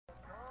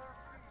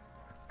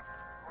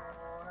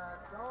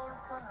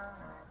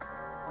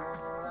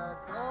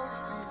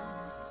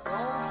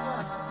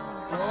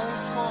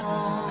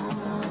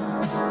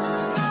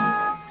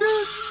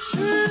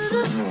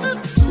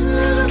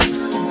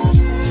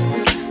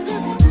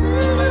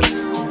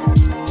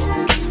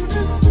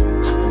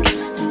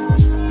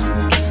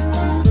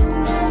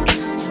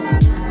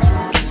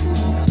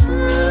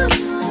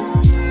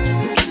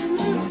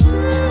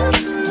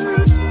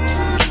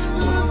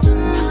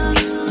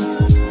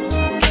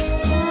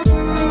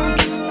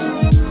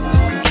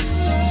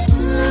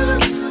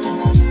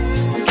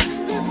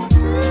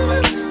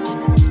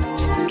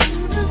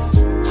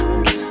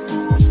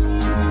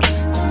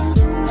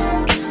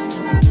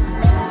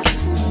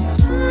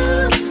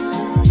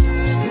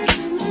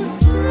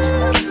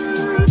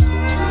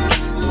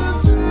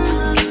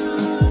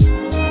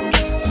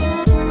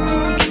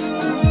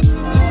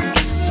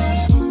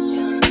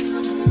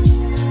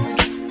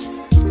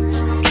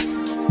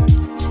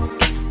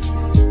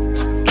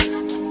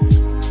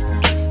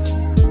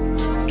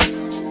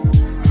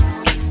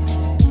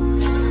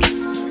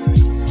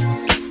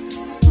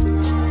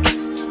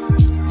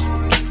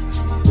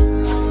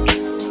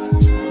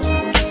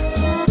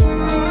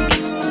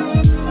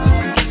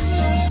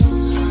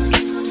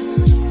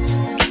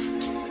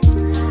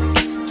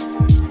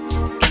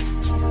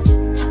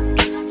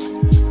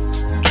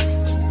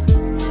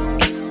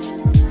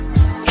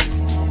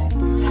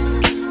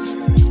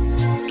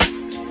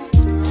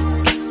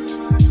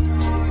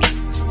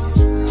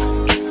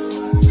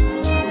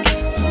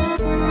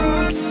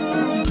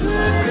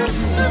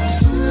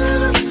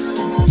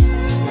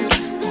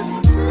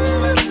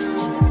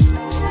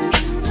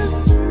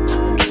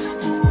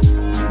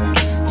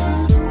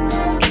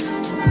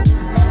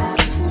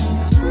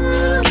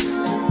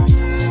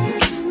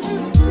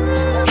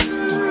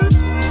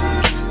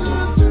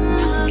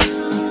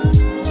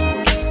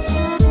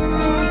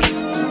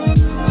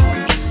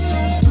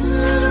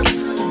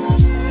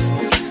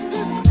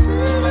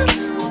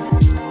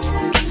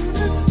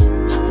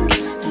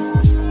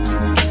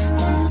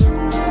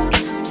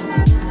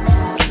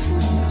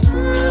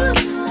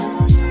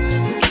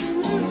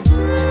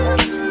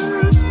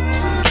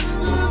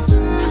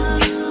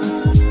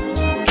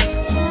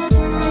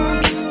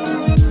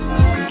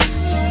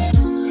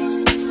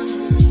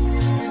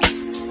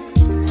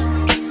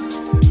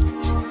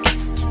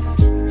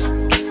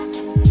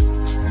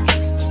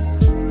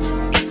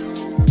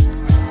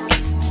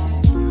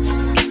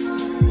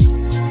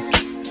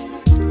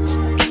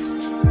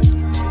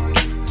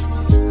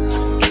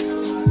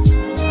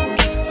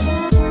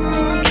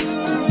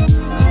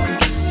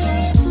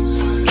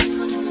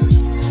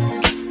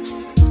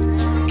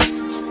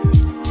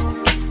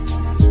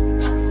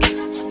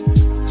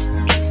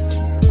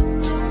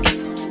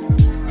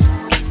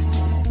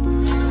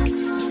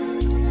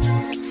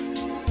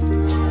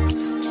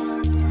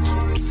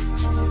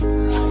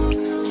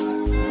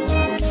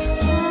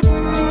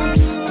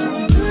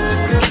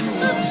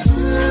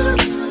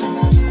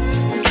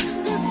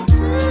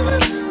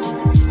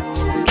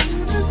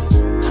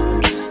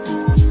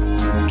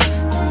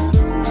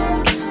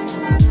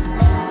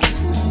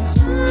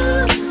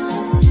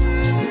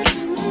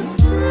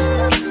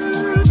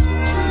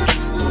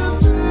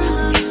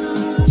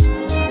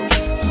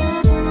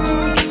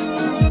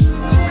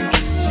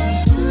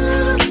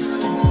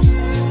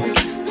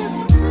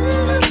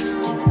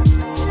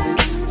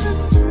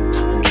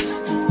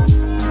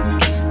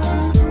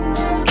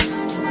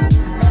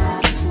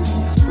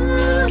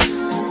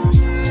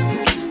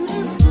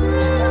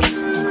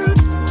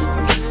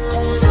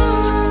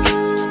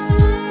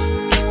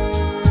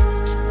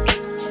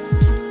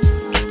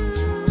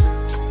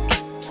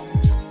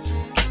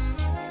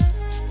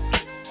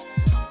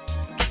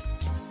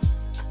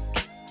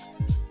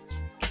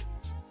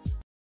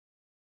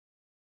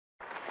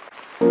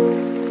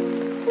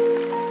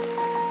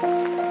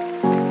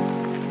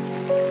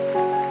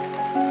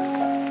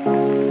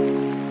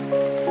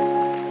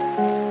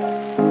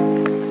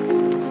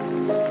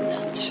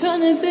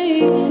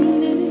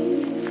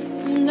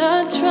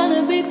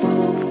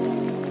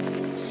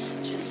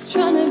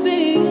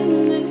be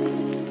in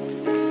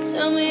this.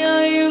 Tell me,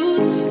 are you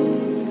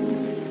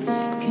too?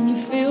 Can you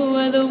feel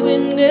where the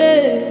wind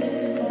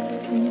is?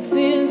 Can you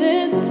feel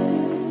it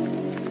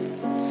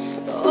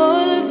through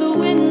all of the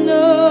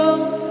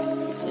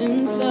windows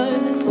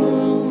inside this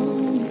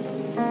room?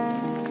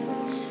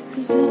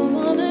 'Cause I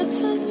wanna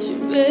touch you,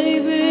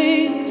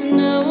 baby, and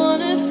I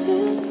wanna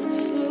feel it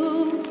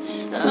too.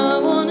 I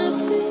wanna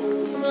see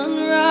the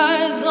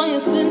sunrise on your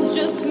sins,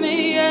 just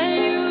me and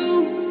you.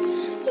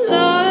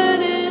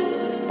 Light it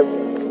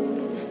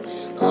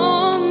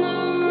on the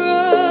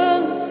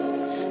road.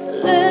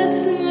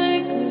 Let's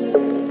make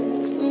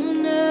love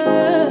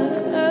tonight.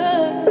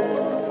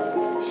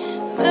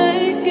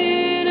 Make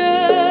it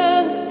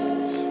up,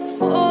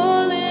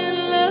 fall in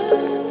love,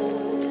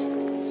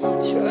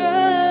 try.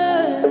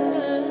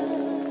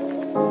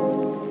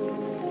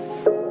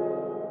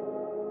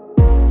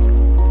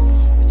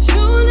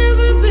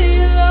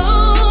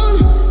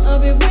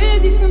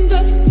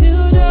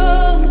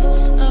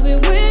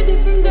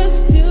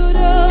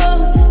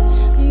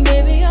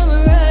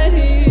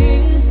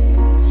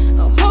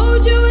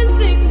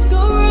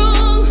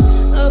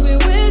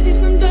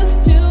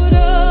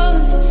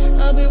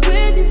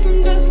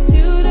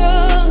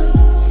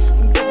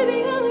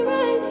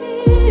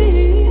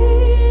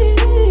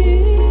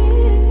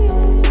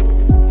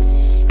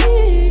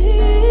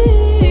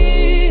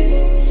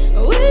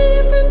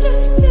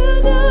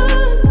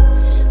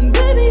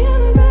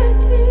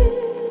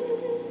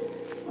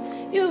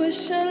 You were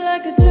shut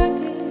like a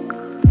jacket,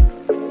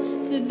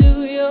 so do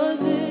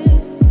yours in.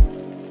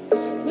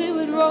 We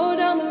would roll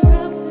down the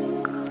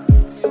rapids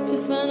to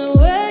find a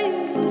way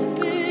that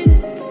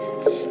fits.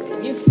 Can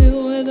you feel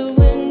where the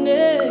wind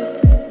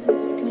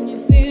is? Can you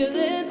feel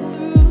it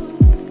through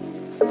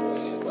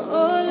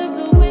all of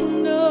the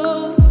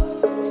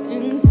windows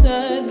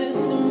inside this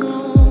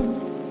room?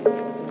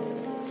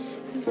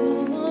 'Cause I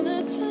wanna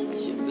touch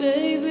you,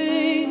 baby,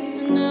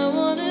 and I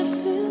wanna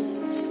feel it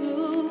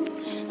too.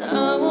 I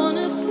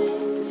wanna see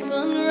the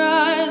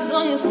sunrise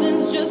on your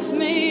sins, just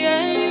me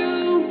and you.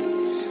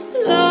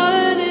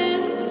 Light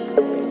it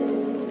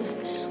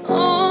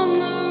on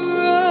the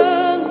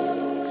road.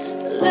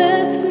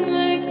 Let's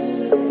make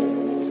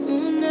love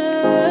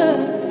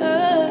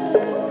tonight.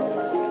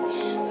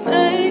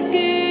 Make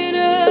it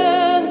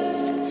up,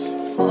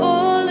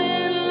 fall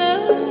in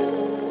love,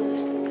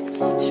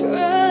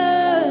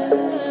 try.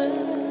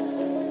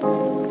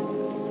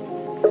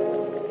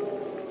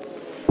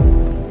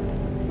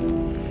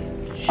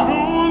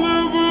 You'll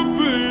never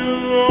be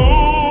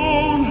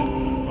alone.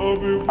 I'll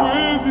be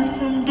with you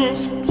from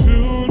dusk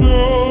till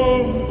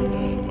dawn.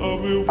 I'll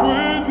be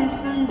with you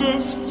from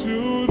dusk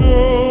till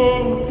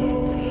dawn.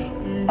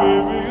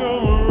 Baby,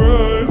 I'm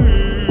right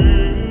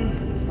here.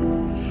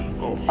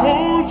 I'll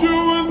hold you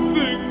and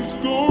think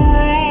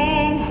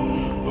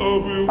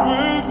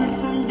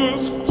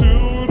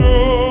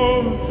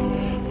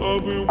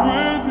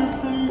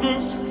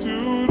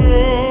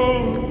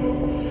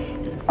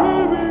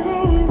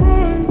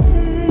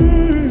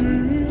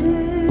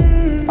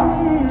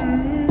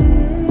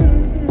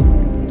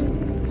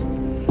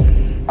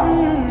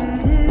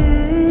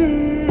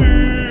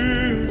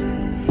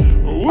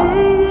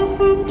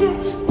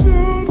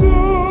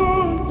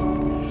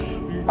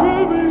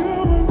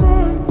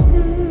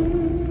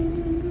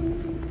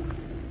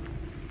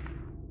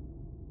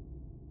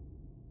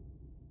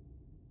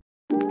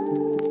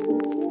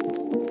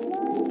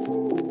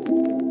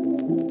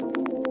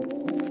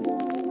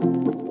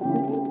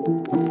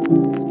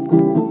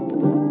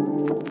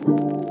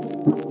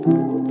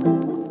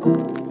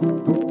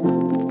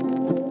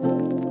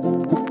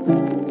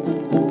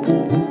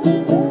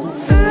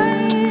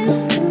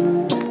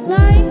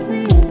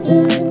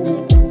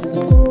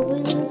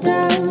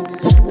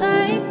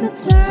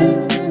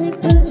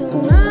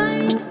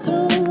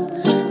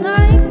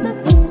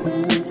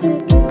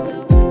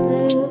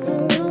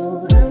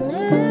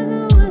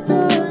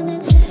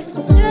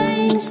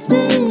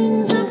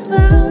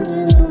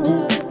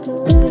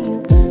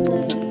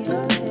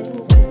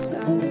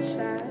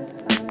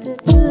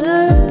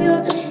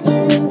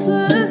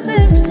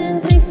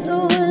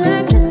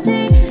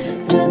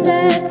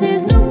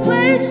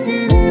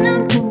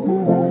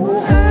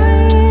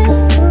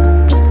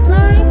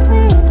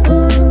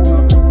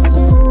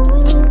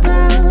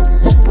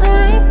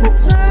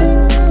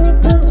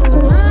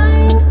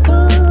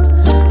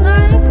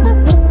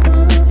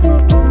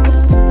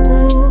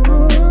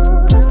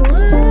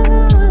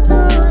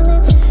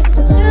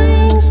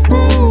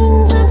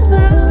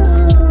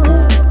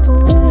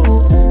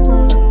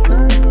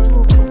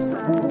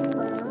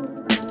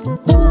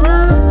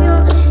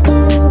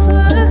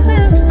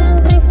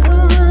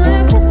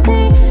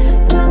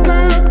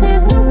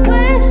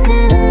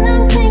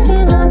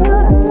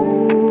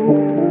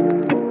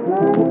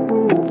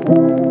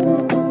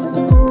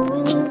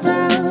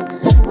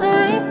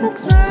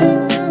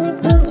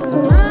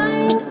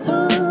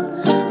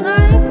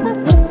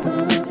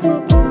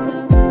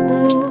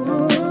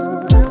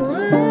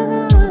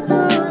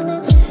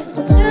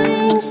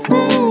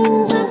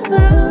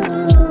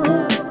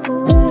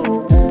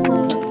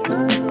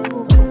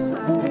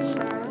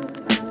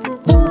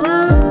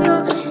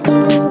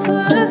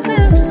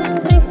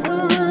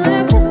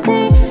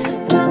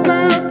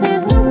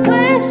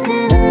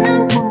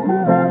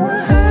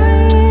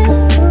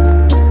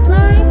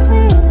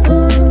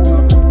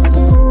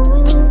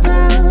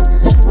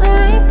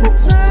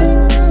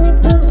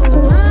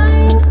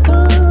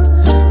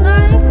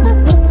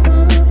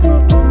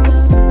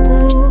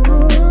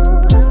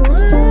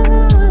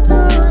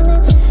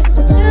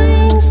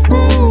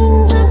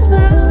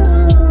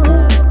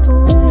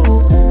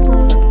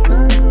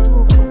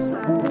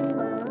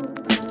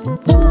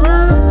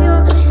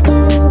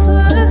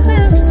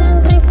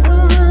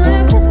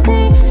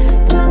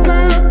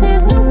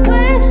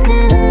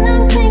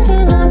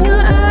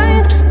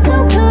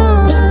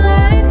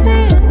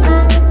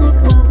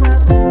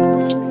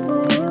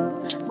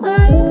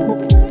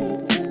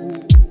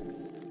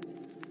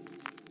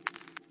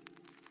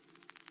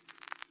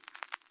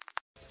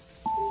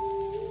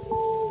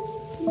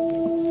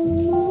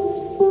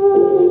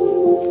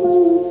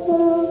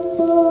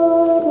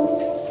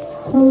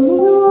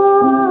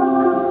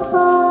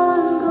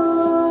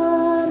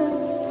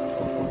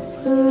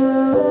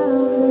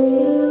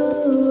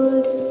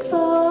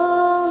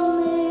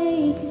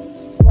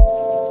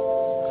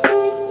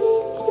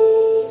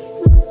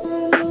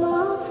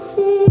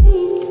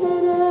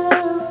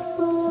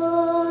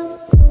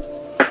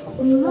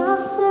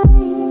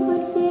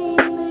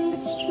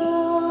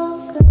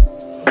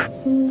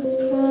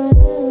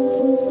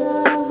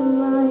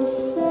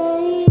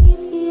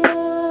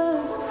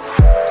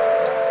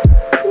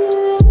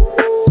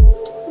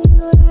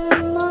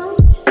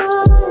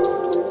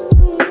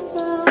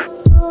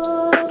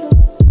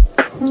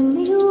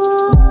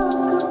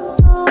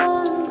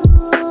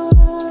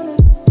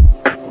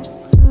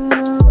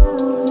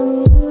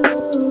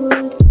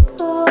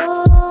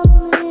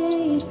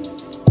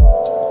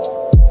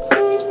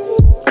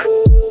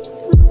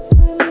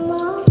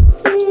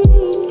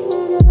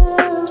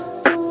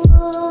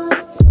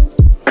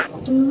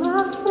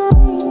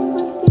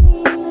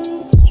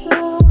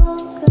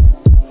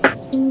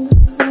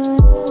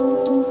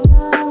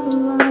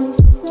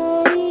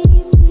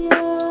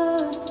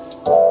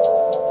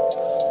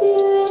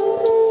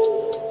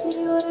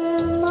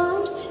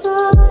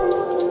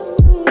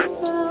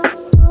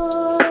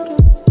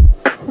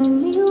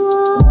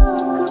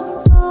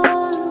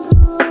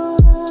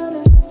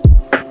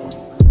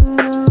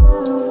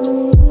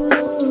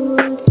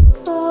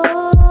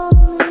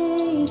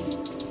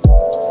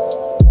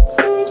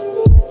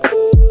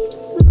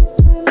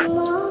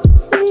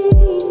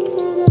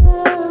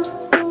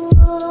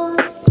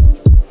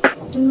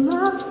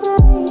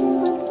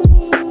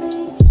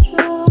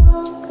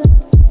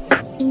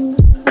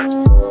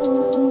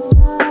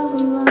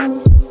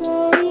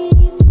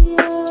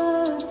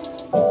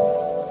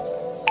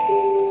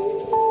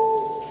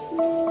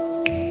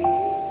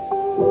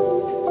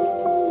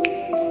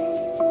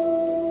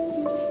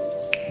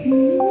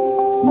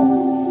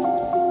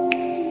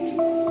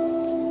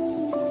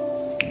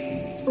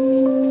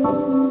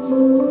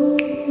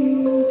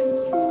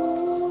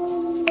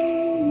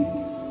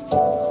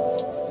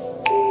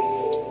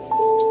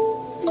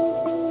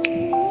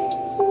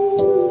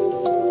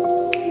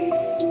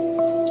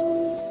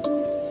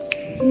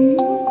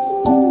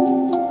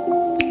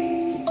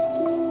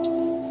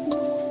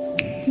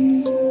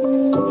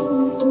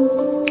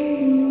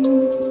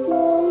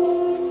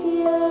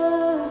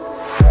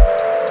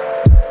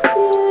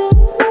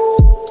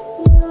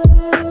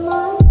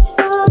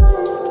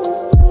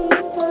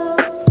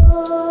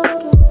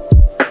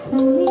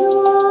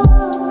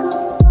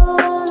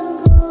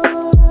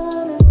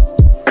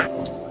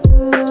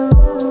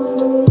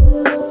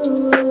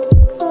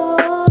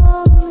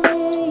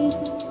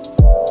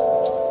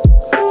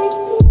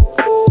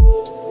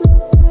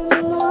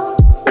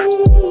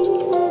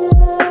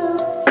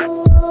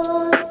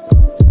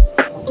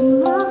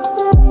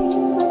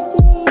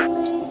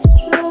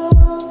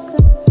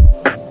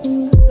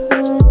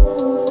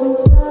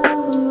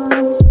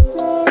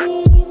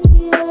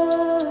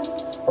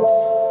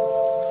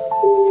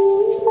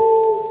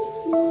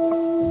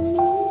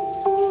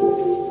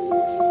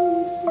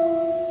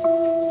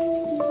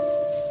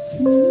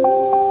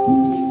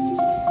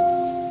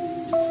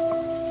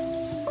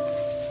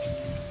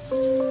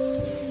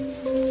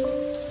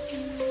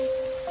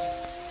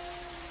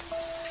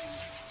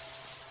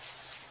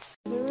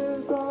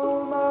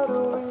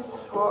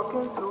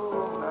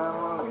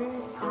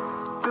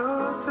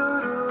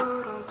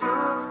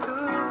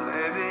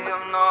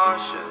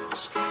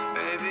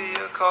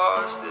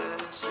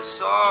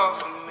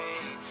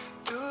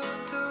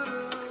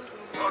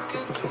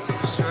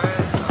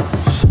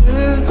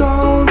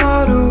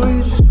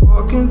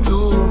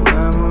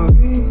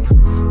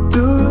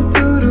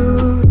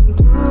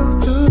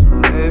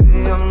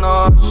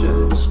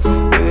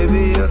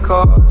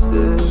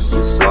this,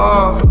 it's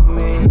all for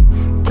me.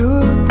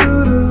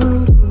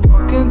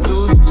 Walking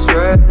through this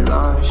red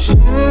line,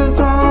 shit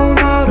don't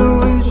matter,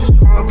 we just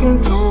walking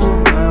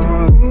through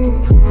memory.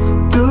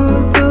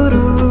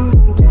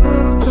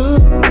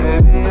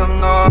 Maybe I'm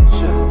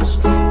nauseous,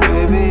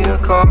 maybe I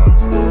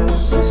caused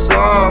this, it's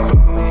all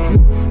for me.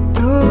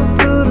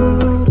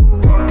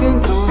 Walking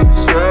through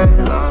this red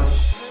line,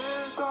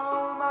 shit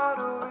don't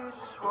matter, we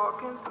just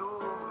walking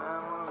through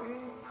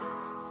memory.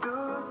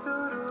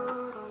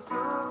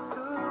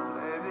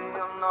 Maybe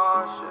I'm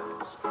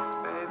nauseous,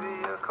 maybe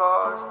I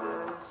caused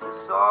this,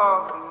 it's all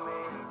for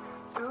me.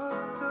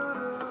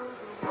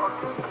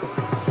 Walking through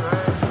this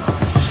red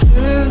line,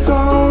 shit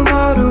don't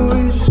matter,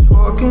 we just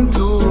walking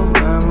through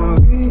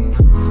memory.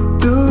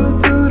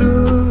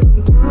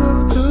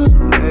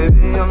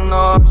 Maybe I'm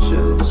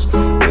nauseous,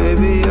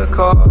 maybe I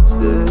caused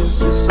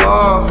this, it's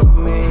all for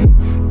me.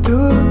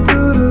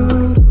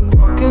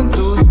 Walking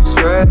through this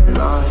red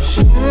line,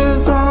 shit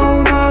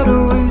don't matter,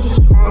 we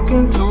just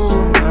walking through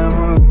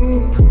memory.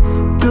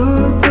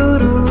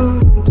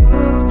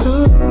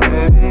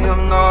 Maybe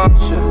I'm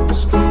nauseous,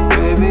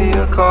 maybe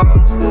I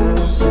caused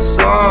this, it's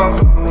all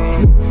for me.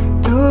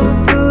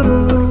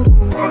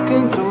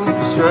 Walking through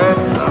this red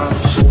line,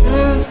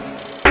 shit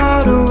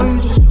matter, we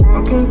just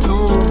walking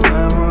through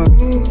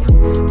memory.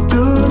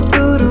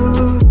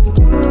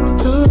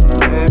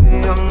 Maybe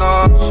I'm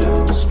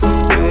nauseous,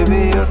 maybe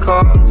I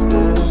caused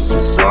this,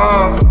 it's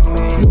all for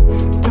me.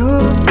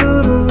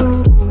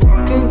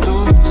 Walking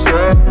through this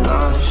red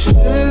line,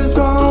 shit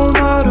don't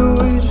matter,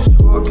 we just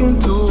walking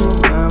through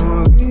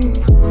memory.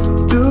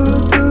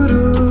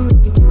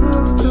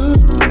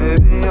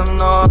 Maybe I'm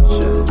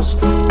nauseous,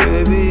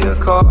 maybe I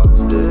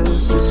caused this,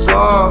 it's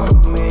all for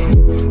me.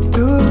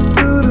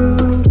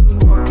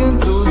 Walking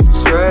through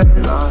this red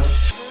line,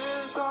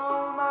 shit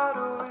don't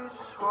matter, we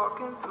just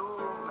walking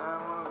through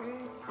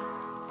memory.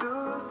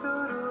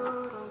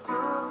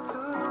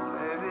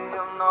 Maybe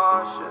I'm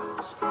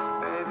nauseous,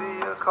 maybe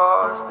I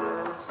caused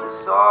this,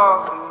 it's all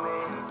for me.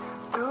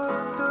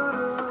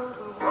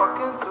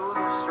 Walking through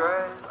this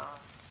red line.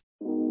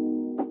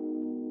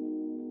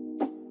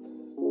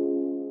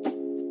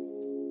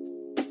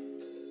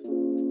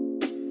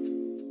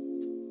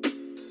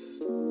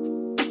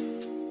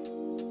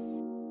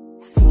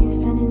 See you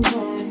standing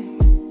there,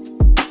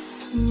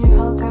 and you're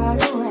all got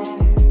away.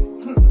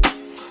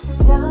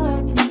 And all I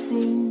can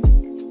think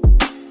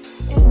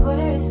is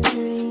where is the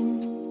ring?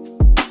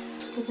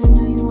 'Cause I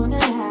know you wanna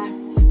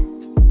ask,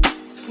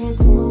 scared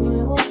the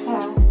moment will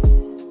pass.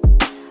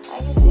 I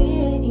can see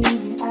it in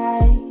your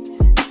eyes,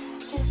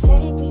 just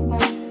take me by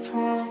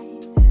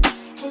surprise.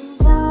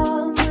 And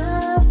all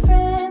my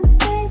friends,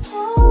 they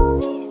tell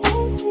me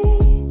they see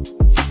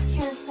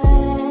you're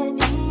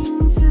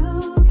planning to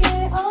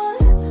get on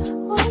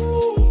one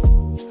knee.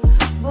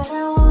 But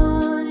I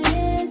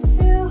wanted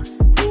to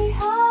be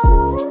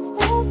out of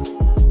the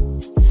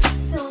blue,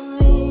 so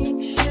make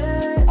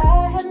sure I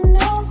had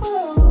no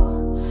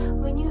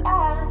clue when you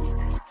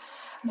asked.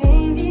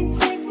 Baby,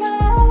 take my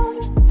hand,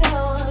 I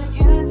want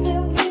you to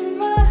be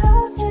my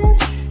husband,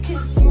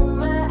 'cause you're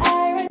my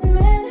Iron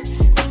Man,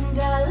 and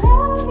I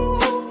love you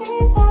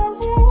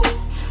 3000.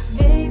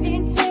 Baby,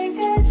 take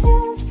a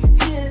chance,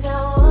 'cause I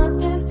want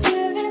this to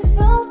be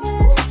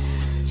something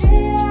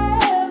straight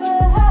out of a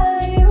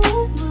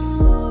Hollywood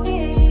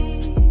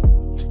movie.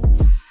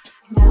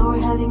 Now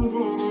we're having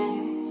dinner,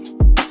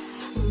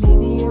 and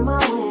baby, you're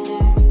my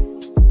winner.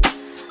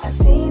 I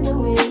see the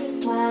way you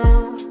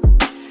smile,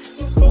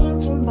 you're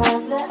thinking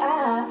about the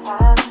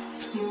eye.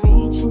 You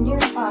reach in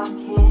your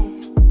pocket,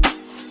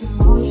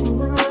 emotions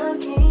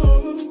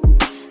unlocking.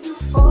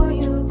 Before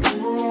you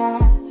could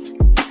ask,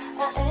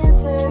 I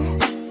answer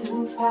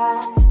too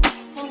fast.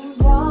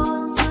 And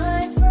all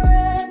my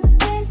friends,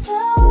 they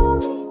tell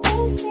me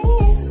they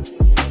see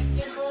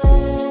you're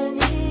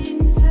planning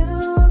to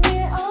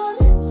get on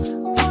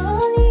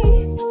one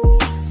knee.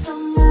 So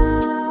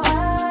now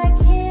I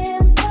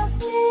can't stop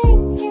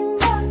thinking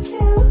about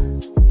you.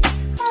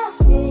 I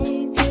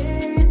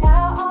figured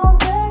out all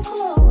the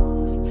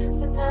clues,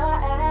 so now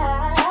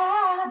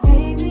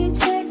baby,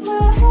 take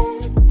my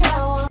hand, I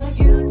want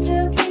you to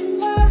be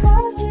my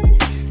husband,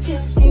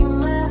 'cause you're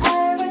my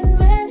Iron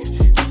Man,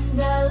 and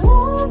I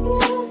love you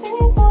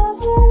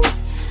 3000.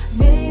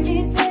 Baby,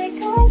 take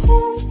a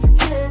chance,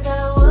 'cause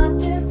I want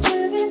this to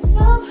be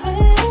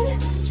something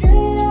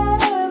straight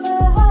out of a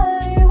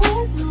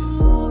Hollywood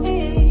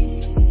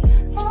movie.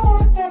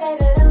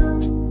 Da-da-da-da-dum.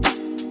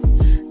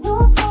 No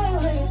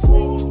spoilers,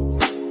 please.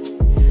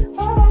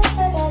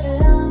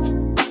 Da-da-da-da-dum.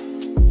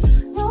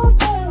 No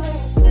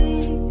spoilers,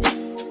 please.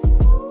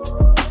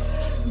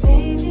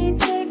 Baby,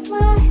 take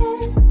my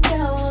hand,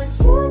 I want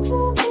you to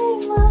be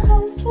my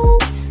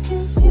husband,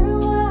 'cause you're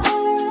my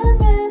Iron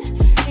Man,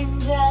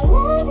 and I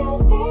love you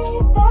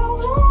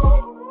 3000.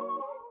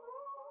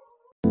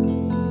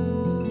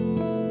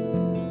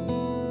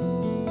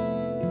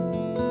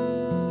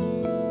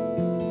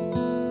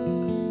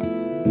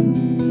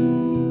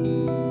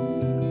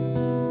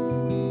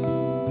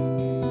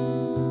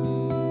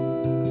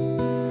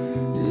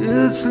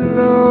 It's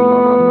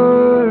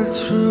love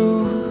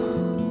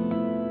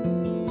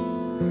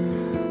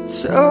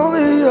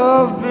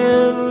I've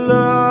been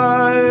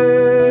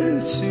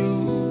lied to,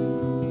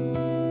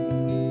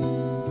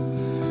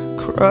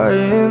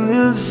 crying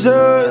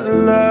desert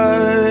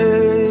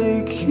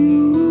like you.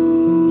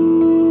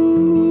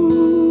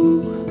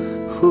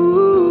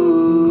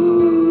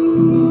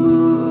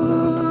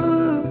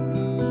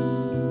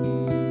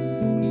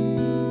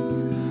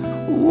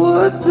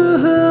 What the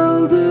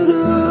hell did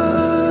I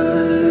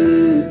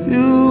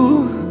do?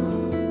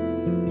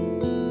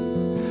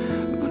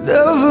 I've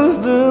never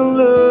been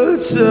the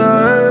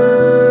type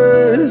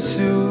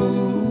to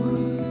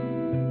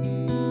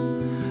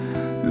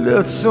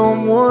let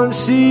someone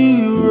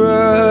see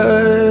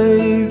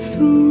right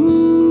through.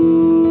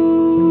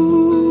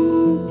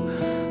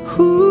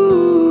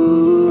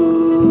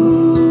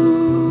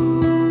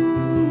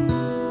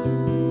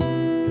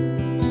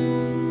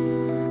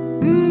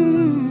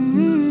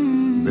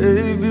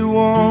 Baby,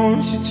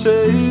 won't you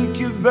take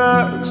it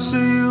back? So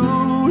you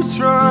were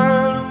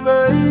trying to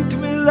make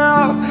me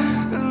laugh,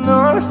 and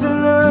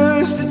nothing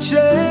else to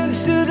change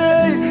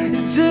today.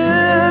 You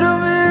didn't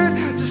mean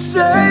to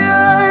say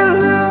I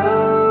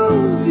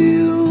love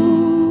you,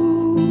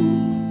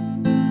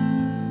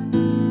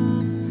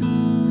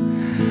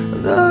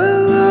 and I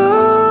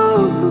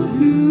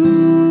love you,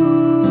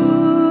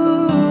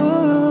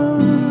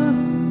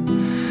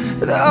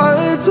 and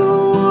I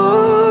don't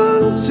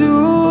want to.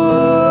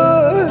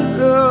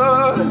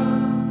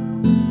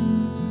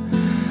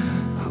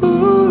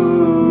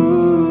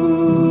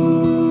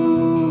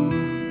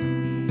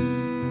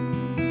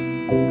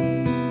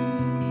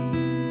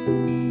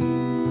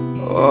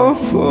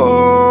 Up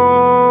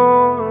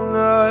all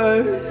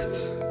night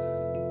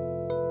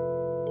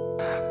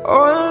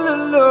on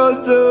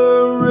another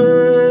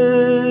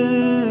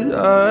red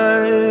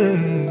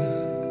eye.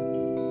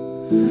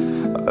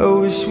 I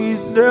wish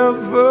we'd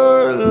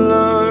never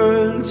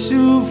learned to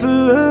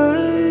fly.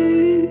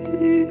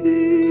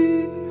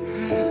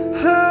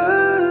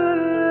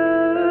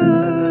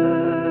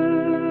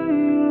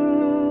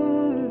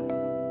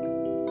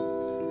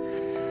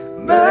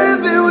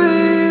 Maybe we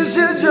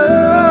should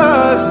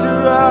just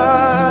try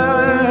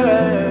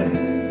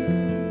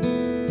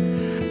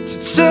to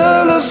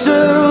tell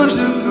ourselves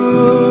the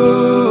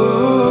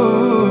good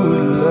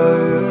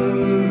life.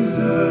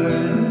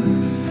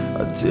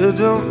 I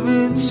didn't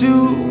mean to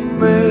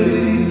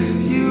make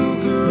you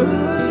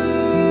cry.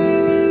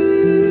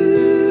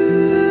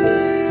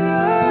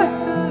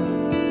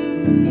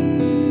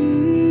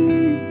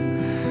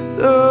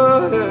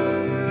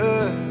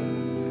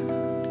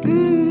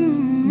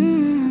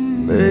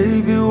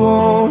 Baby,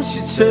 won't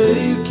you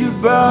take it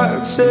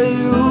back? Say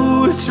you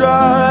were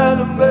trying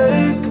to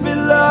make me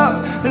laugh,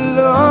 and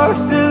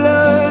nothing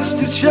else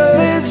to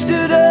change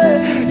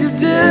today. You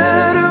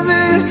didn't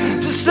mean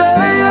to say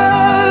I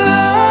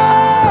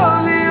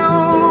love you.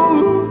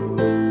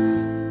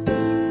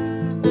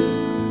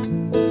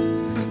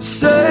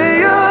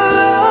 Say I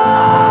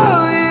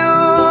love you,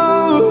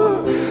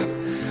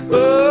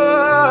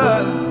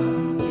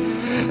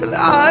 and I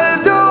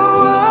don't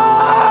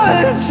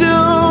want to.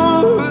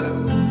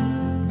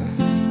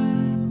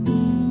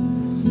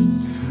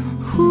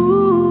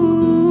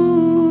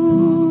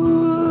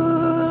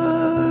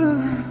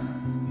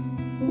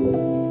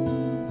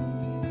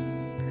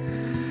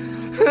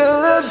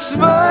 That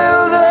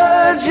smile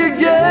that you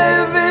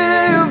gave me,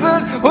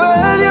 even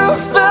when you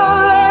felt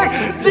like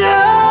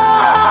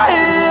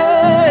dying.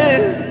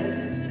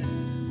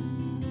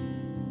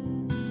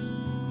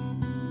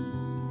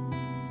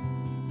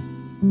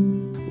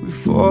 We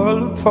fall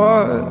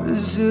apart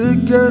as it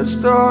gets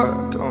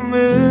dark on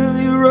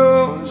many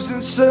roads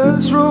in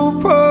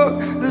Central Park.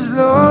 There's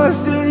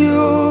nothing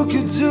you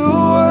can do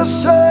or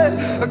say.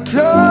 I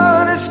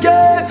can't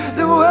escape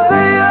the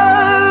way I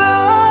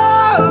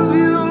love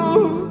you.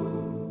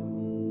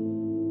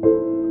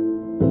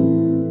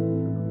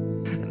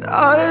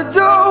 I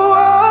don't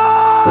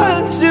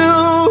want to,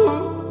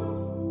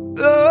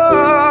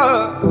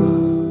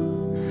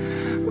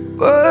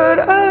 but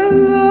I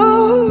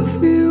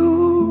love you.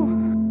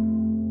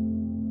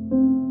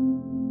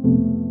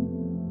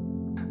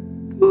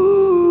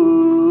 Ooh.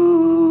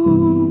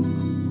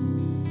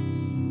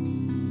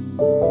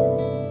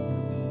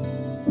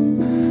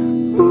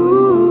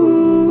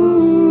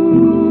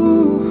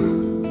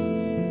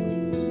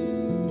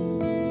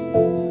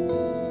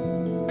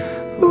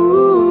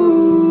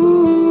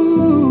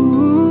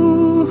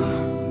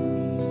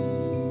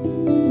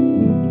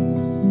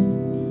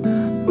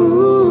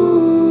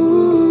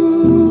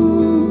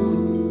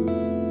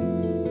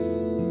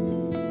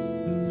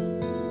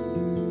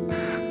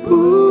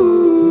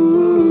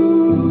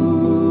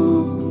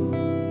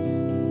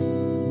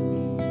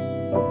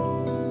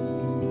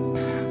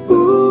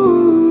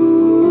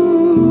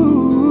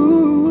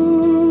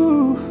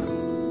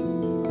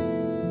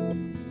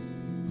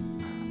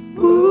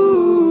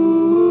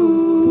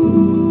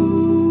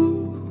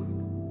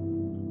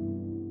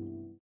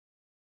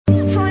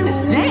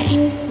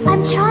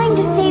 I'm trying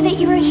to say that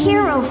you're a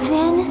hero,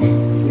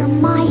 Finn. You're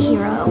my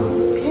hero.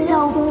 So,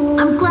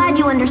 I'm glad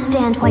you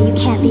understand why you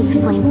can't be the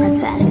Flame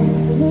Princess.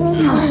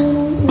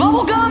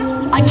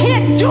 Bubblegum, I I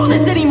can't do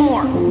this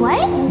anymore!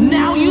 What?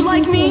 Now you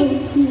like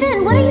me?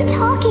 Finn, what are you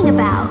talking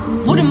about?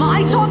 What am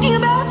I talking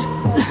about?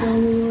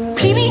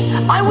 Peebee,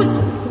 I was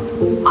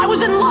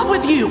in love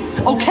with you,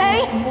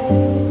 okay?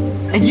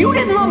 And you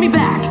didn't love me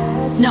back.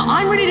 Now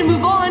I'm ready to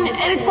move on,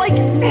 and it's like,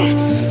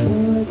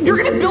 you're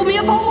gonna build me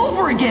up all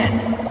over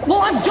again. Well,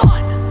 I'm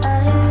done.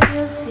 I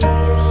still see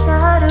your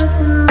shadows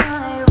in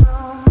my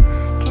room.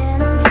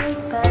 Can I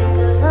take back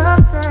the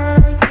love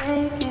that I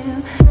gave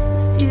you?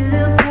 It's to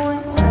the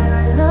point where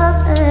I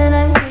love and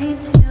I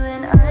hate you,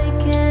 and I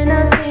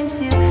cannot change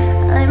you.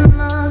 I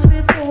must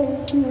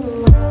replace you.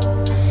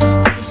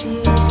 You see,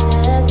 you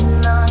said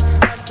not.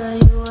 I thought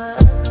you were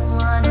the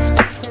one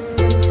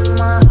listening to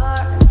my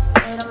heart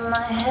instead of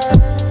my head.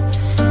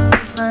 You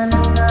find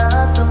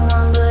another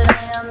one, but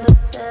I am the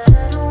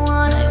better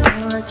one. I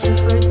won't let you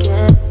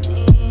forget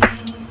me.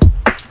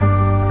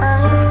 I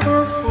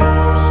still see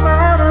your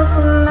shadows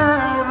in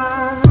my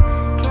room.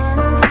 Can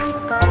I take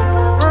back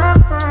the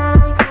love that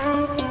I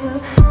gave you?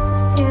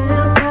 It's to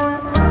the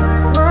point where I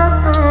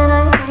love and I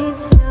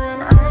hate you,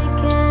 and I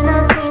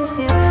cannot change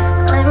you.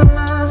 I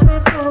must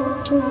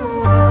replace you.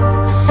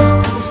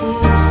 You see,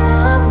 you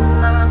said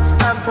not.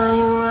 I thought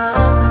you were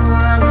the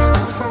one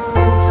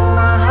listening to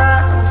my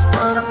heart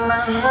instead of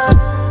my head.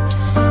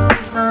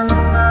 You find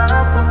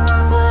another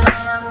one, but I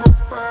am the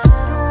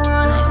better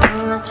one. I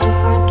won't let you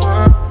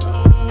forget me.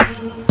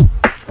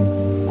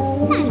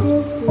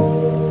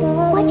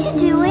 What you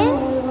doing?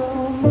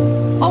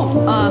 Oh,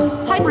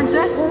 hi,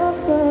 Princess.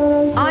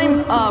 I'm,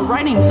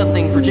 writing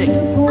something for Jake.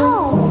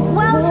 Oh,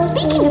 well,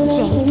 speaking of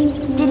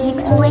Jake, did he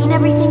explain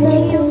everything to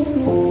you?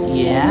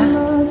 Yeah?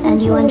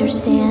 And you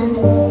understand?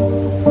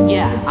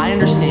 Yeah, I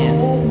understand.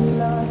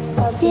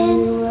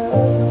 Finn,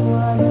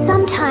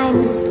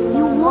 sometimes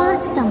you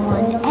want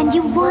someone and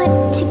you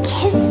want to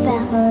kiss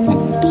them and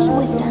be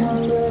with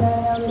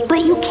them.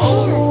 But you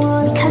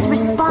can't because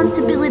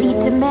responsibility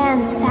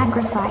demands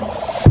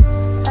sacrifice.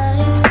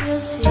 I still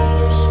see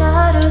your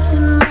shadows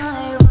in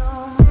my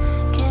room.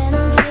 Can I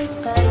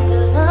take back the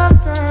love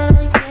that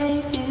I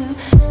gave you?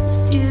 It's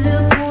to the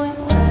point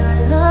where I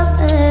love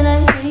and I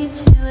hate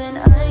you, and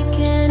I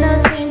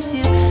cannot change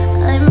you.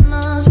 I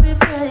must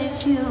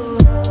replace you.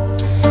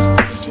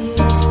 You see,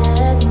 you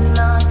said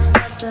not. I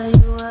thought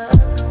you were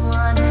the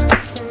one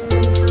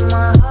listening to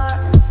my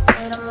heart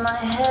instead of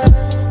my head.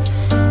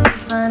 You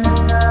find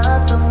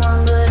another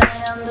one, but I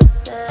am the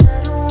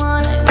better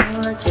one. I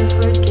won't let you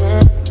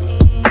forget me.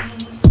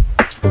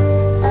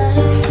 I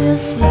still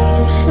see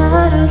your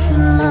shadows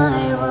in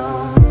my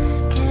room.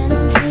 Can I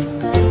take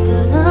back the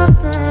love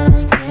that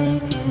I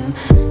gave you?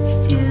 It's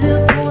to the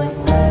point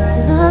where I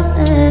love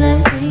and I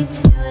hate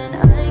you, and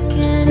I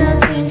cannot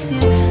change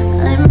you.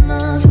 I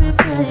must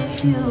replace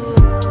you.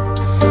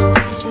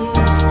 You see,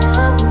 you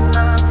said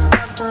not. I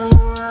thought you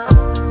were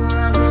the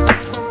one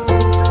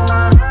listening to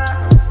my heart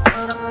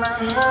instead of my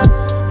head.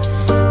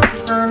 You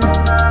find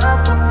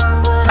another one,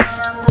 but I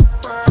am the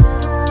better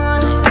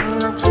one. I won't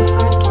let you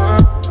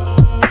forget me.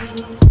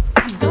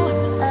 I'm done.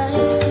 I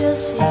still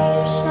see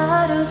your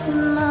shadows in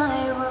my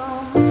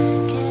room.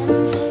 Can I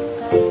take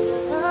back the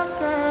love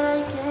that I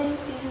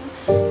gave you?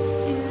 It's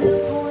to the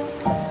point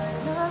where I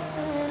love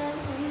and I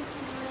hate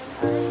you, and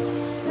I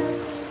cannot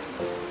change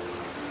you.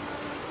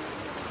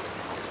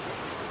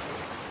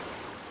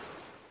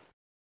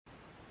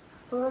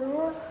 But if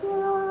you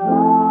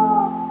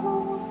love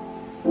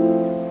me,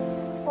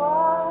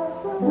 why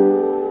do you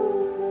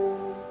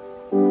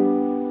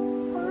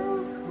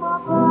take my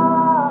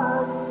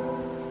body?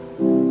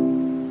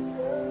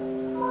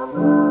 Take my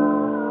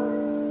body.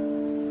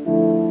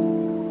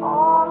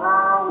 All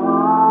I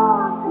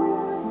want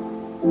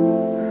is,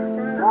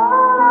 and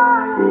all I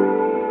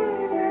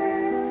need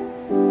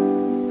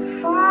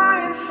is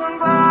find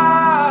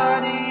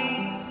somebody.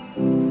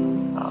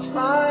 I'll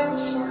find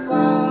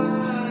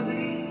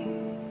somebody.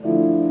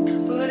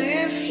 But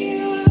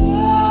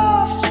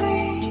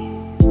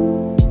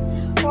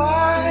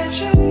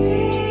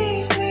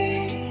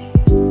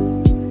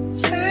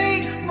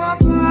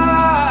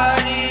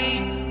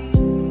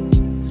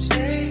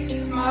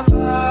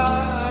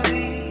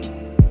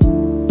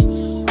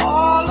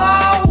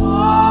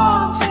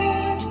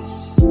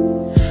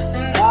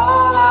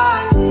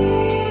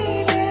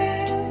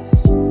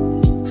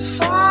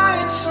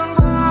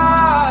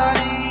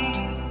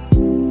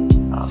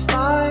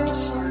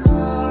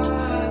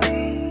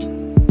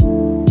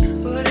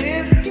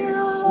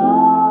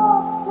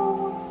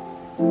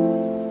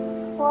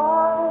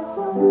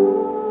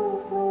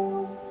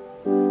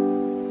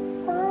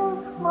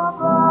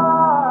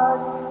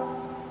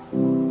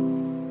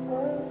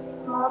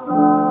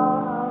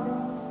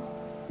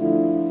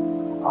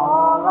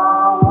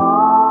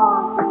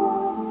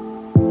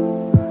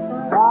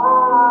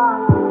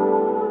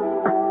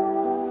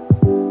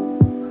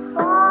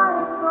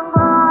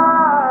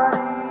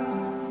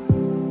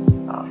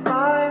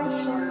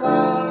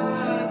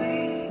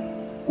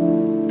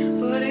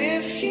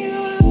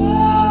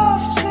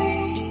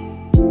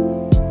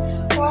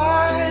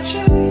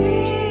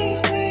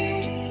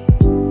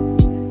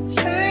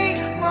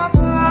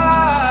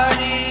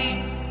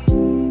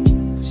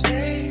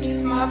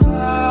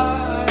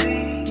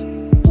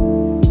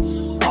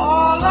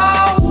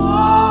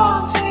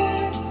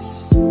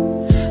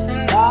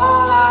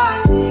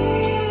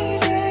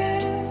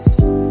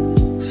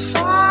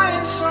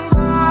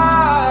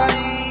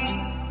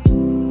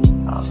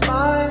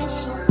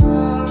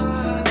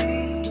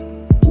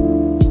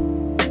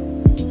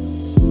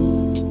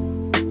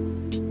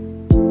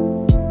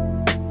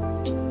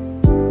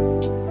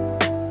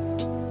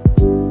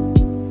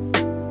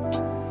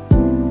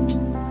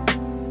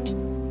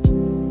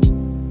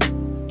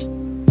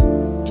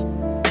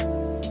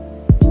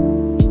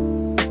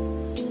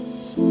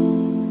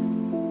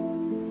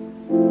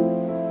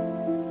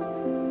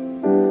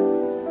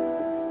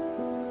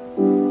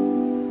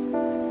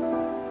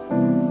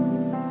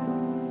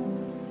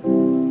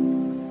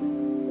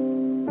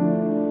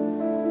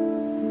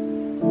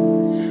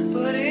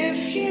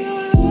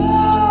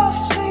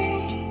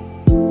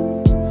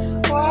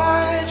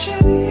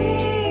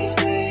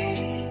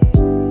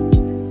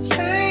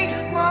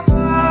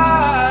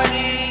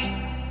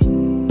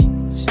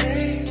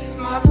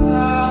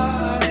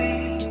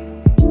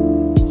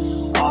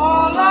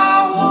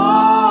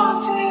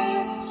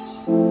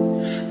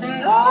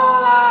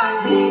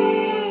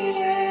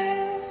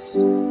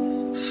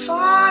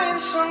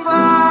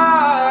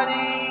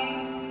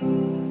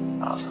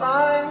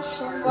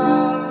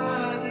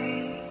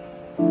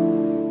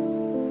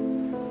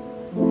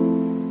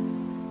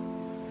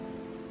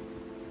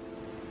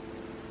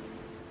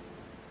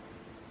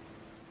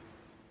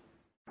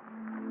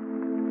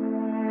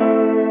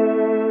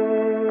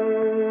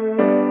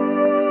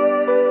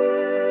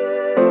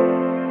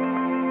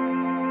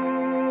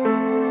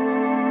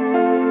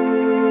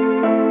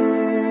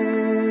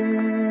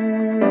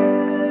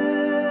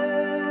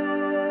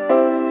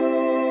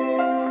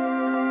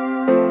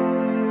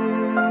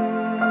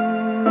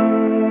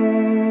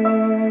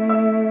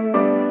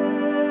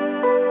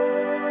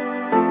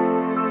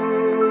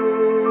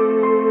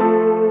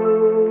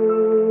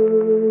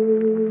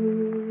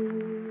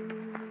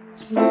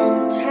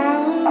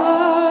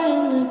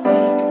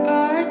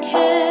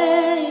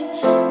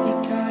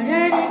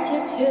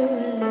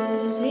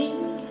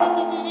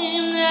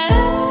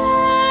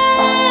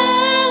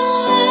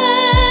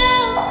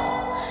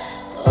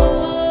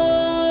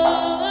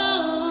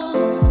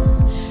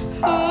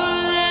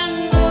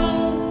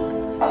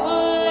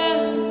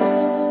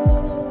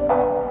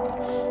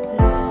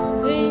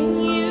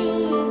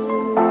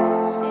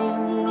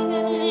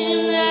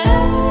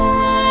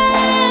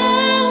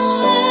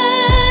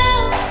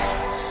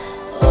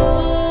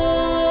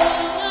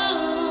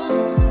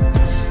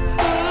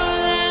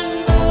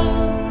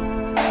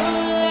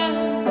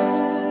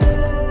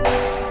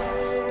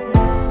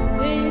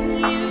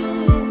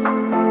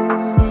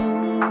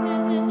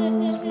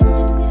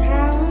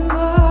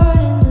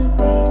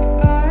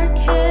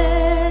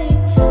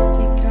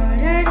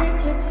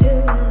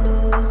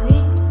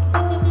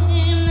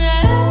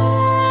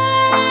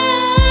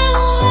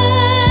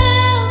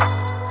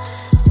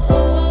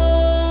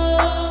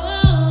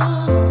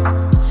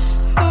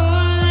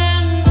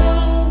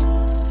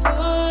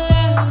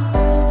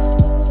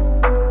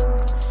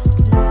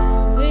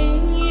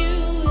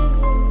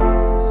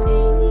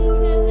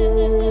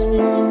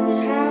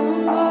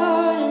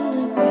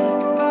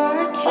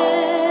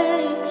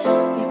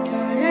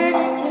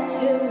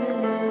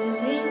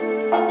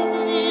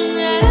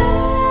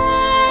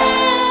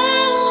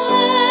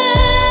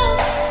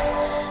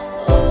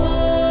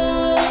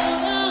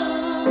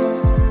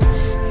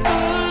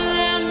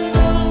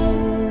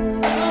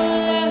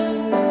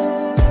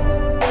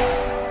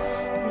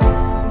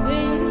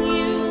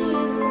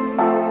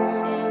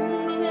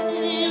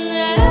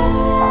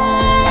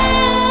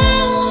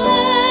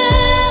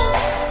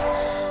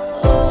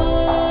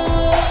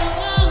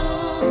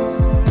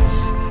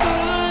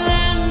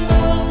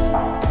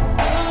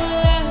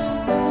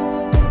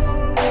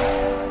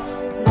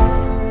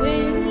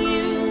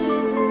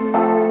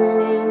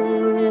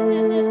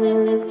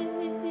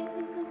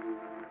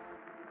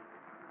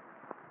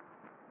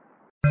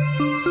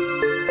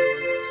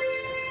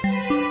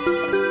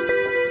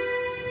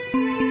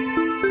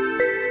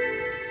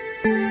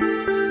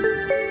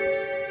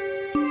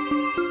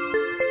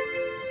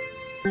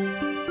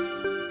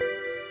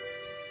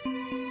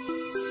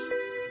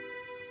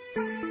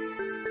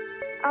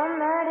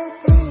I'm at a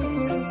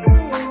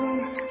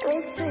daydreaming,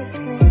 late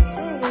sweetness,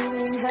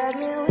 had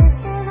me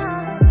wishing I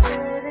was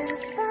good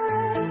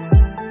inside.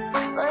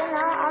 But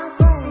now I'm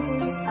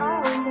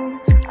 20-something,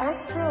 I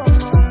still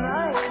know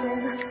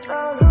nothing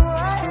about who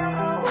I am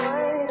or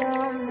what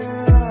I'm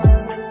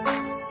not.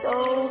 So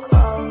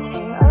call me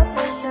a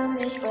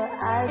pessimist, but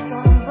I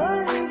don't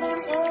believe in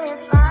it.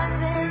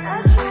 Finding a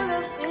true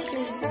love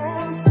stitches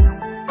wounds,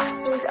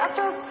 'cause I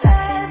feel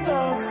sad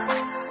love,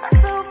 I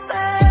feel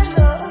bad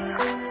love.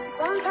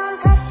 Sometimes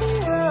happy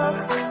love,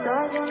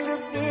 sometimes I'm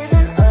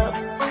giving up.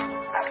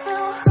 I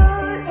feel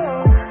hurt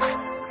love,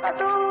 I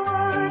don't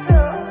want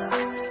love.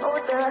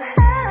 What the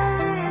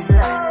hell is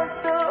love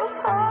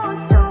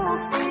supposed to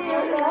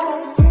feel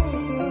like?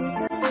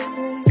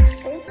 Dancing,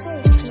 they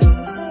take me,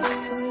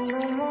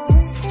 no more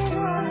wishing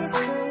on the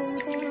same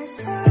things.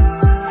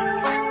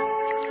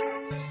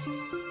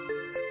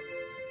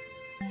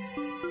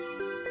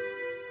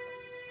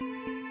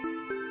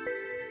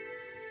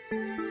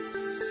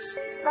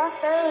 My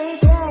fairy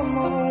tale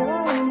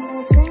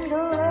moment,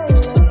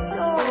 Cinderella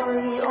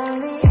story,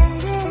 only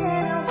ended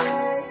in a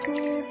bad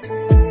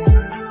divorce.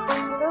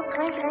 The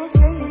prince ain't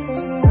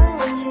sleeping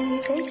when he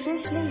takes his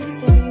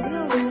sleeping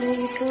beauty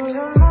to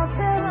the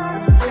motel on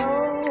his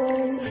own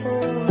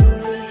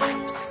porch.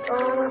 So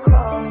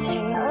call me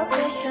a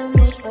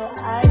pessimist, but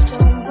I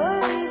don't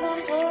believe in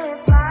it.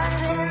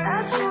 Finding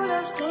that true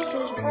love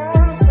stitches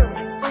wounds too,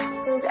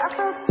 'cause I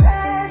feel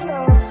sad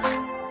love,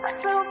 I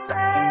feel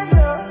bad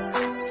love.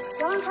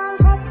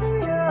 Sometimes happy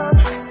love,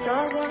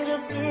 sometimes I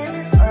give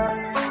it up.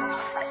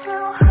 I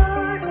feel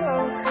hurt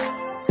love,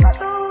 I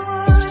don't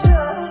want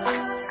love.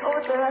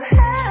 What the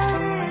hell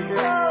is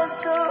love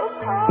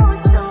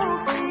supposed to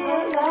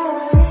feel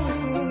like?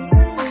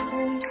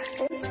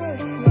 It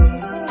takes me,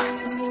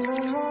 no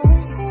more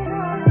wishing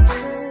on the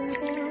same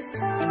things.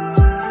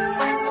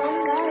 One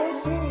night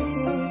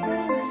Disney,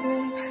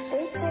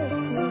 it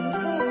takes me,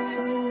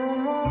 no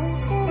more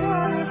wishing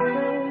on the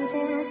same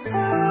things.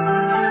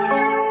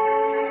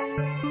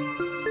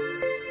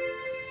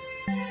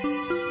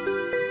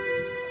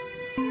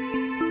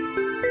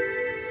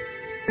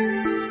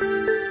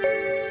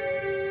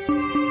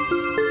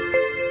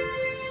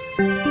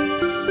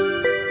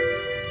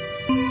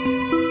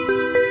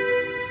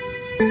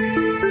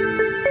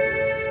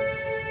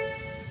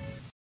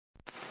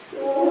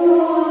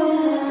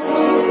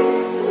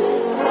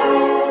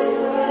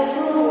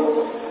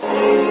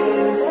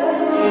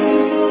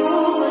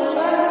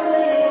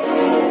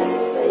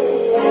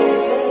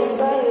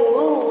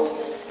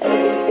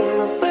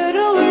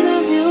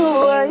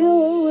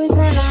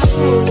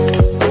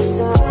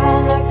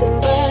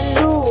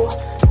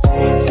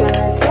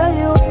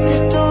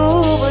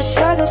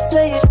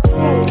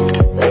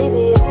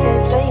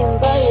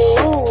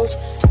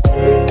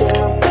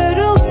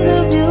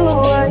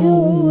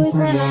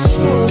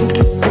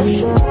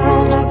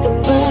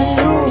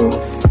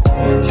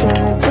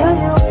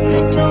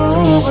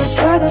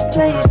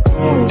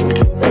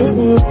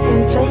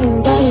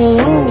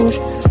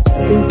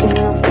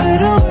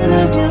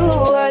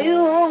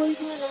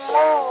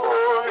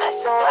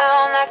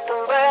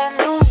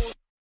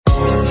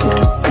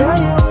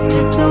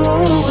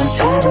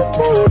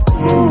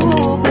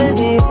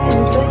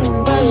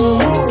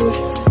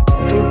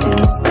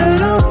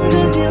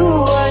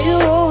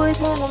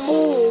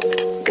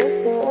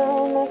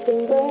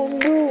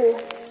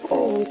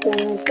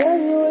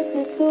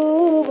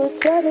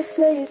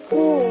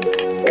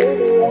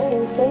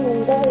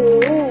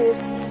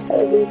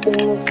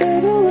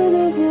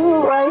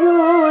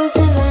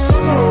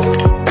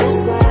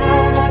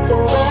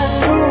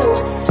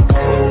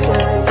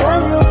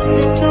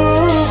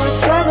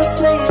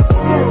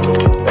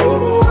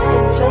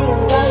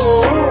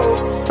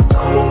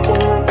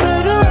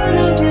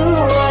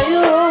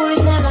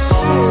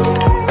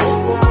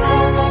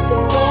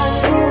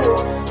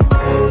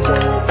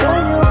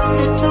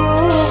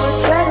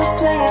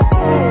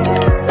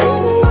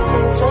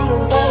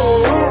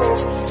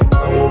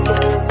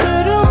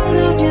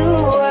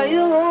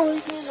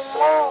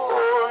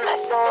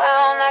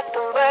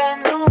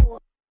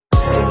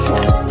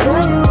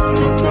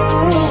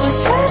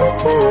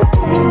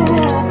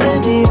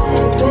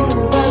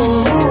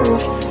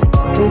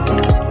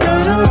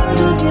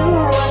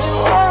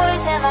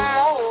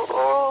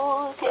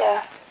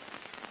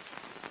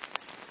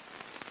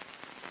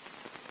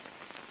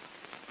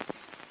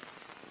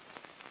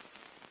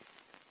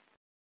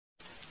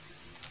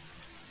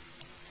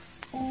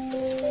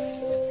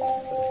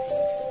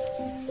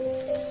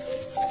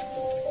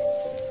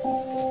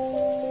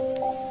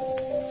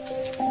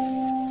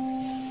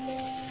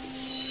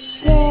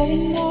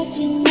 Going out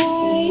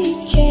tonight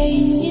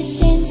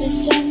changes into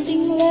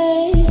something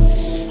late.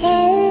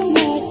 Her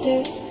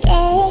mother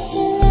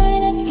doesn't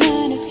like that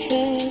kind of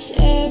dress.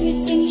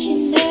 Everything she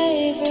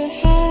never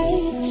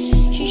had,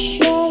 she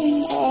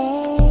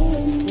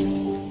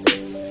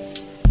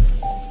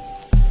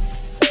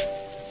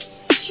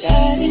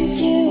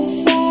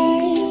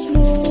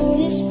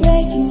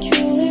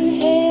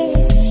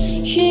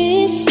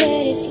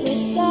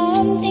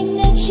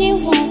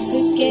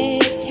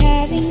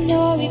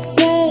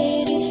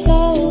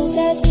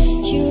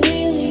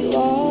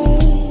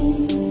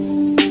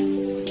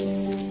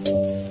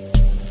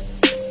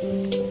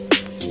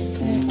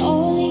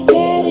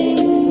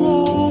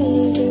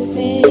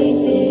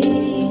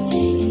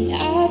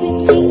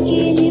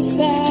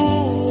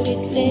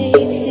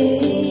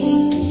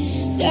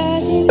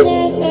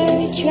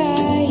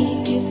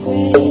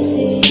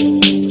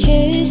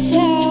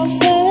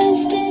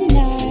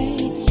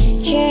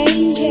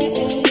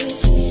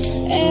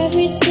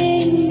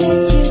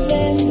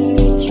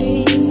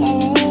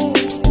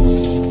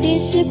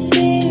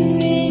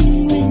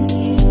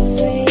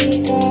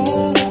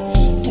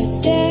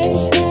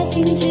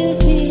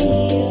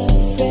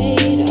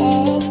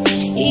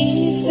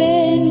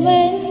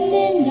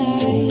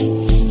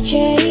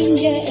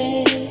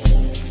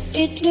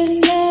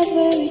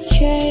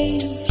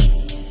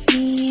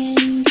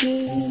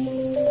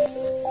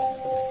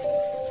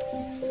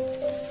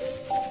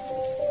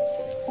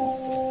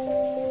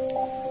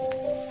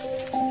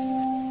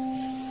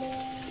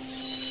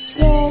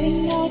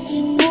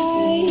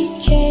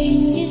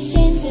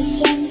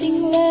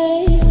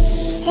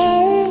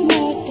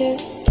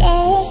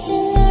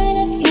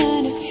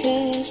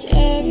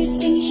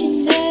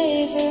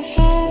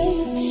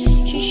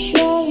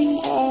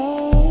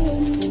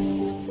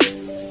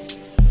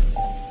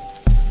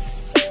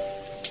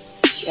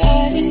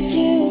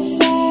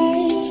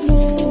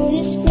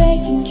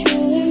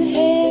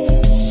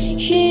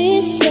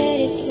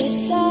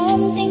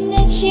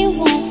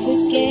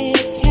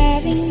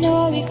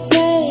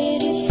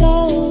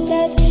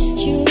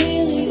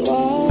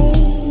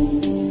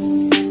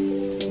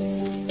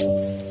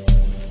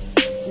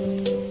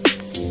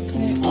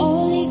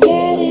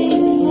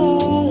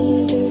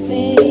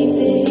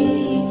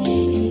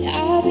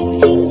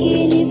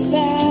thinking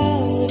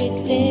about it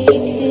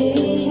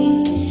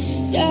lately.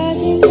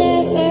 Does it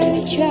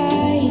ever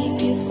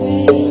drive you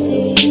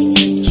crazy?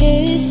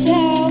 Just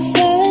how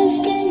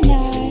fast the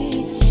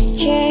night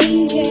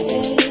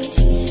changes.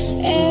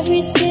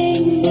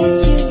 Everything that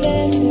you've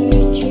ever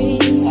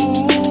dreamed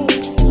of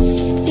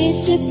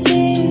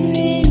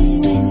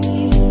disappearing when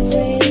you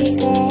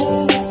wake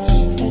up.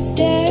 But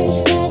there's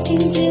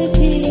nothing to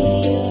be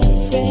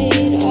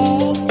afraid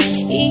of.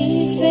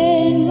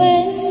 Even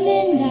when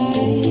the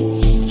night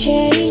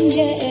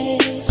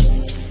changes,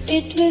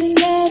 it will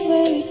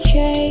never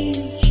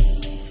change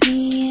me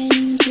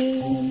and you.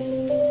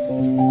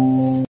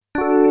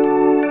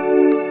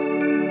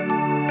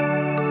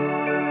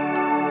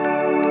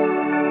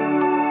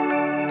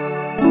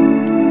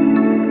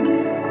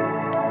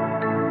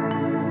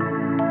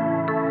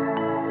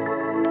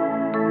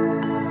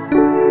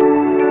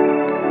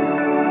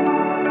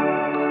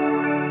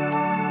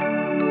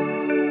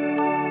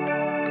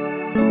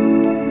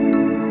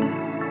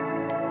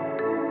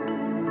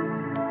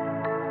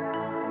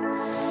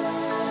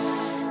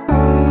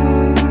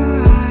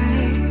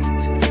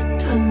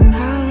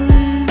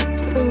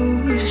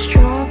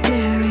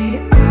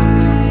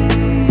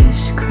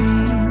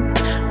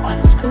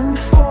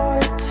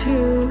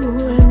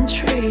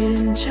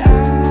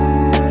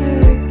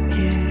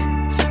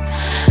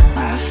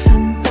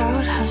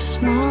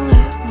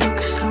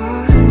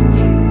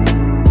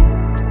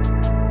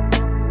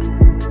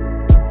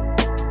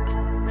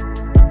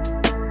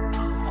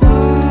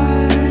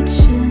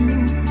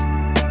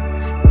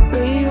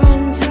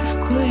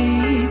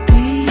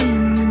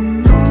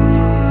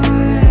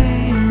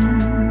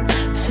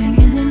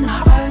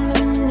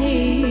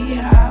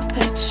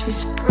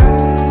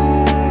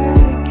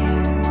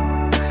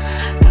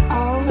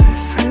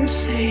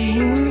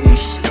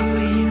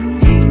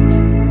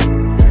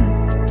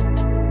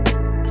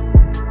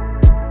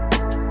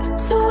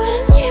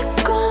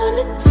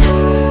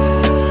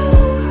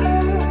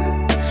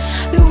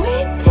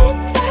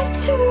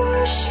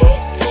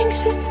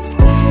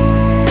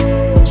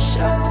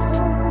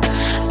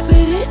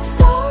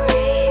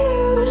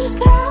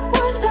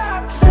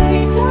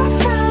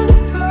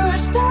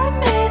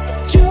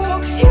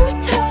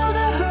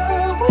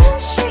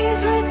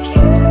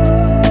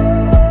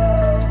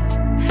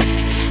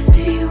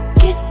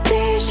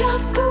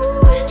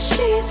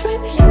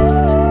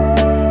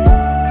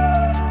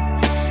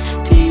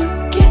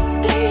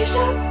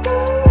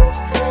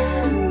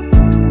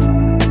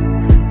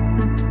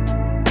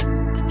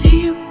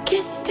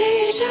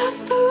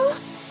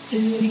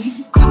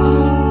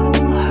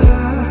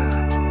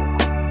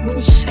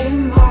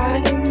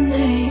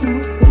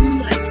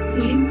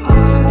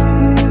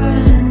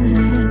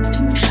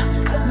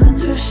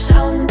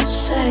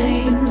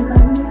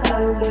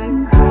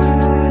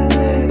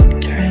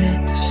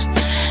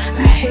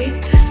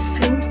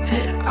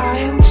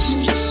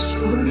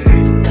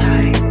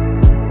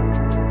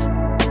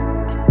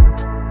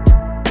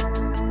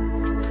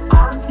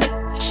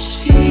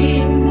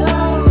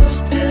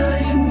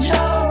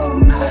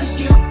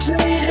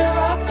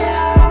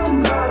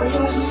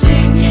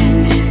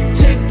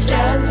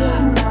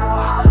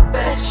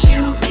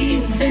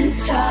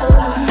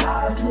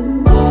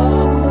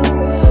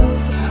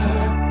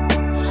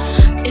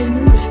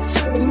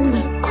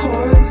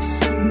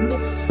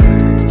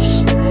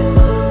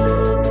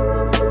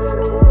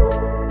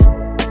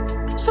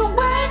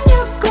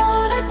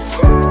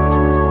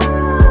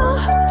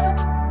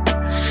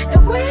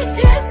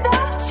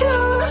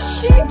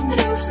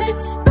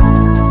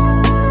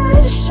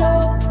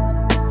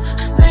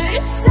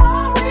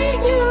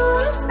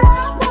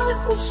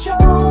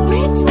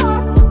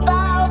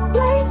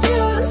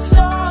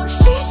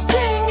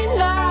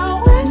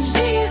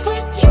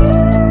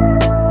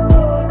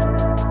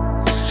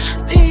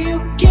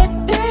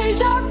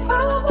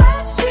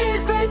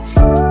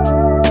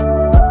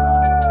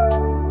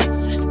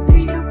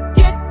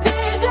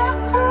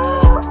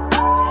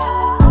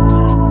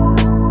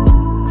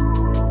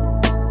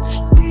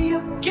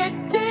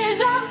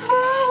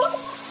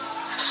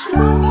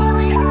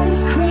 Strawberry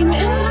ice cream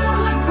in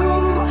Malibu.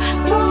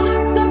 Don't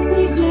act like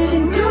we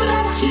didn't do that.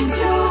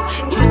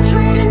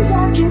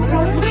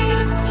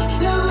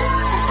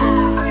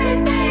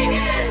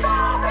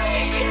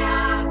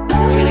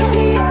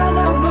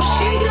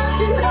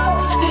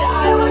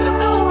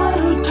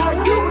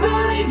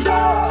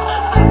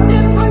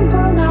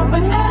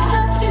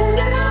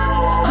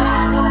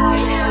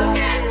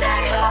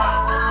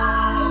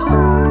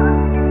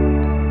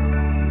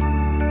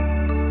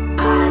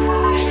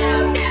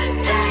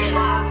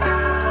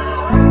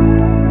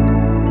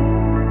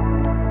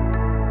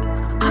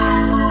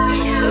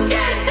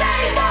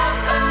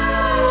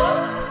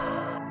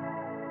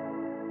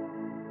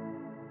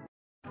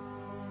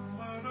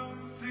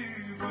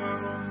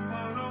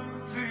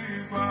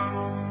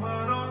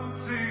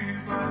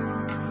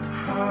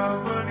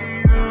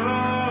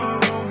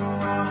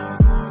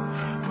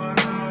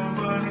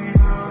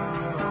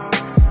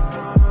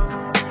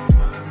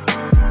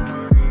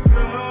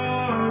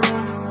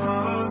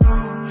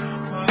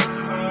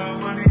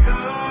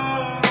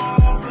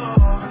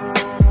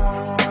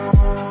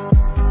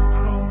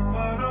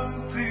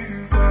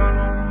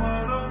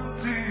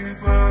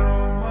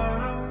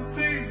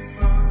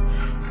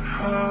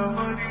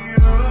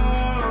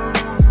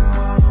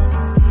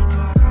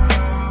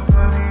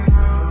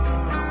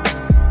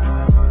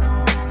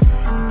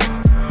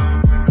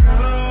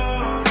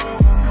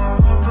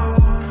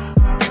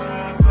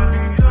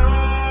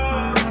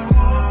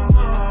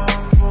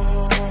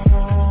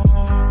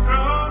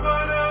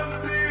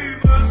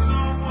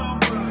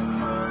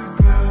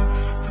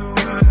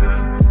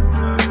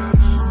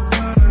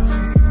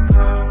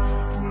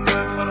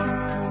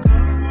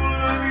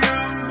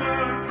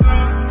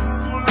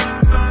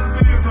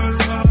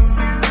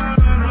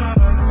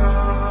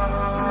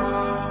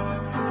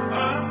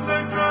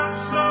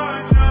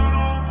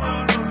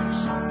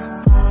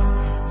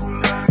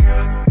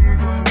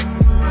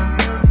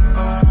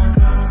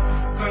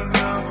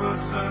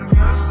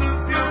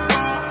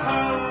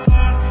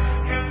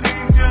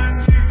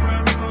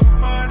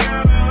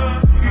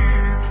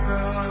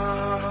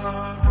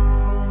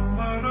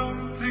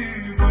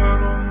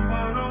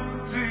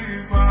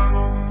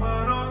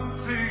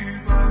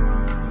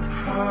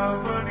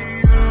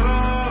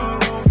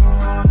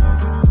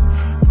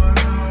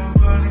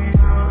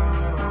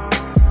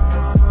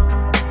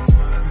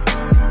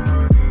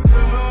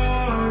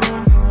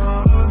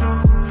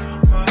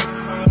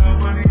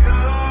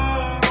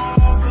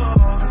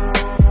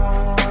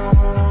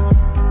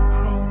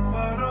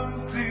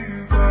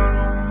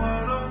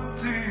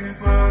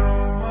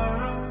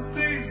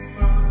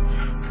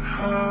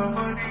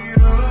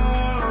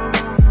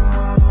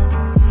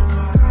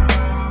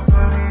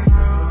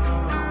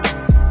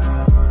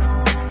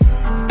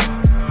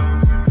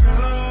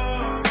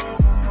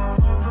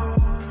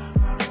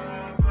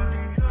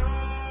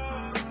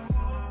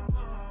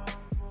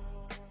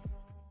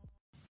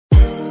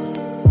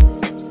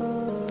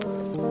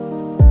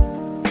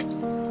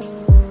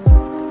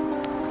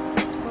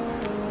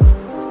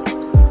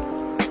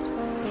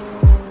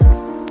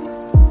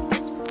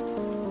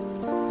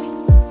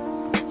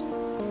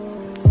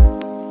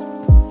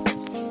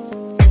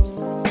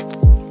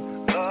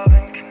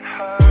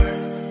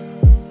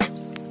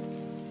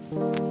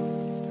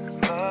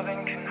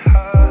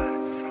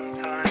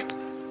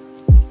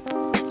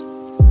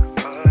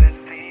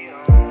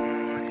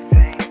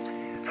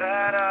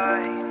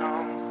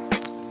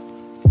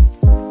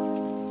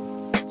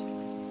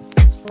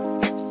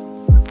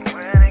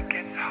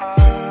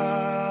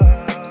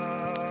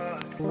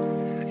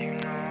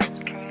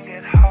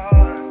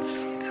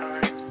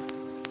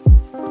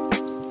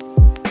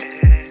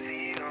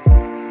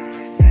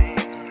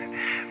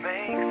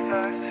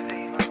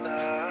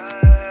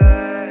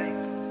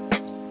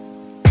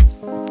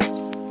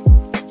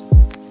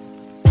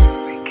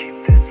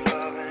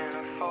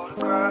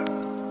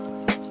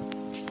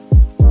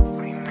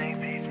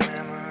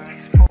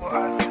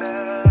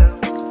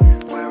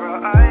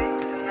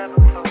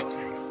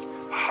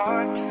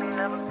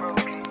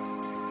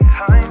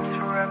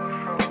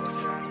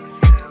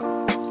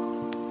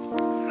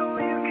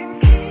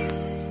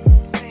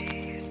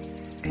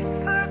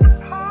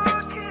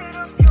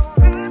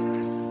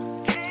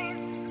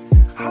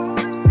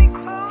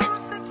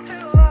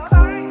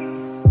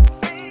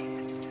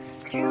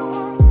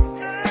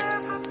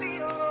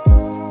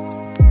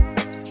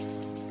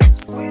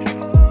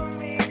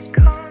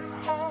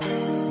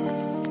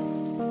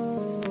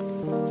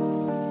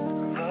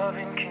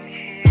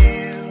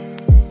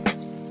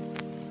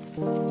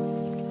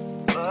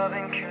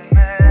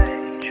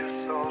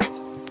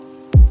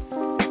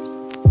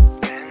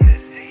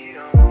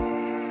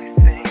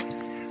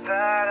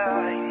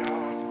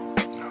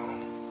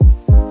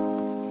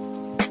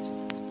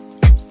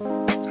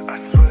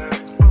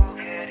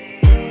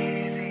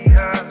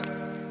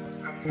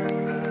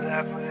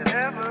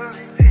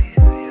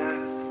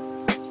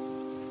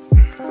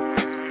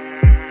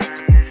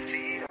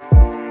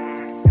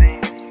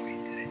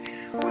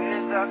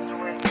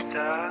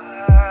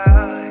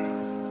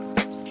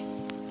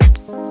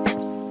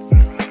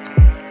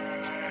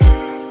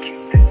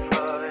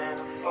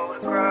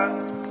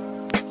 grass.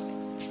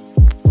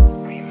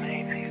 We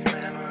made these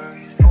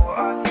memories for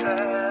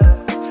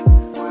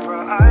ourselves, where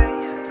our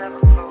eyes are never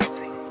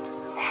closing,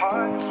 our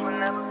hearts were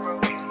never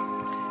broken,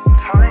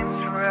 time's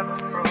forever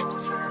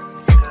frozen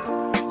still.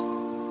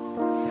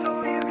 So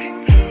you can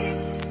keep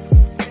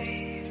me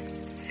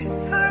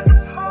inside the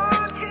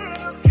pocket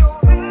of your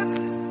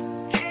ripped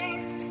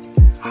jeans,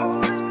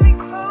 holding me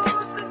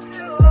closer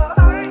till our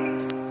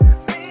eyes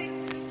meet.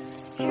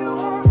 You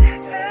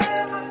won't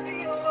ever be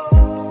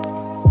alone.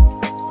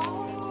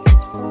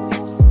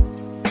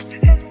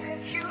 And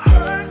if you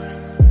hurt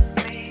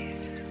me,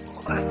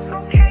 well, that's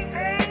okay,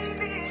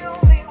 baby.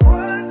 Only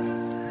one,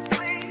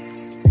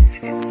 please.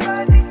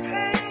 Inside these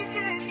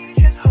pages, you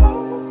just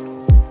hold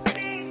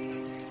me.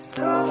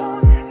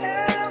 Don't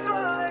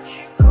ever let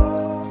you go.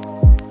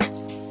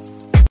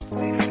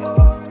 Wait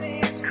for me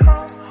to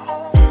come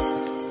home.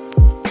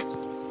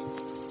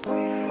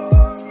 Wait for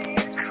me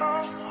to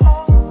come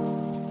home.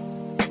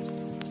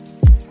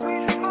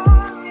 Wait for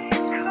me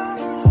to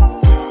come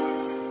home.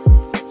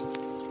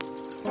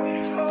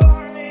 Wait for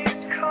me to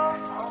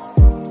come home.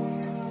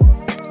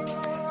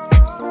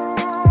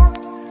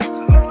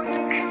 Oh, you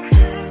can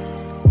fit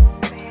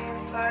me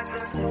inside the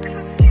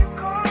necklace you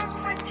got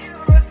when you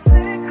were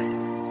 16.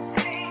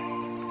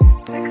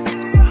 Next to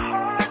your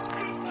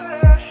heartbeat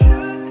where I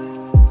should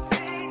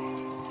be.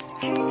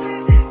 Keep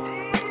it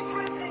deep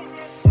within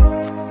your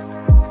soul.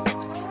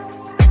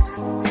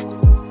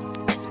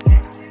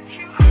 And if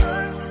you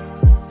hurt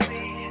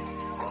me,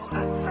 well,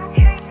 that's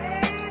okay,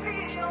 baby.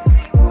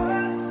 Only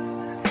one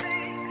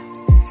thing.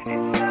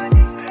 Inside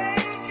these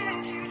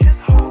pages, you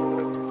just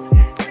hold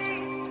me.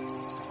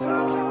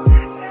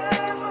 Don't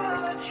ever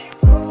let you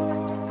go.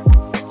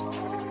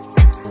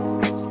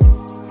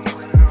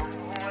 When I'm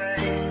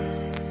away,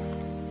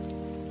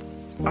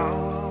 I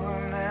will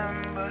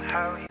remember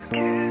how you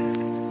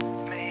kissed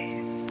me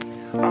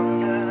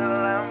under the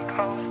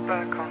lamppost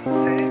back on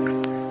 6th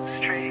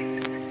Street,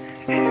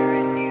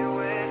 hearing you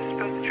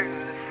whisper through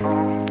the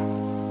phone.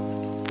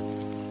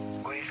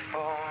 Wait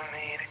for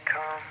me to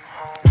come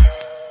home.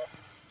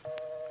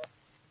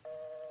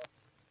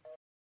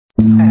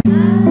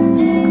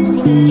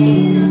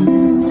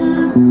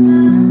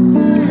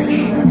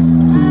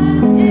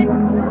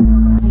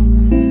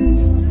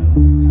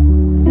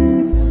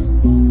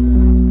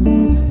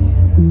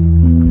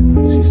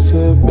 She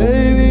said,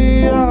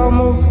 baby, I'm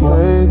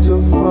afraid to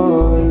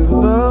fall in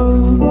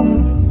love.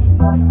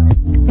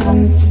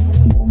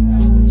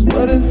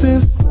 What if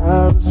it's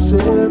not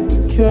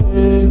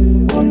reciprocated?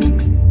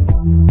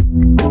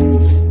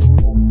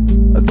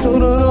 I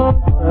told her don't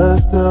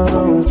rush, now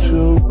don't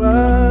you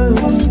rush.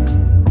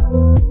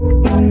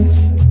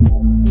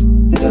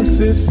 Guess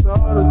it's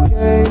all a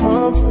game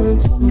of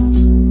patience.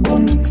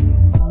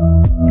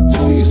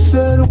 She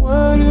said,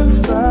 what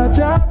if I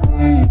die?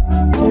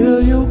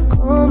 Will you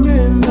come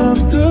in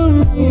after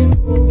me?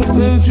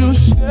 Did you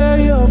share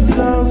your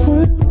flowers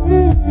with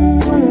me?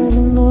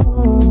 No.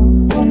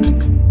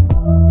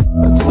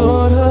 I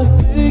told her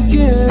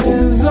thinking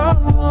is all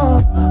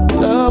wrong.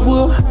 Love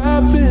will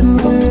happen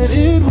when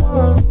it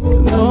wants.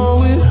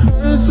 No, it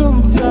hurts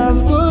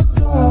sometimes, but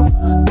don't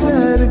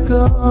let it go.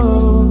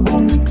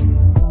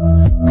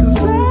 'Cause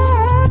I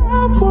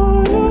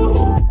want you.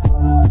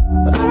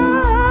 I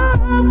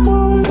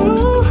want you.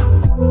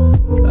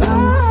 I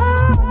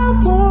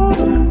want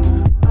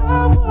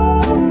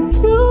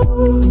you.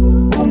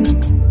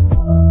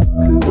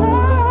 'Cause I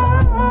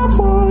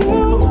want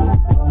you.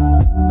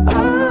 I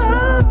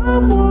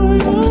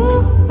want you.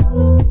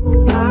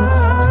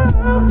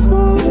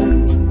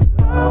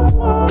 I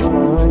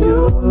want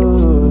you.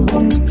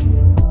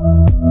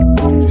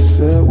 You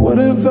said, what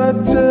if I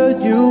tell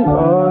you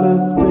all the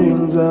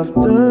things I've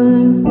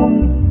done?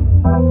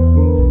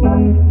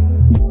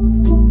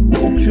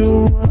 Would you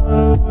run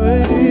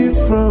away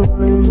from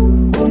me?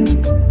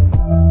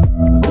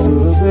 I told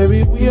her, baby,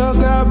 we all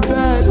got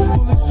bags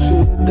full of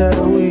shit that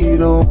we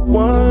don't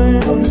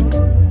want.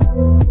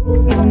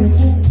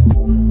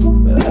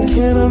 But I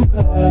can't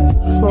unpack it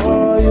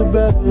for you,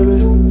 baby.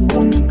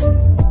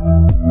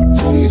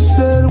 She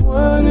said,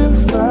 what if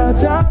I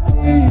die?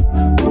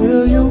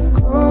 Will you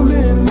come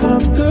in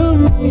after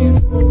me?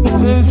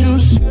 Did you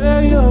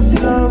share your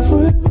flowers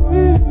with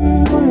me?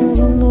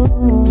 No.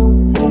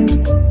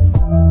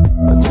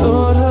 I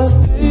told her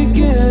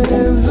thinking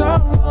is all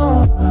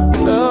wrong.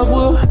 Love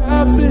will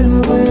happen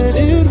when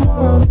it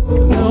wants.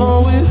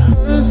 No, it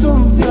hurts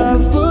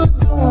sometimes, but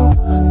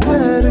don't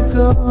let it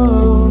go.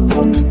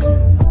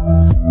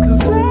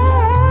 'Cause I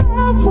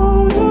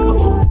want you.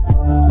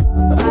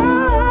 I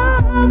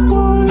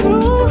want you.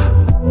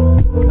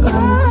 I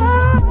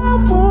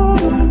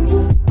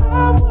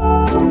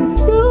want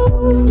you.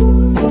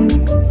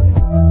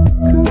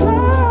 'Cause I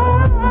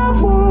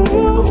want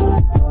you.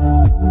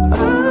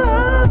 I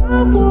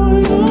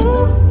want you.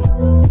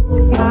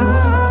 I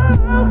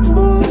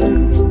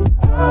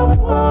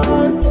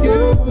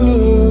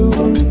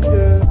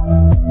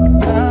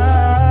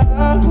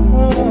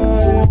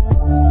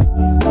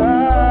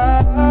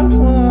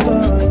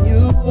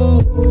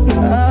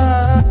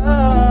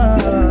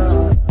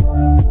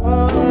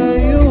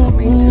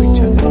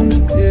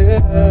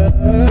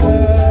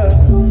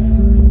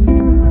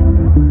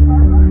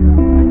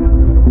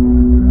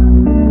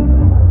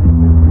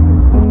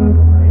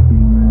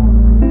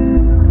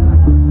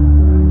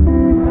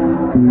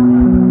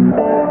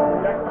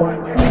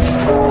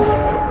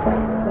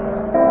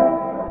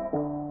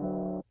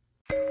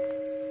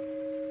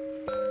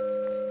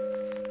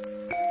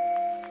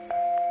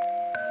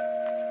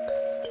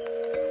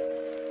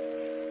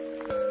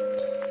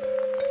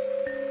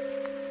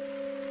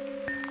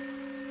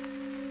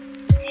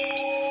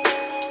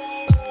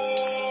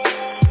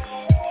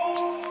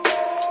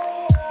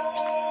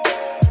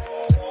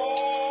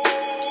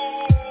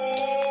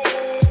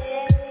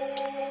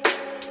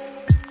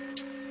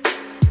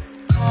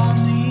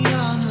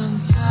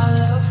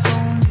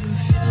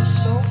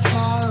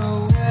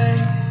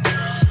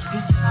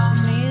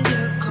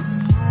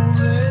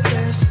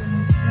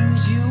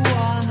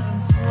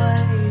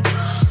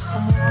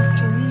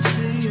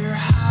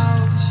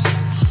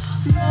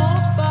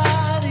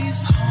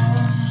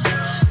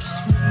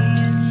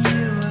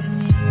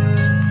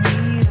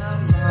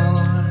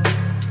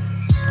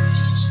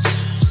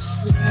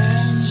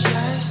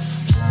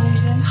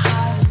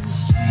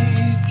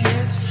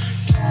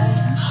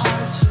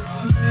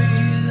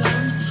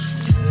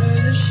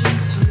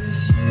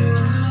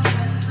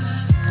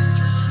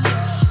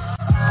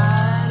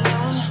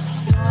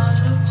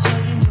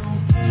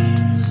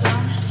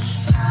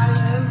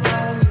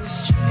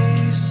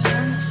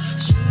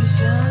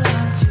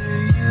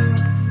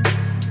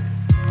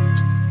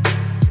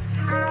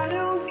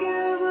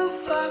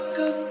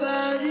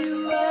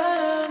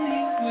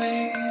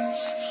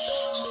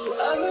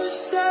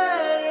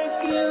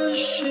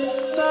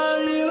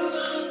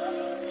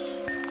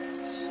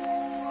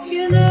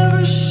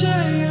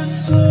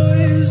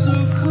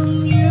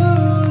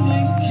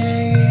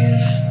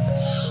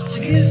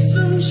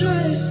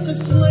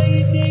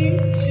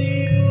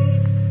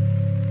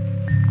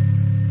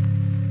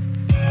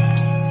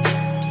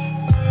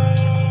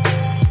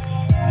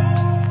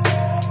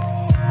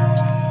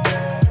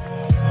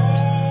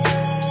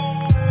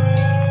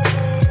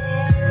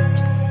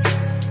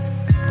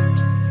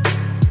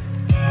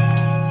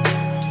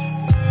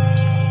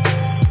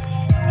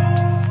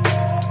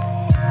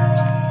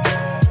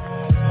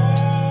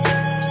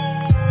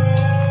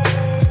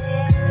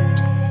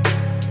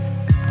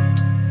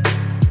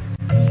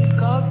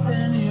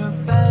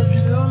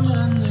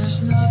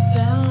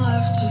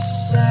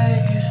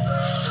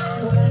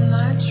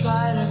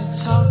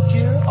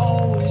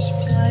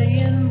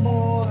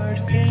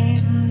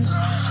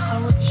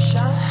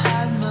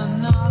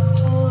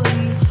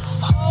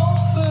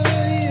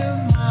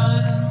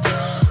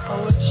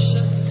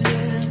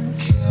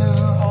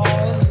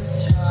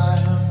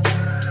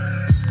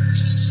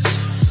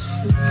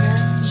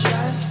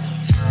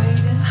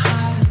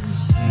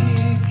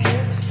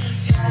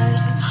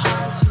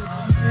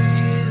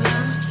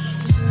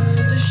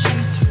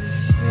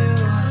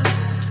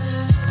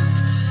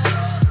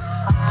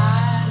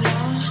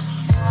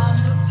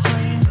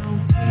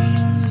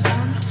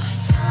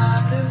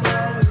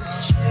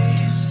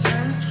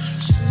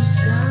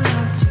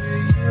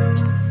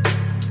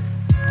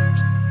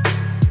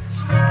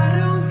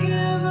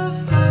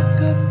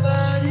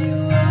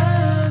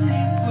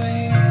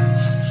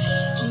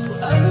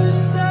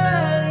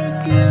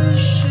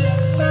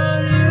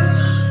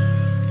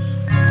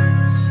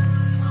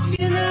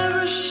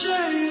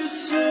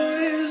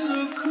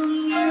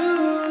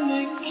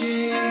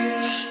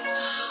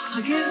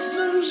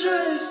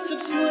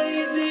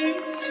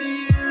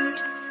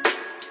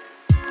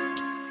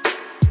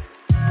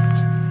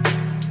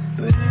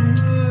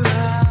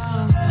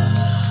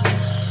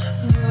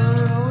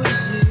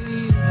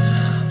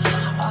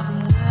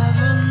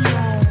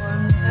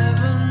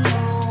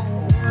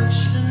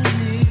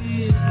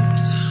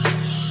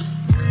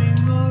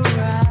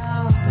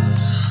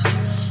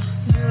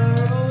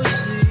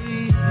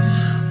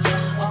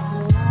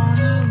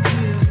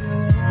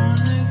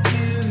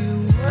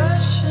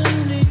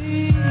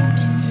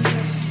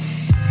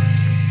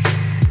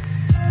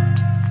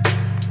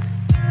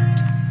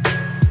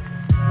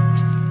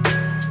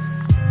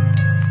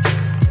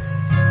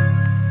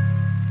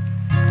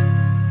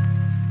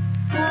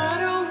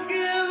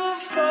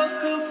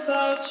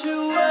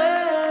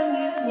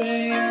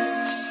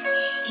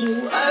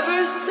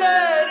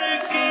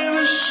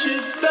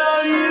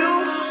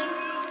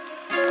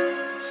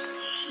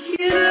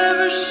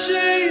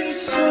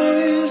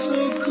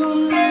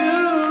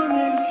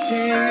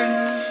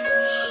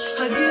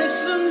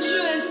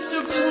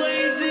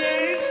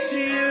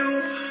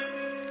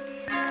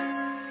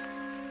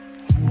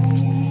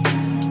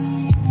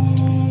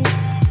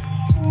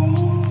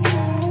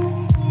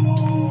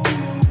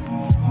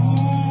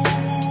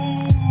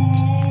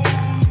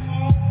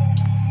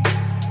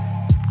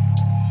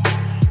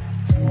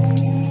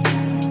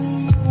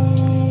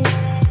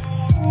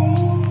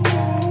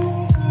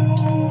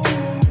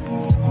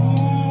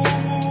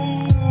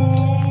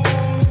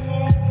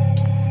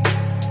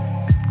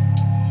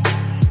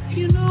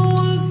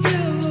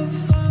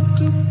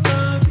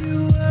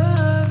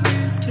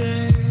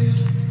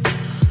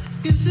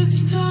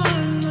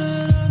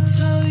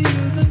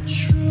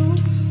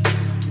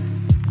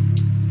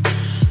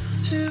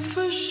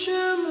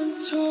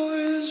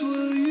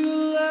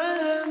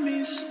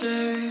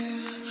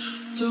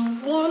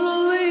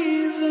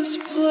this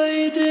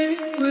play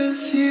date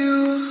with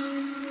you.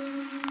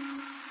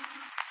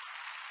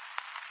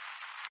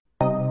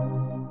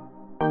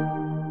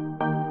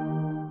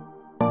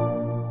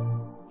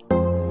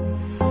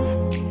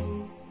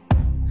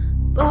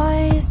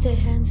 Boys, they're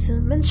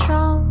handsome and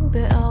strong,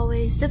 but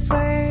always the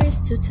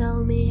first to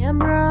tell me I'm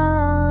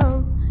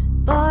wrong.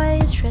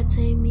 Boys try to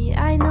tame me,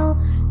 I know.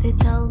 They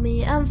tell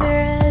me I'm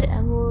weird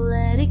and won't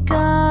let it go.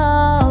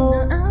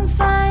 No, I'm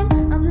fine,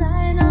 I'm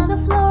lying on the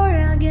floor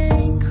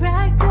again,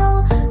 cracked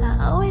though.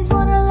 I always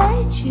wanna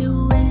let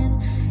you in.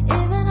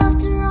 Even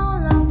after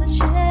all of the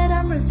shit,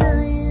 I'm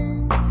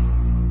resilient.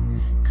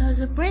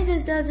 Cause a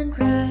princess doesn't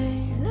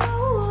cry,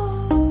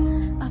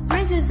 no. A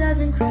princess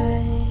doesn't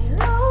cry,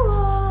 no.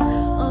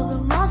 All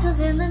the monsters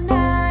in the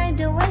night,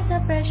 don't waste our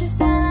precious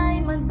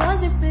time on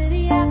boys with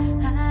pretty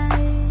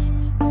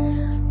eyes.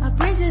 A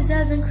princess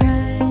doesn't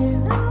cry,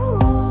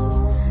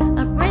 no.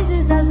 A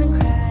princess doesn't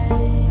cry,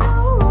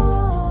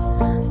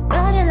 no.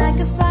 Burning like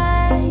a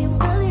fire, you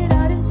feel it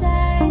out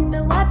inside,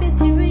 but wipe your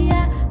teary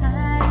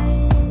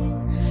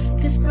eyes.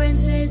 Cause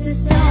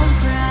princesses don't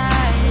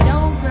cry,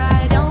 don't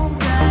cry, don't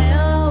cry,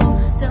 oh.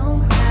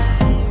 Don't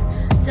cry,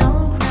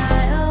 don't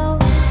cry, oh.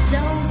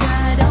 Don't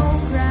cry,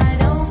 don't cry,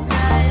 don't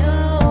cry,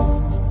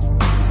 oh.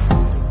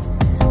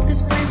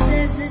 Cause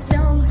princesses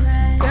don't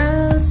cry.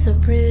 Girls so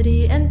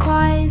pretty and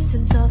poised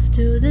and soft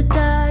to the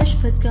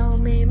touch, but God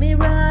made me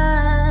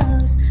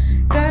rough.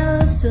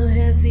 Girls so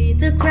heavy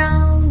the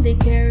ground, they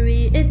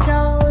carry it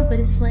all, but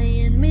it's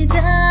weighing me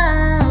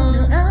down.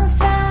 No, I'm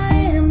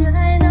fine, I'm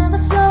lying on the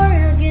floor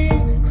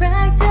again,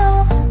 cracked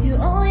though. You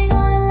only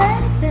gonna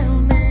let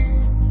them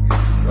in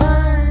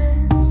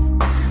once,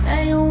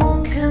 and you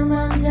won't come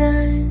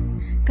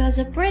undone. Cause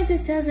a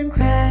princess doesn't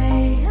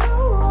cry,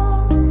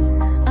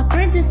 a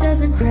princess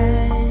doesn't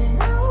cry.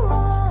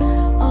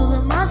 All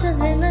the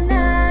monsters in the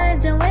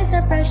night, don't waste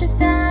our precious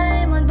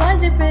time on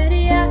boys with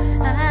pretty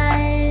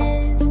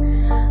eyes.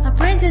 A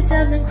princess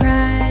doesn't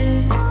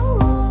cry,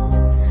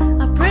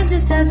 a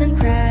princess doesn't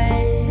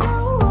cry.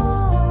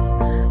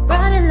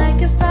 Burning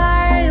like a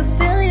fire, you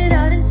feel it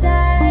out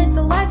inside,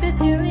 but wipe your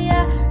teary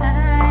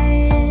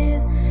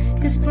eyes.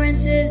 Cause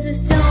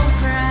princesses don't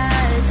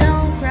cry,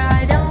 don't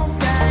cry, don't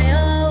cry,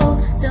 oh.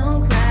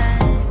 Don't cry,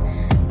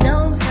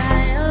 don't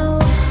cry, oh.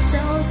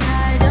 Don't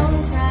cry,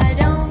 don't cry,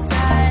 don't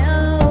cry,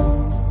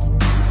 oh.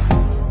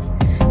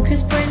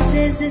 Cause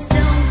princesses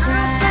don't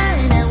cry.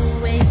 I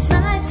won't waste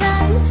my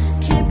time,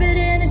 keep it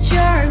in a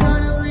jar,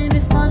 gonna leave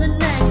it for the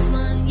next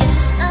one.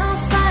 Yeah, I'm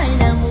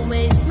fine, I won't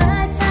waste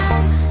my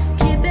time,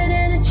 keep it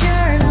in a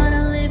jar,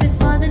 gonna leave it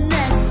for the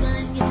next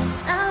one. Yeah,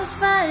 I'm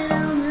fine,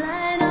 I'm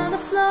lying on the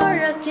floor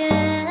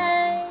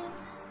again.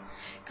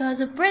 Cause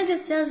a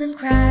princess doesn't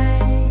cry,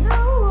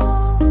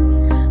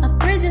 a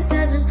princess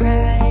doesn't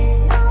cry.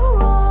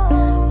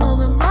 All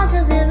the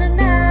monsters in the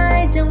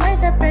night, don't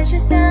waste our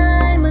precious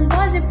time on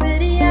boys with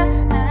pretty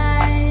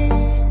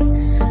eyes.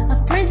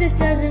 A princess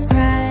doesn't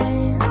cry,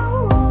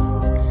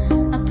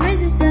 a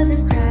princess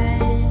doesn't cry.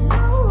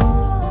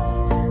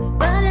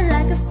 Burning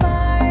like a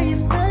fire, you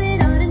feel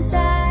it out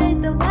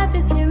inside, but wipe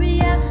your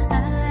teary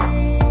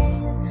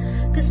eyes.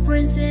 Cause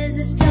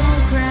princesses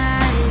don't cry,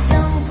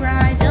 don't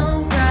cry,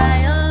 don't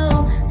cry,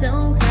 oh.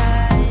 Don't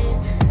cry,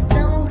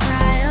 don't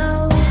cry,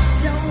 oh.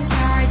 Don't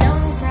cry,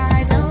 don't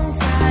cry, don't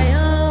cry,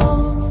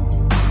 oh.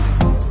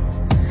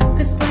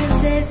 Cause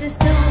princesses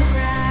don't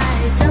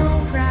cry,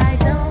 don't cry,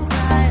 don't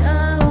cry,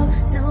 oh.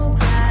 Don't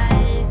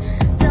cry,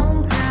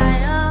 don't cry,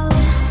 oh.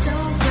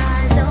 Don't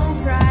cry, don't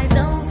cry,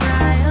 don't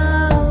cry,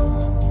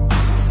 oh.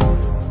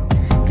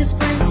 Cause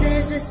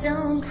princesses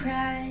don't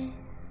cry.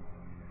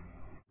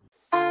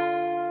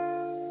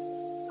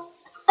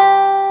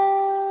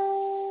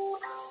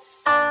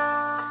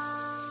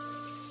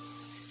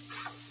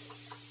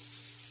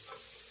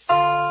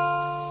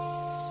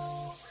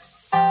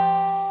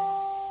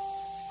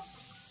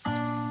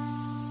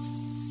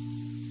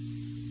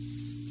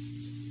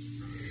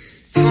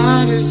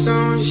 I do so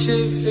much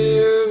shit for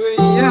you,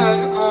 but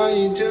yeah, all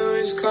you do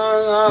is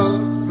call out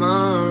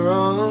my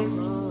wrong.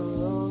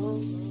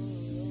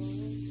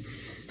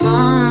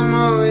 I'm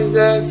always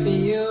there for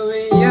you,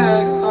 but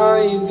yeah, all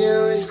you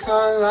do is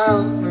call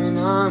out when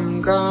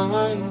I'm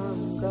gone.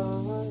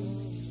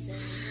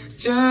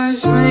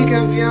 Just make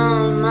up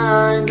your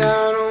mind,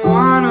 I don't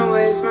wanna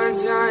waste my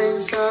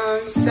time.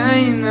 Stop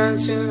saying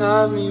that you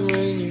love me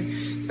when you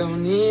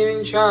don't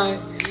even try.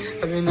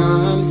 I've been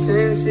up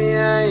since the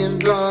AM,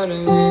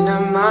 bottling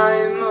up my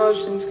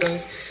emotions.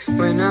 Cause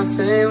when I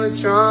say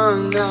what's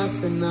wrong,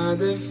 that's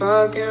another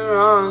fucking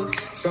wrong.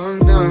 So I'm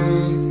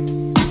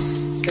done,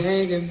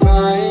 say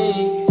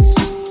goodbye.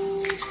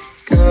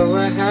 Go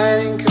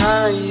ahead and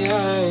cry,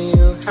 yeah.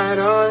 You had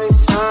all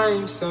this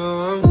time, so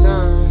I'm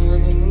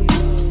done,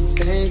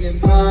 say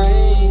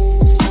goodbye.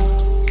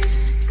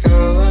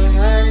 Go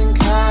ahead and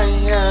cry,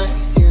 yeah.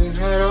 You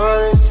had all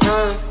this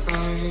time.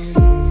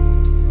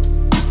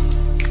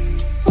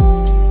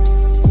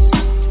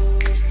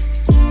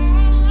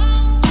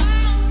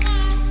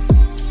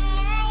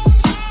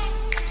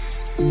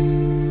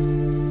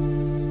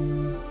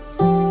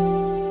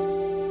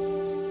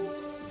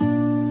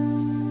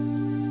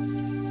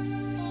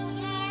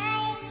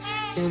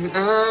 And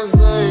I've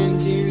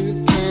learned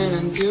you can't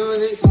undo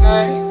this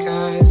hurt.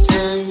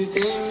 Goddamn, you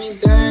did me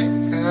dirt.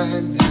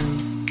 Goddamn.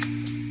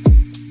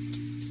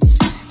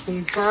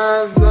 And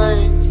I've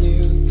learned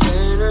you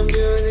can't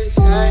undo this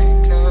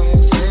hurt.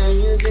 Goddamn,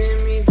 you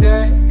did me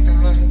dirt.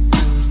 Goddamn.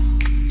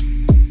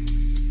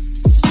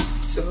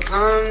 So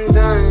I'm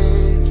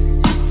done.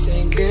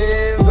 Say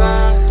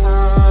goodbye.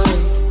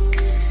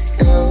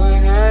 Go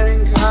ahead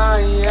and cry.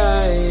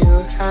 Yeah, you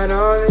had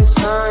all this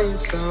time,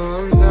 so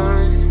I'm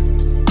done.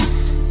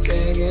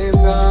 Say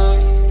goodbye.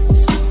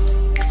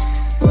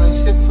 What's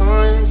the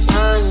point of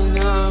trying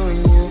now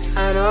when you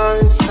had all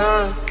this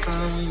time?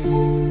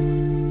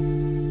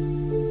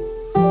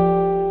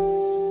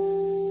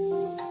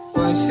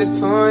 What's the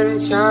point of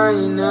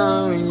trying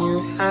now when you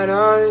had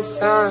all this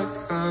time?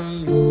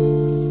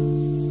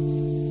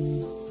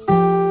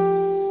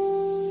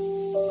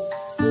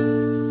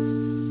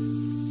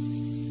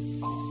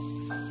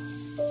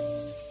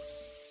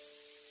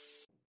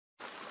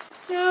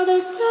 Now the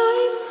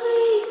tide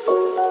bleeds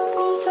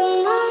into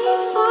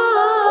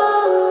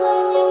nightfall,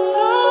 and you're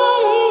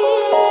not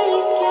here to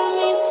get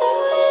me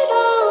through it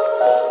all.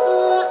 I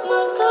let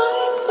my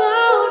guard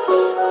down,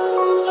 and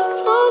then you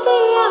pulled the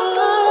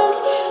rug.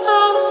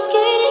 I was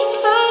getting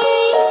kinda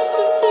used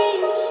to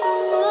being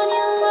someone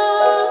you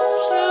loved.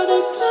 Now the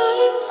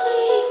tide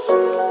bleeds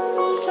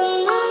into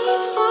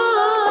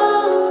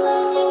nightfall,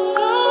 and you're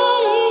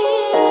not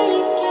here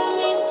to get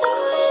me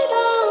through it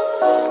all.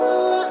 I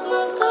let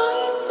my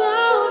guard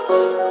down,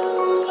 and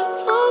then you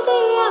pulled the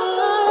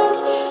rug.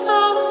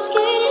 I was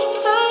getting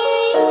kinda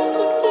used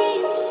to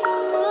being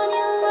someone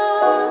you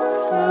loved.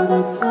 Now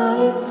the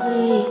tide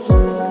bleeds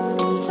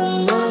into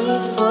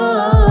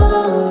nightfall,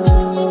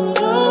 and you're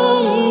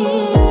not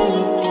here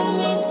to get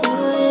me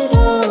through it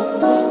all.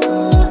 I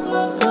let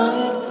my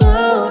guard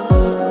down,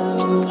 and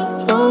then you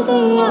pulled the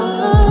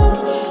rug.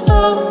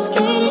 I was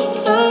getting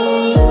kinda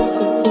used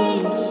to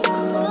being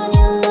someone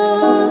you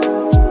loved.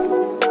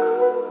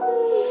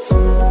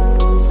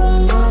 Into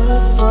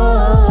nightfall,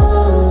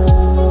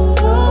 and you're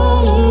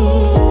not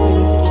here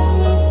to get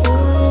me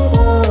through it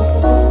all.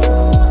 I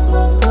let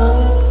my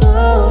guard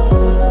down,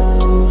 and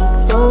then you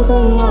pulled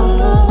the rug.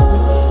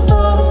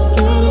 I was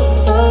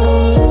getting kinda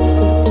used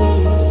to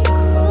being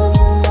someone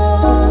you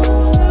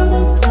loved. Now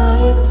the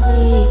tide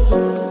bleeds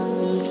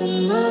into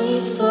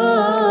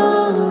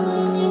nightfall,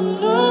 and you're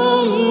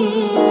not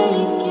here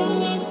to get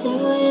me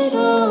through it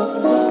all.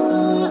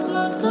 I let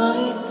my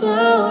guard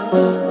down,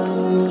 and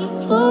then you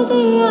pulled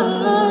the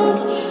rug.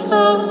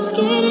 I was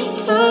getting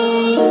kinda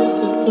used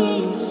to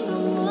being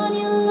someone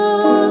you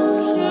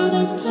loved. Now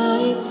the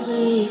tide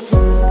bleeds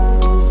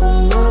into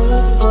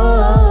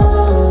nightfall,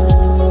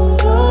 and you're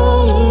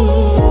not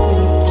here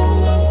to get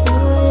me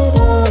through it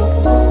all.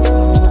 I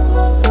let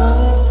my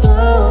guard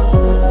down,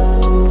 and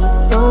then you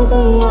pulled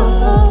the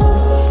rug.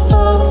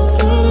 I was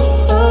getting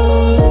kinda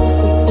used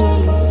to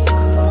being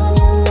someone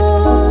you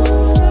loved.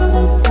 Now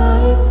the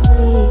tide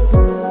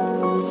bleeds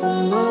into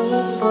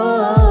nightfall,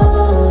 and you're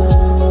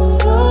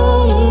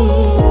not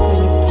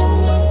here to get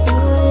me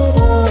through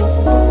it all.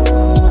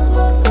 I let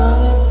my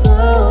guard down,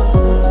 and then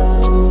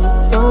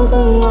you pulled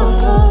the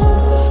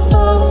rug.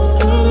 I was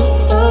getting kinda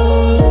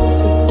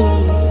used to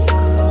being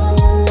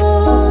someone you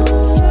loved.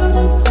 Now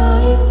the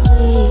tide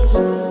bleeds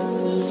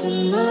into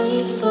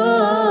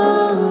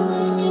nightfall,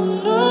 and you're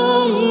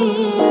not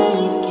here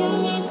to get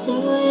me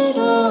through it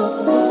all.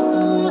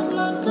 I let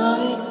my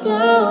guard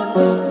down,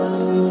 and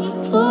then you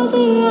pulled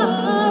the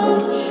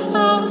rug.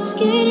 I was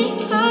getting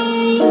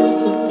kinda used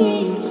to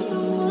being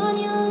someone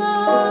you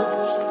loved.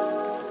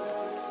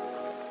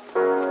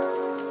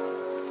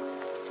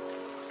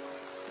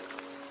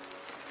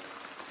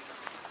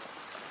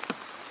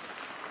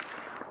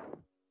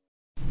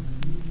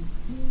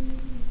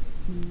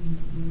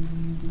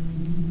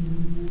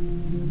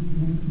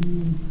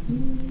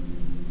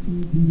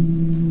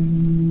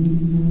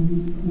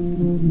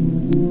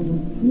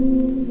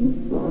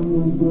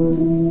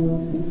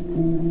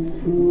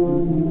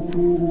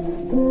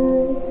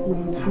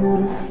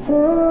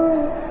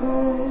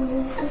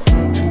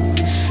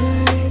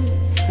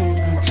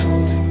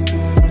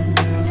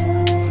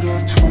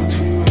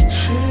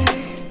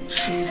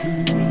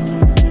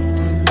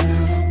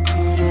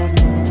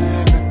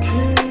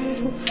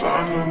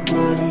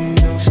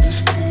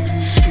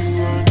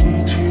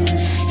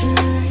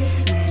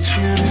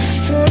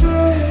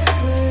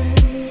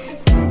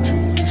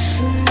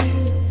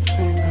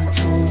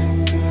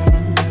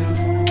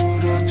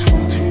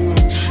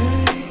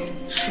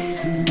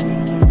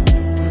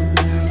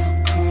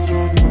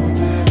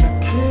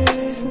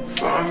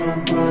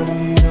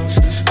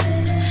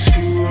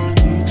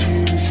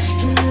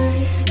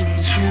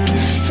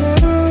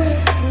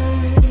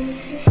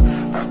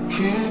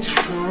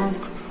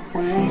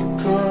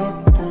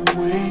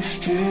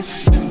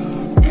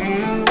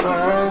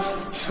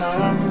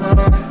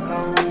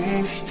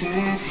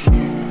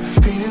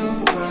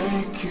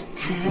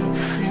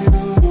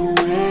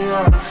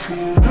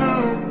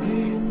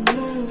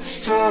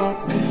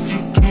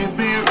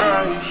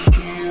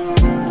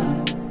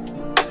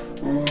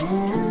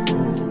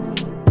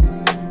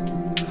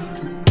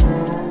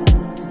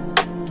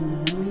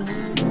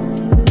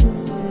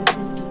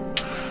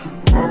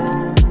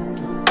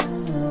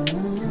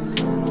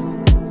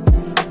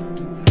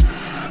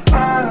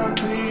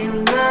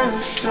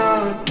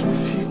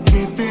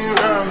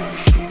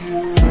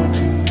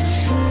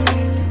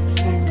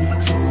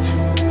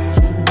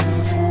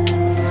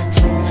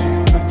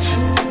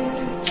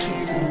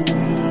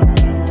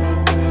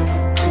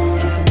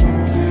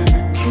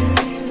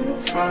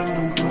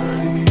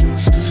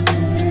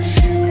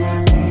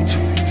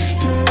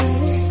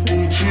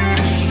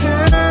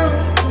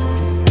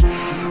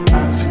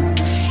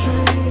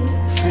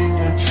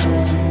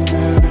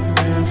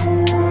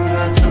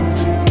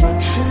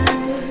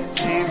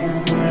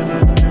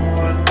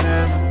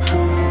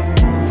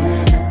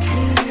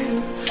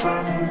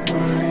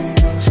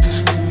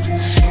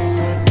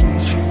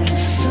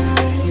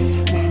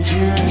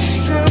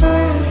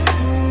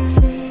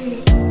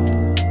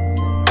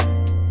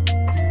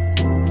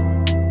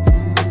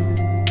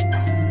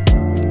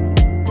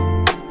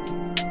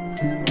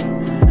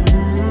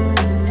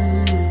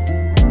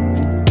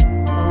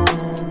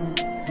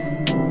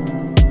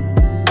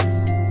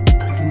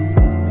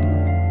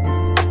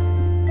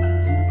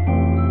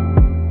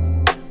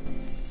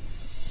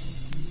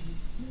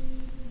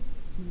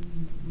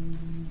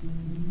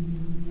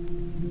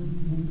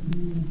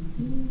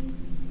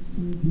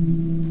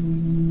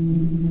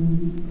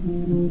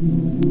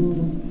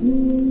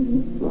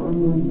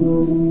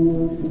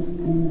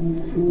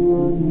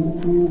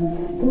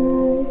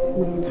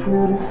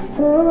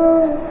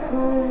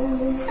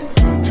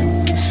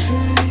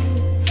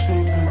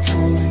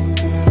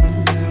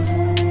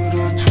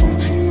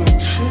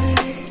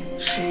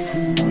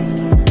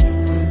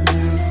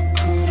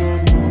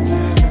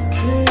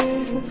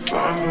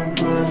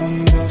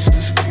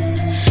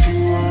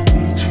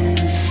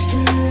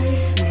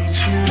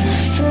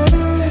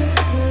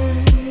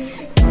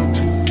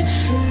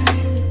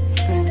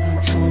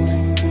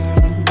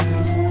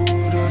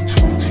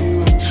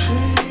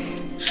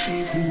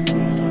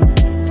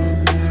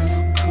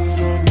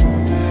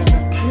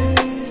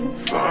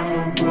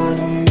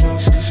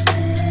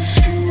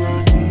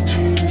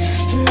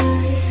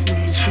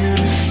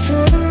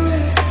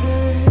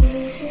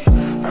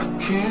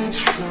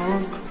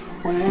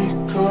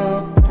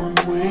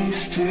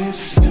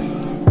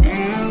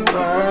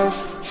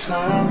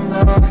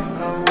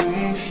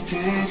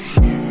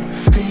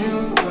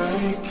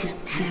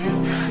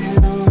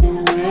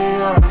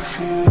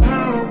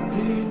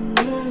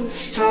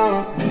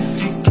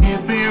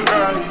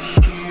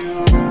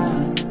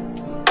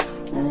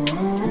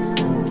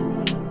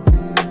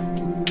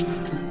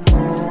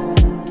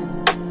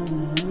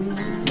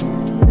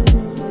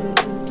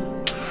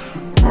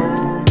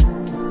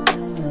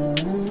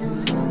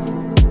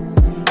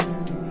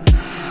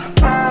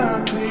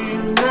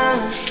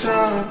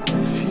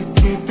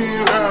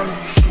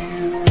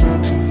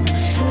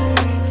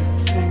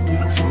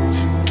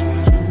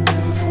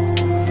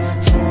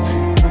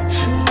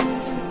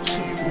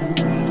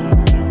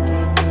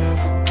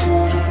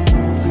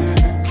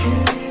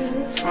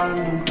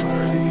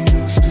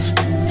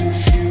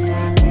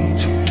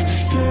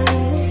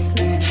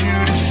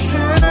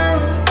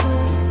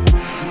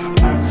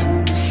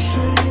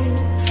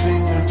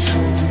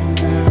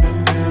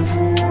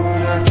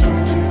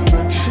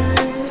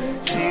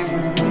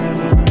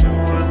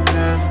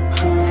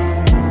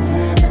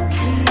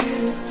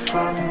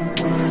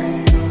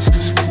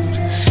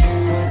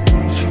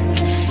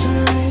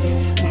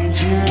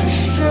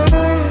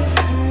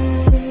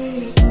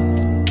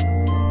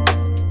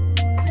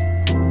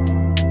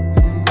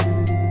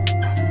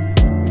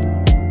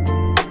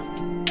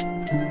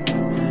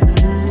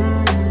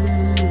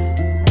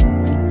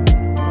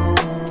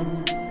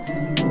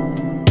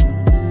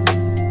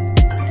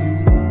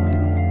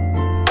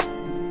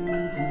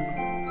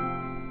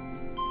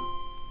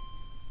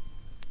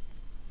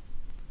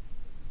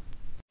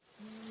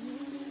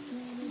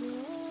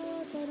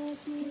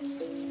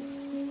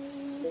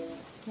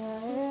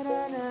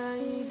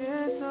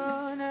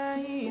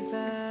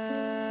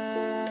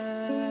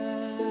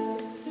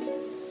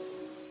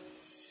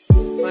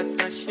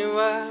 私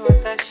は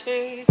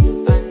私、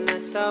あな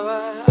たは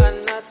あ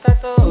なた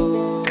と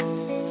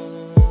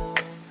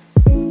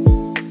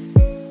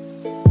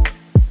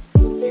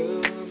ゆ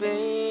うべ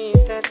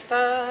言ってた、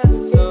そ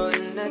ん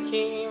な気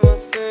も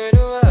する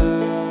わ。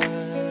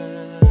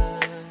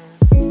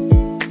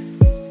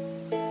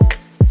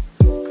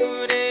グ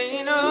レ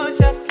ーの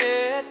ジャケ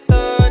ット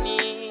に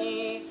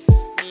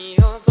見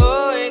覚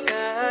えが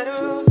ある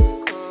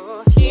コ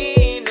ーヒ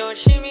ーの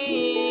シミ、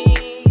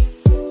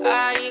相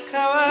変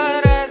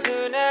わらず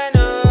なの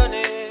ね。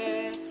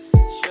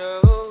醤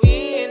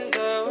油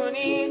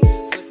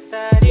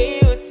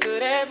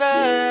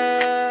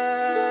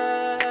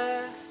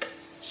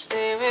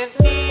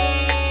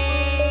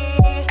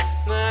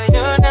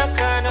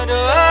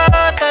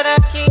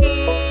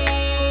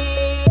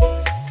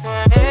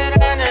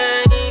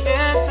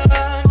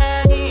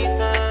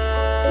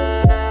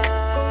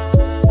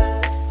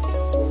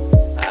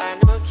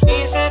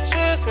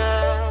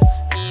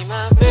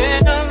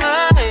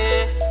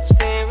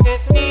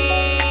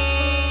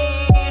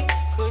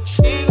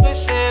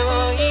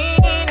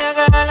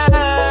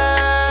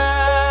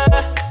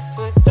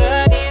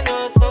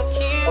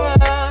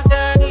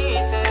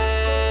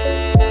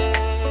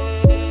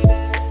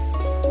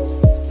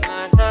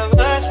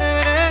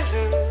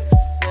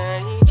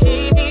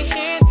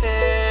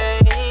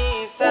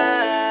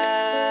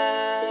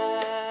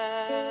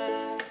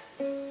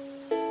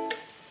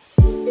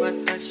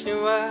私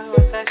は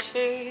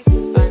私、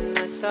あ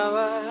なたは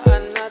あ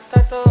なた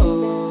と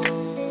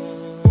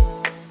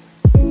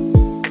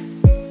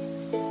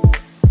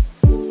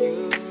ゆ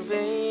うべ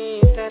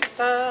言って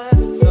た、そ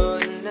ん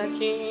な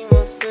気も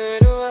す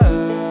るわ。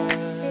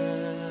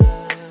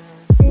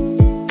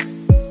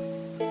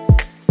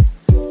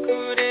グ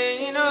レ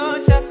ーの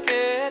ジャケ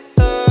ッ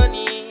トに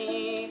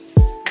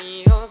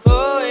見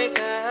覚えが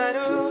ある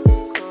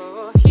コ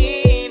ーヒ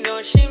ーの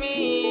シミ、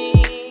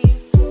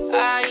相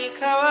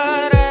変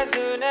わらず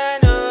な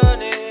の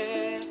ね。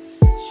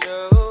ショ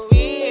ーウィ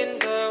ン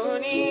ドウ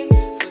に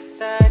二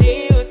人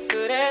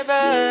映れば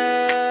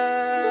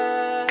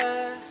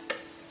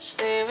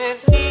Stay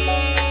with me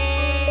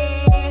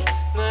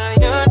真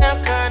夜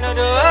中の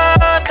ド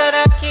ア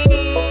叩き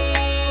帰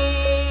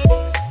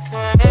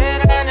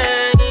らな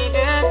いで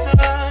と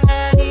泣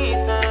い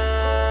た。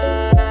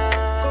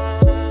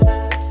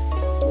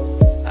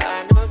あ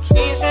の季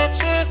節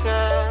が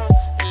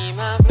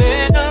今目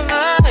の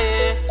前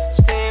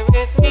Stay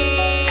with me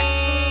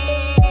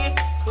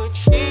口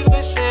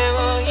癖を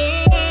言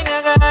いな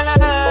がら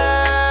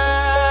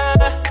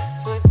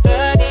二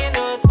人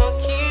の時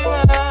を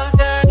抱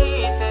い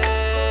て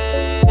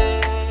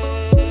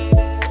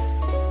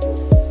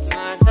ま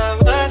だ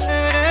忘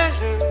れず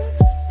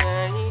大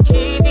事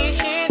にし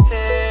て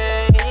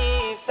い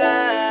た。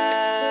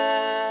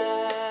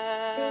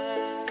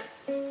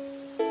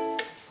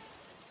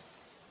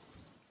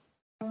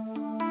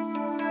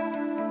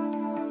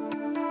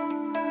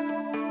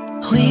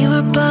We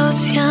were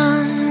both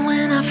young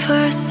when I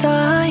first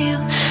saw you.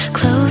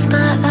 Close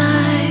my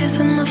eyes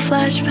and the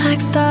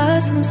flashback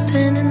starts. I'm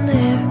standing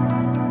there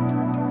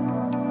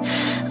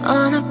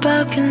on a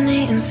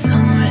balcony in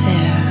summer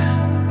air.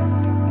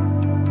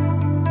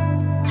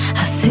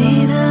 I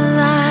see the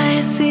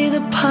lights, see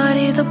the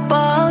party, the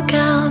ball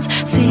gowns.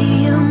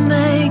 See you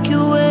make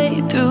your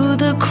way through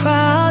the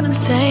crowd and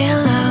say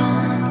hello.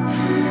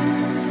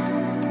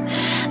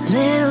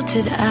 Little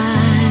did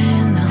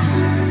I know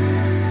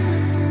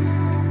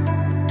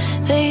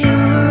that you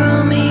were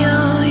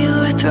Romeo, you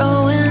were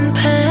throwing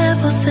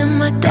pebbles, and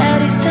my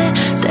daddy said,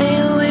 stay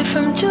away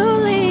from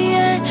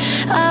Juliet.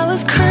 I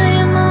was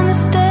crying on the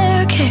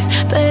staircase,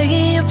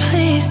 begging you,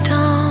 please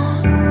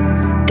don't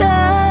go.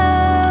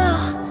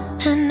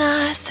 And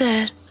I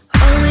said,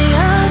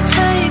 Romeo,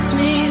 take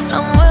me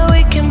somewhere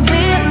we can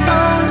be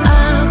alone.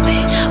 I'll be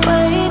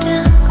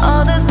waiting,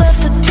 all that's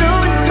left to do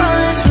is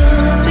run.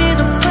 You'll be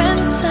the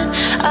prince and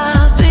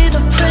I'll be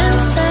the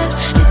princess.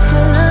 It's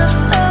a love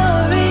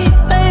story,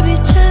 baby,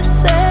 just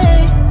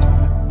say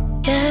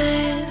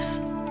yes.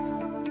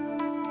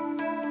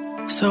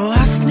 So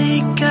I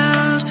sneak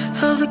out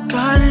of the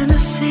garden to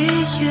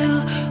see you.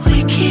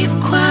 We keep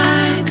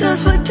quiet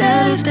cause we're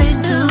dead if they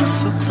knew.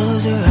 So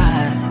close your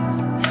eyes,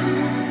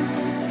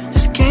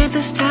 escape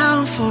this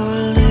town for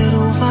a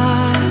little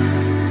while.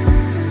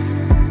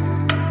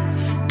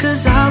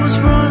 Cause I was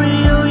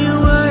Romeo, you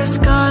were a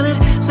scarlet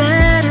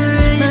letter,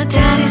 and my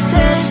daddy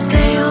said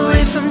stay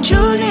away from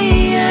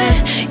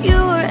Juliet. You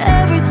were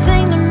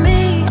everything to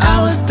me,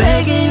 I was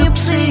begging you,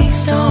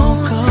 please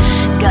don't go.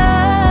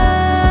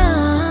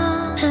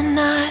 And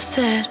I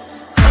said,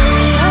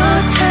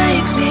 Romeo,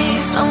 take me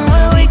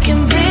somewhere we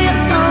can be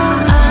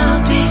alone.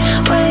 I'll be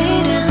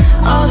waiting,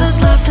 all that's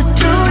left to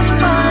do is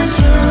run.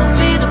 You'll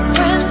be the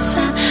prince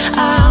and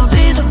I'll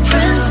be the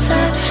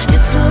princess.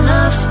 It's a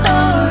love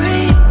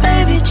story,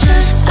 baby,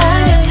 just say. I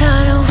get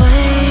tired of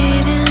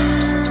waiting,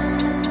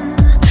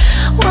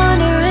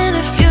 wondering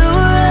if you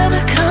were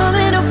ever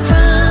coming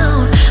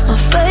around. My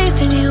faith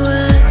in you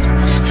was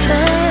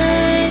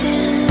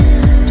fading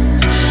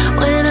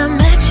when I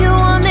met you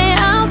on the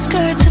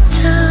outskirts of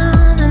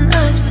town. And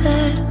I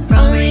said,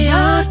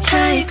 Romeo,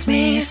 take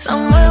me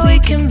somewhere we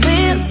can be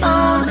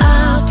alone.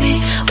 I'll be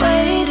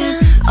waiting,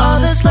 all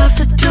that's left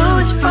to do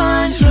is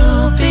run.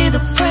 You'll be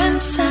the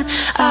prince and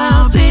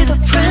I'll be the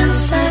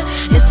princess.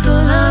 It's a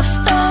love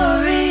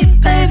story,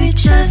 baby,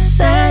 just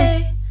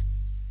say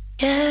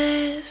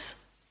yes.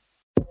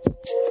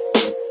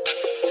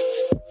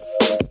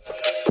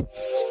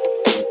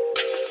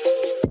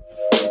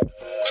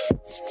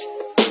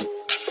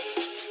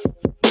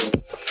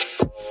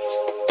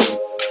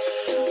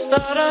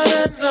 Thought I'd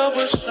end up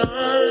with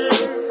Sean,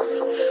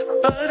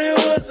 but it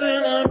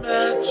wasn't a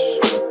match.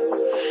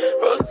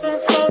 Wrote some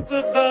songs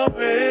about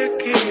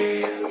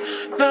Ricky,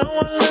 now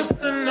I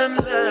listen and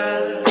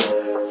laugh.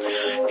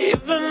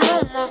 Even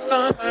almost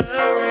got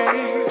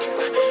married,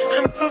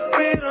 and for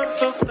Pete I'm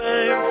so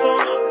thankful.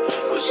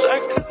 Wish I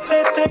could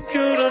say thank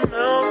you to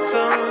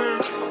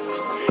Malcolm,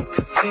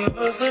 cause he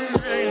was an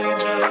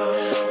angel.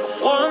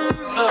 One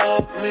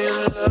taught me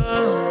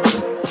love,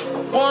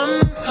 one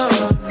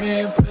taught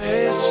me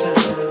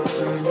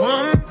patience, and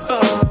one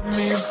taught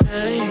me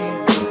pain.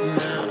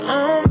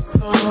 Now I'm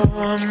so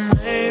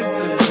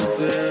amazing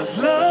to have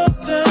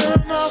loved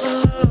and I've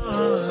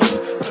loved,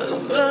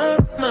 but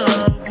that's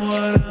not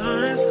what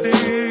I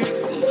see.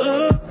 So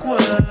look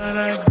what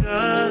I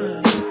got,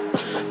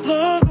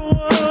 look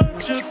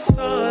what you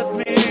taught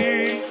me.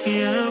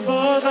 Yeah,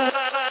 for that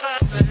I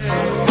say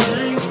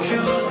thank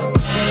you.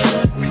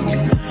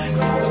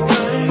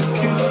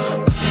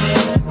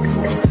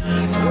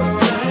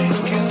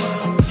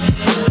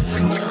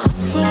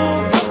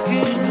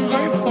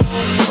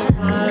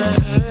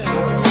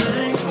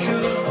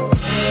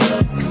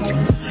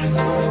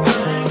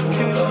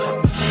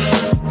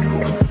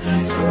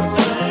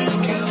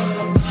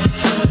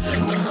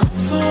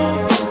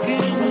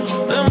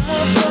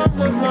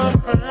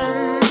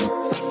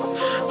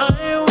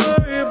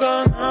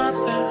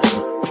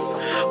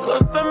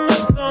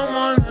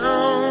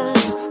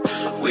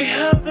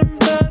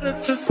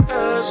 of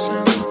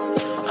discussions.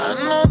 I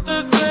know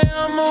they say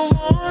I'm a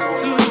one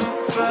too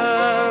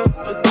fast,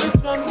 but this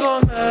one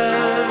gon'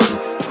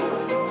 last.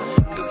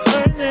 Cause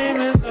her name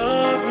is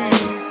Aubrey,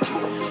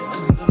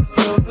 and I'm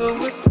so good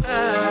with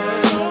that.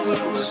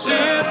 She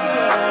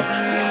taught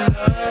me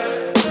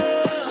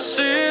love,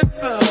 she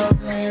taught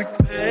me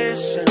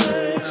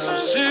patience, so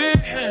she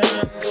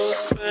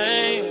handles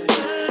pain.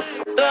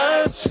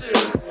 That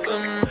shit's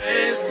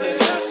amazing.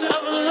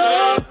 I've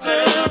loved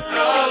and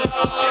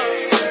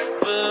lost,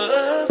 but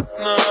that's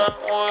not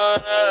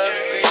what I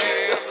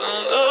see. So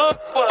look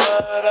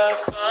what I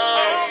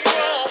found.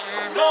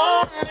 No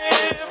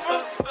need for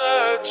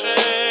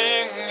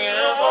searching.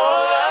 Yeah,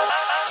 all I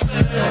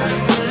say,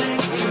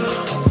 thank you,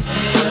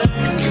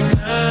 thank you,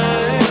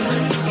 thank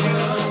you,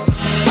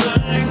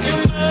 thank you,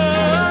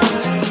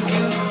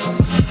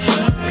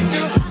 thank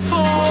you. I'm so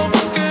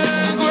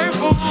fucking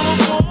grateful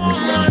for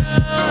my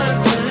ass.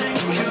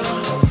 Thank you,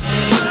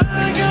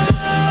 thank you,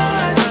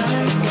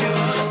 thank you,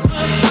 so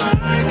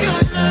thank you,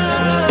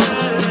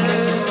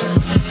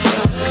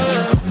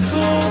 I'm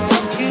so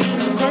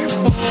fucking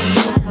grateful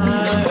for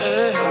my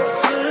ex.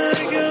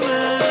 Thank you,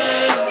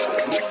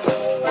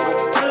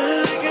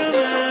 thank you,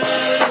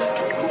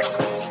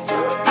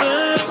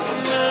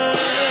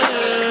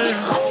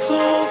 I'm so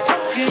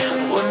fucking.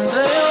 One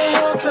day I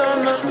walk down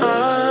the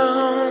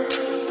aisle,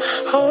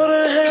 hold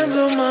the hands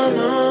of my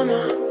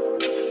mama.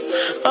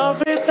 I'll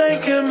be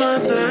thanking my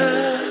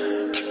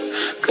dad,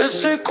 cause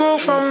she grew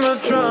from the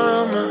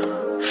drama.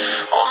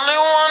 Only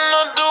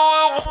wanna do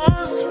it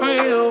once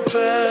real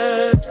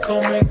bad.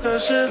 Call me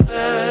cause she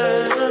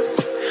laughs.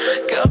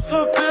 God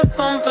forbid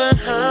something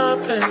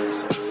happens,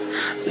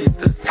 at least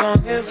this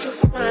song is a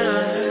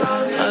smash. I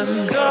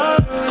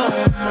got so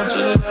much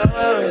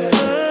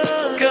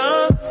love,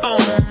 got so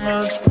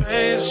much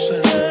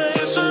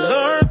patience. I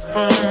learned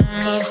from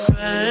the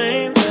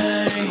pain,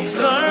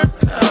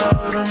 turned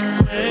out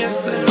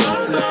amazing.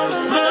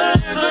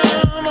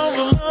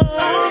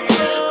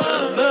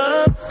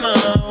 That's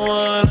not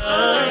what I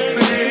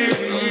see.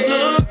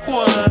 Look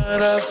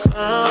what I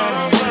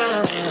found.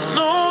 Ain't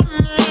no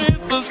need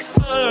for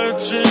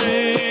searching.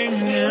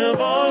 If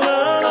all I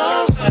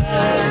say,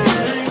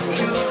 thank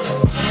you,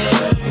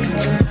 thank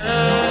you,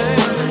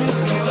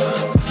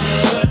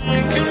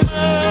 thank you,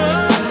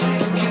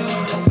 thank you.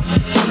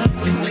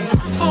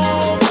 I'm so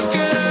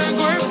fucking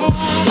grateful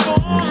for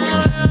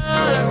my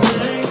life.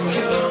 Thank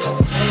you,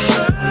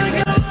 thank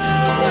you,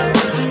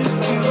 thank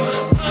you,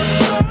 so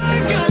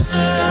thank you,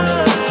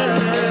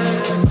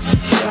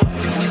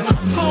 I'm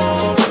so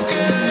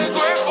fucking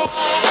grateful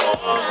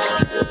for my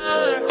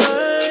life.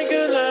 Thank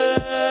you,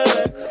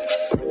 next.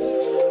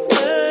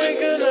 Thank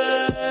you,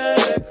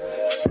 next.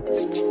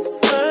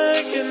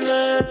 Thank you,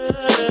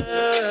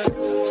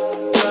 next.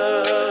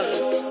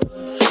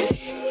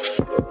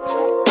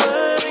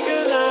 Thank you,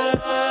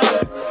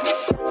 next.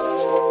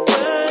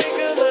 Thank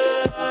you,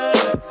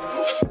 next.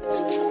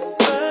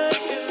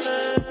 Thank you,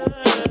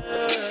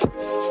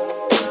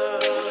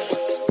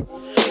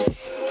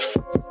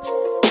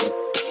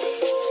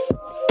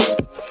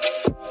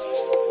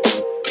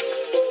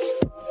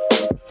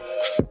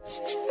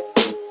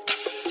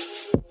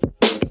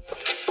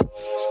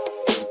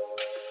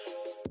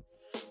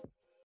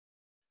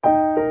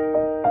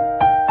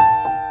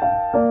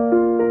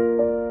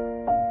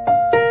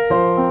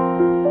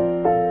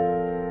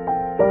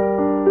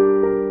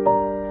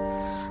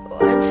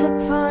 Once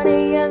upon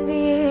a younger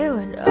year,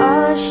 when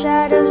all the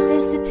shadows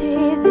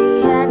disappeared,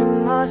 the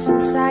animals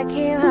inside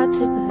came out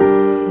to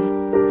play.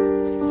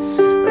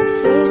 Went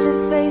face to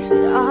face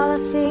with all our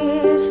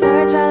fears,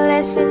 learned our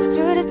lessons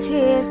through the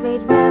tears,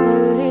 made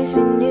memories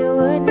we knew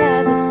would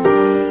never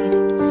fade.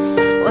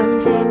 One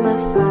day my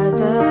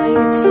father,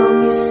 he told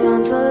me, son,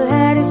 don't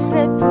let it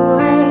slip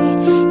away.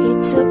 He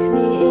took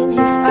me in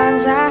his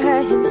arms, I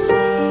heard him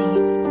say,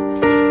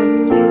 when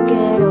you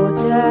get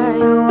older,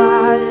 your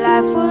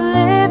wildlife will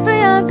live for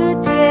younger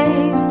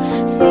days.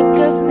 Think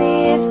of me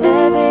if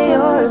ever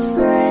you're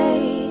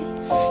afraid.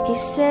 He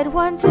said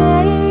one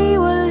day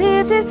we'll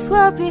leave this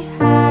world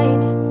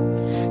behind,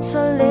 so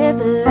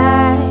live a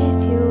life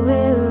you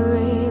will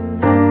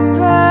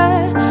remember.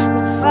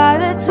 My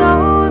father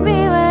told me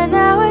when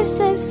I was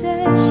just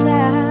a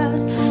child,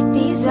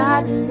 these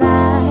are the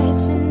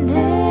nights that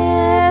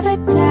never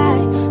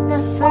die.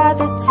 My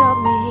father told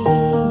me.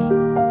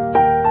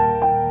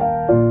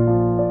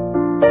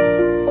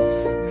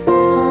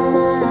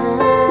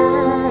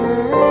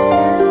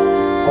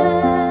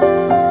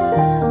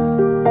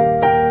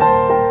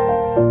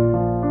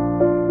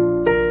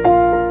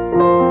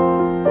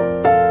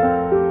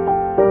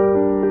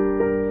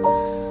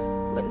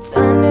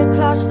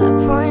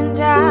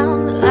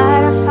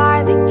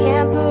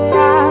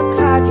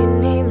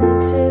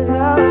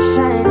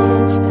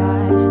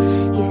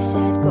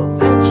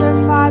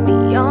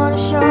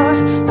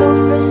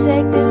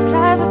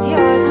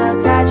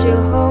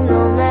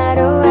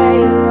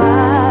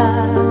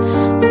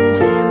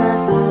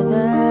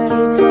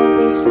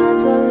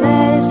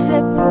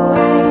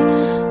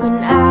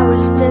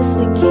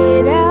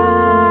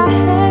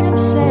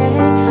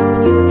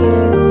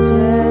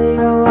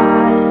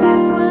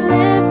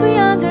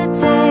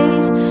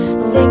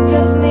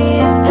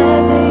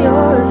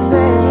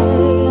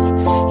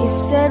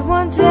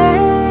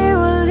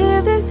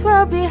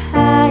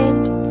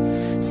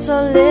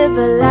 gonna live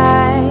a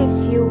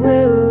life you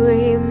will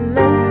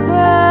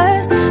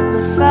remember.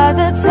 My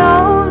father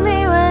told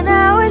me when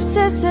I was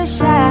just a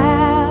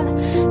child,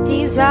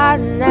 these are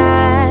the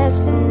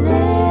nights that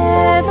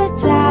never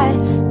die.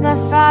 My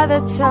father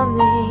told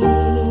me.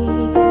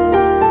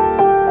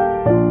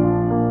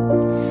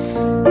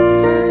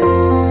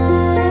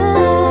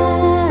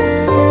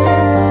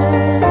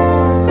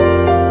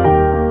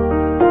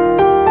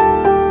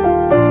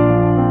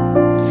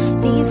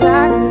 These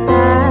are the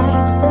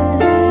nights that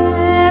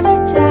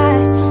never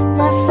die.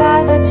 My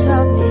father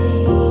told me.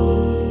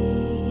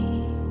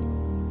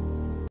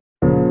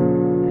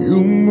 You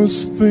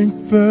must think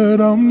that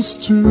I'm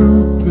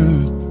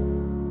stupid.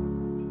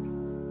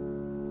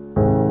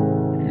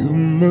 You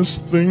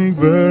must think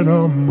that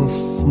I'm a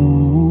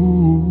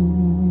fool.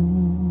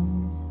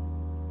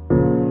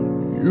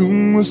 You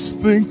must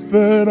think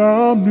that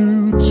I'm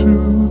new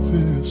to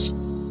this,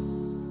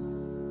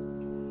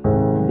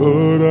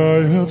 but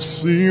I have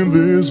seen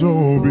this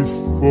all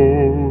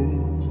before.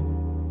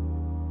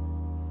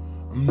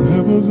 I'm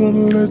never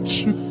gonna let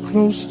you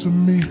close to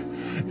me,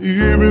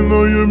 even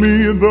though you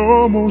mean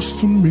the most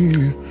to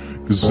me.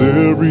 'Cause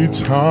every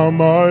time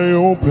I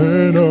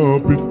open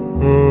up it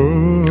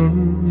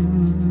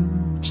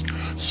hurts.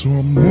 So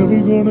I'm never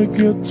gonna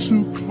get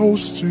too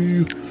close to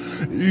you,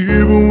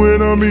 even when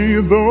I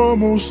mean the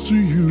most to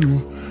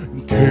you,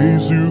 in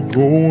case you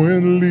go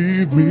and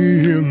leave me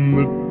in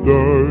the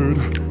dirt.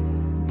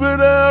 But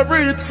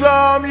every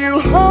time you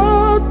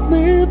hurt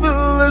me, the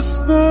less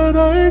that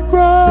I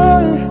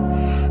cry.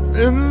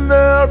 And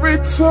every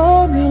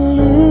time you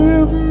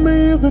leave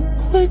me, the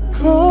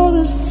quicker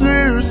these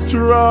tears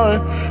dry.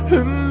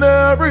 And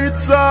every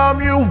time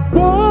you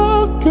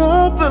walk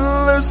out, the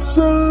less I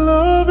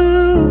love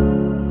you.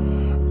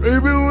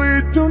 Maybe we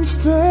don't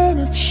stand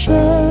a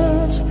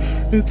chance.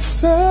 It's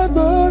sad,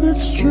 but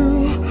it's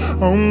true.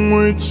 I'm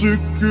way too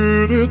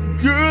good at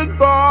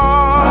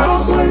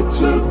goodbyes. I'm way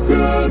too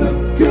good at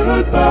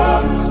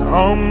goodbyes.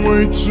 I'm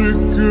way too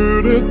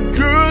good at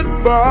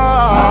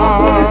goodbyes.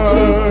 I'm way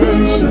too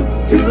good at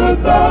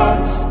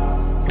goodbyes.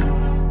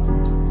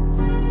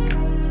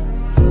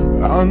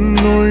 I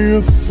know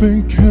you're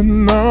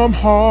thinking I'm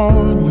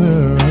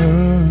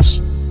heartless.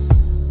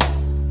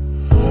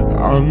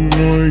 I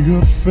know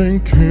you're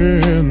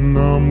thinking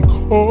I'm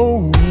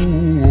cold.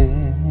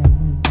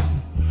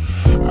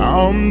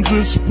 I'm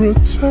just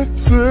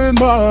protecting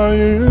my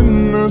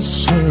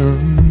innocence.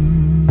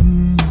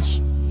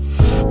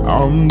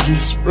 I'm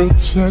just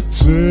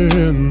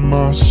protecting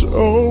my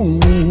soul.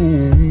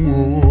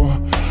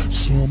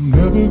 So I'm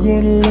never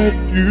gonna let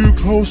you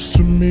close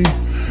to me,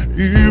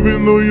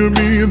 even though you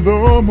mean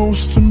the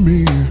most to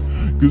me.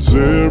 'Cause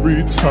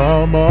every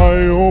time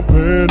I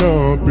open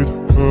up it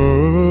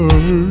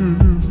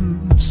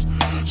hurts.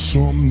 So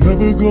I'm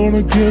never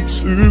gonna get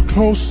too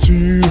close to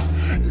you,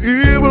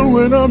 even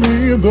when I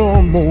mean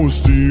the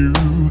most to you,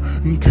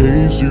 in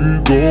case you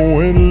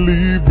go and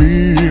leave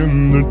me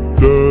in the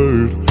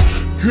dirt.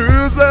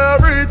 'Cause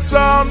every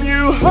time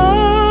you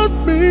hurt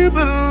me,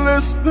 the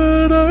less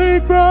that I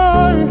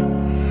cry.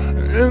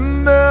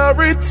 And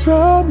every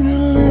time you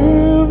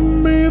leave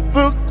me,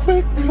 the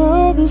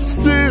quicker the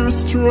tears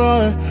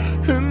dry.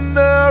 And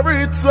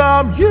every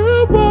time you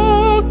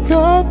walk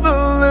out, the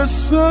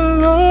less I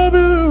love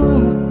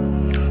you.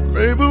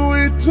 Maybe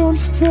we don't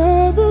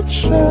stand a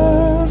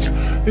chance.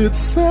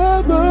 It's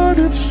sad, but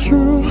it's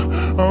true.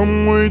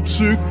 I'm way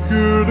too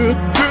good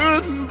at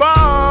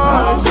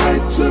goodbyes. I'm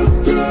way too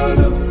good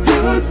at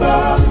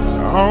goodbyes.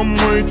 I'm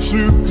way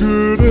too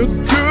good at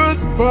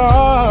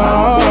goodbyes.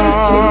 I'm way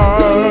too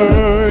good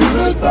at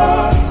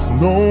goodbyes.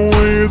 No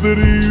way that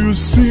you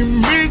see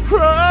me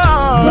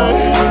cry. No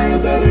way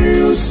that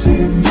you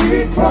see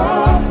me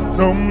cry.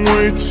 I'm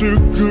way too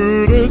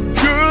good at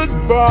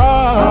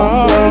goodbyes. I'm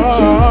way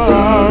too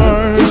good at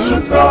goodbyes.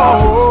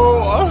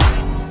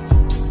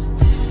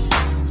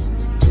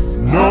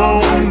 No,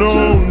 no,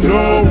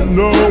 no,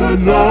 no,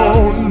 no,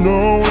 no,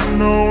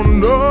 no,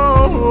 no.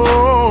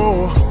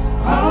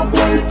 I'm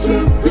way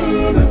too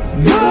good at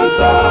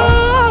goodbyes.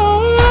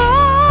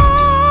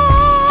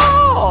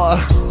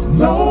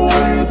 No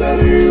way that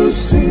you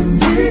see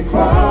me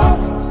cry.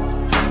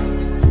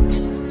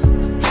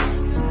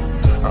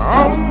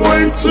 I'm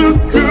way too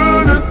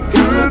good at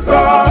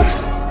goodbyes.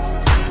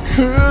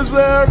 'Cause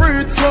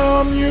every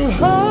time you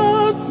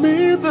hurt me,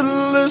 the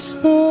less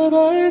that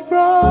I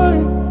cry.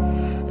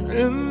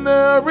 And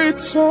every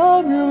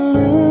time you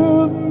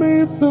leave me,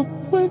 the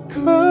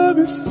quicker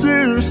these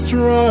tears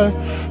dry.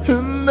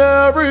 And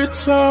every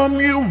time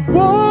you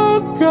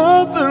walk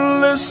out, the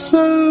less I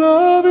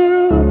love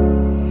you.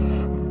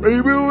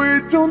 Maybe we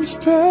don't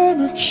stand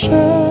a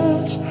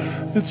chance.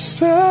 It's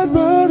sad,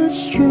 but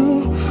it's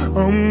true.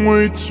 I'm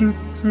way too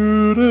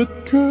good at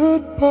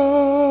goodbyes.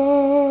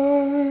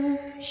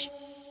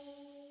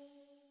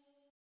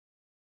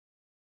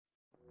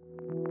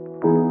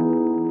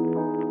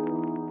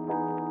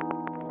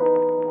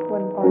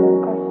 When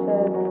Pamungkas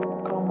said,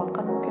 kalau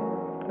makan mungkin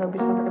nggak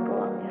bisa sampai ke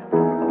tulangnya,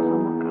 tapi kalau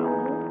sama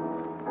kamu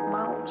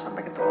mau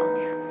sampai ke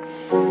tulangnya.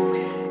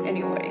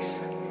 Anyways,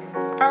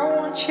 I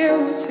want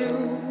you to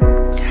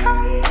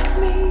take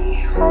me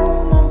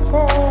home, I'm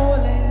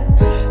falling.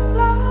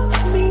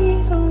 Love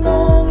me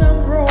along,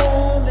 I'm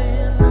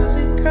rolling,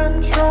 losing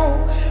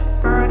control,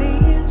 body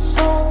and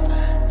soul.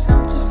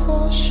 Time to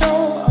fall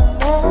short,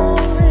 I'm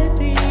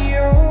already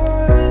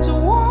yours.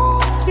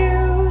 Walk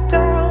you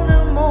down,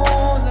 I'm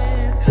all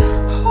in.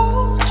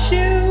 Hold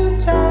you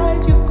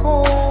tight, you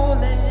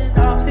calling.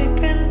 I'll take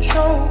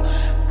control,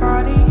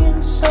 body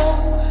and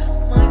soul.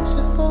 Mind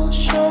to fall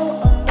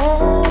short, I'm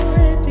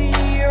already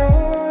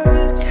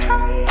yours.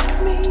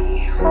 Take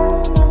me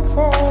home, I'm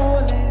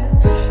falling.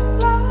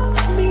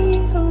 Love me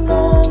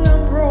along,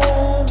 I'm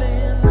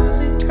rolling,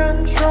 losing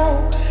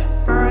control,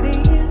 body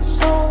and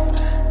soul.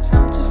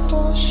 Time to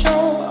fall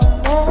short,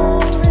 I'm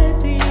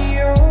already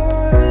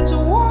yours.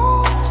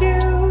 Walk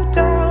you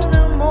down,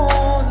 I'm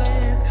all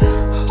in.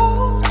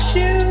 Hold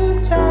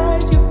you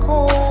tight, you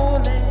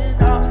calling.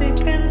 I'll take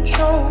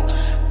control,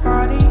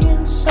 body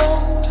and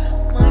soul.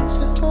 Mind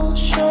to fall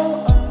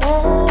short, I'm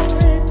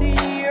already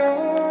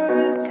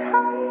yours.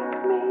 Take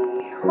me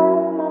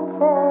home, I'm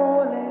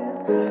falling.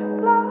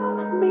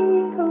 Love me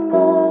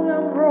along,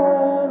 I'm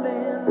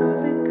rolling,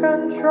 losing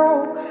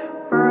control,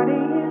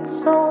 body and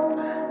soul.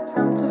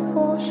 Time to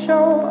fall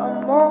short,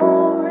 I'm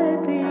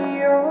already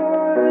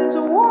yours.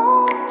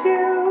 Walk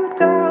you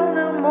down,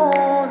 I'm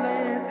all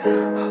in.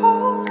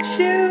 Hold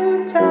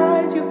you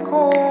tight, you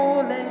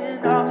calling.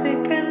 I'll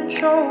take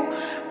control,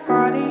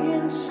 body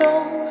and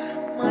soul.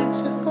 Mind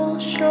to fall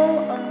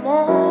short, I'm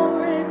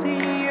already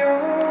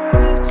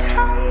yours.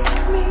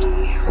 Take me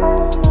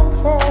home, I'm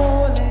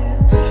falling.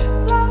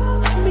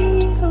 Love me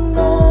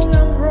along,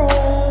 I'm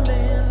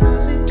rolling,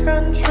 losing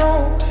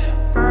control,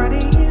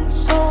 body and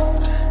soul.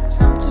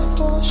 Time to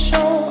fall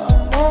short,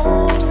 I'm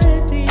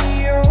already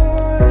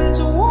yours.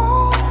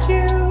 Walk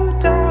you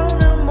down,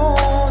 I'm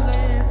all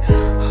in.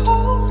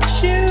 Hold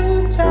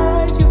you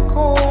tight, you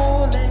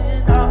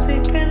calling. I'll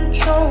take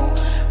control,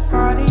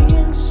 body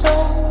and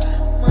soul.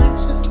 Mind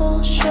to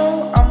fall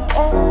short, I'm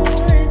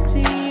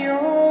already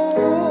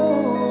yours.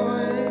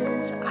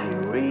 I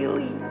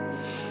really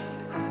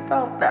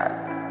felt that.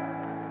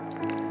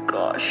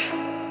 Gosh.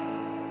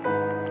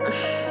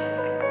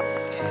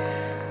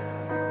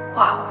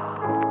 Wow.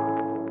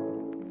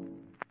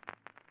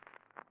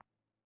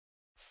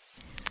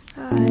 I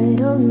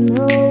don't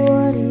know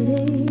what it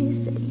is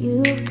that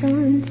you've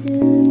done to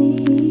me,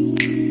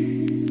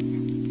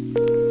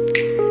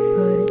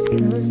 but it's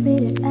caused me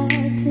to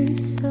act in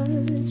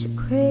such a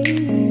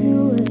crazy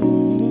way.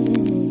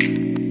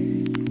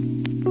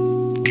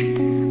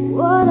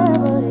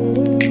 Whatever it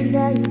is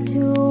that you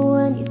do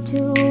when you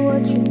do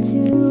what you're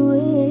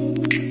doing,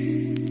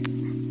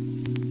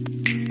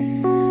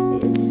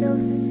 it's a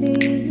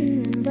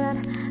feeling that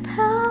I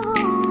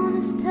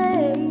wanna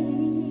stay.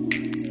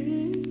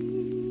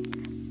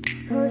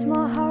 'Cause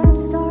my heart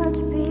starts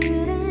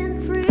beating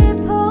free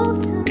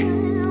potent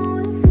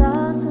with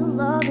thoughts of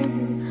loving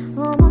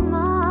you on my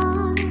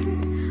mind.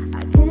 I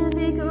can't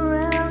figure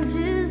out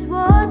just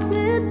what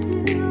to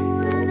do,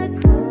 and the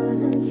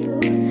closing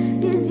cure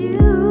is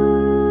you.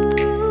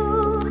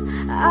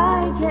 I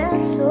get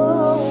so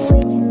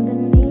weak in the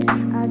knees,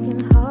 I can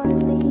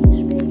hardly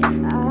speak. I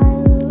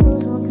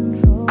lose all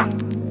control,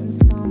 and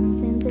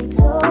something takes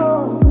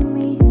over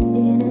me.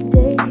 In a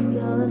day,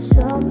 your love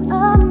so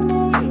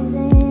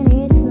amazing,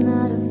 it's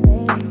not a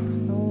phase.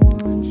 I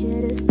want you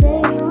to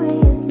stay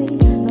with me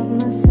by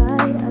my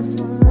side. I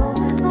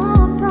swallow my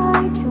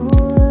pride. Your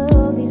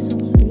love is so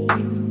sweet,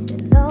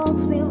 it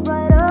knocks me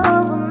right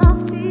over my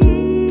feet.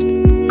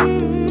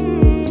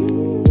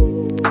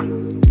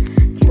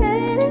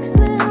 Can't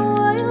explain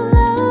why your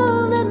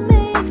love that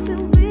makes me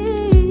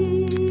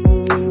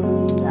weak.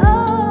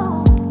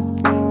 Oh,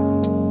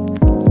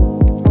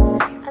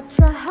 I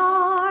try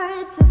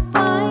hard to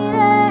find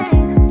it.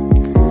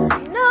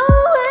 No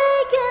way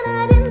can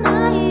I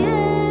deny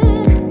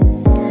it.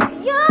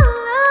 Your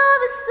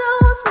love is so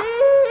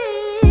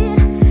sweet,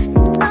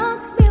 it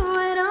knocks me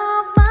right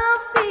off my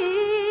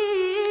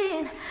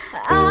feet.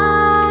 I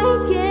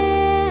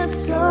get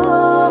so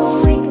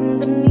weak in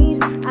the knees,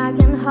 I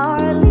can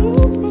hardly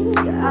speak.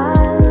 I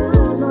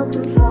lose all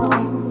control,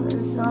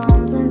 and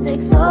something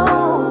takes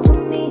over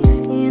me.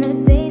 In a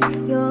daze,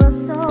 you're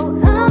so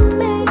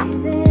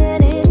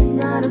amazing, it's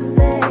not a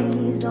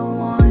phase. I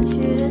want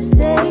you to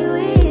stay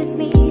with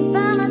me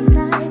by my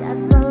side. I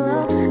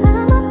swallow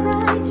my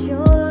pride.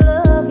 Your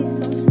love is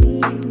so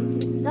sweet,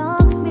 it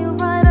knocks me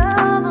right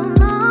over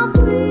my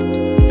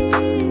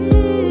feet.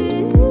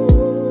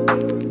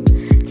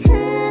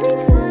 Can't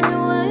explain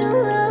why your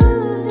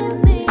love that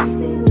makes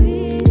me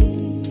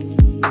weak.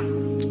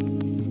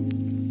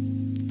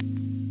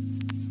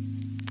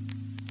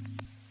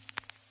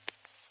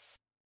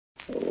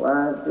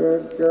 What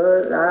did you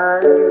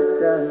like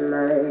to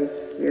make?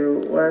 You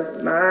was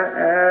my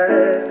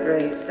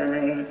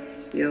everything.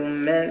 You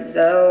meant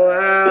the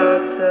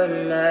world to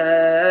me.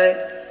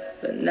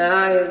 But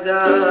now you're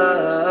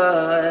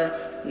gone.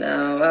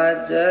 Now I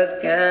just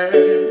can't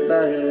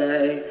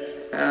believe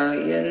how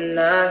you're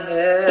not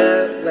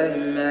here with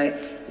me.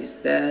 You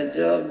said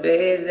you'll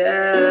be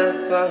there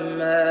for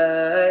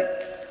me,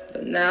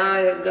 but now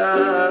you're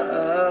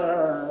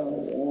gone.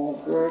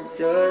 What would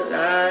you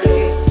like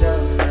to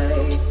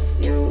me?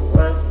 You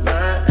was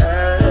my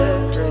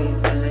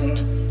everything.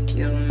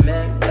 You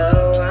meant the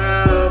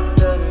world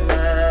to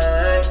me,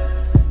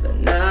 but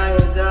now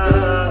you're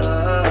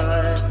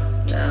gone.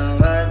 Now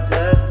I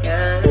just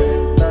can't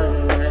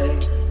believe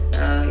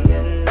now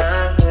you're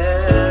not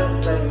here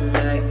with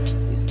me.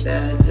 You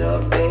said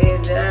you'll be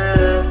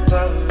there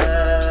for me,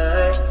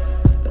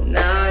 but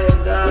now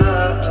you're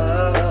gone.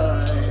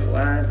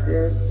 Why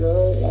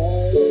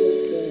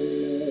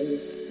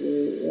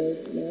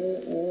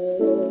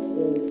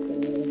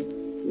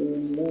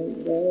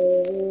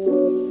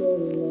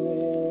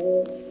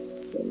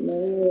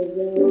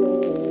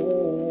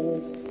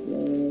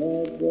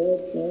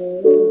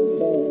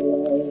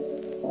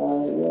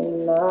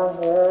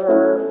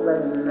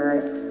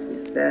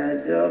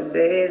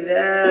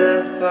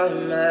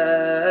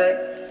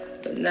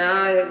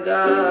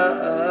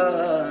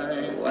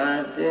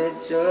did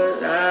you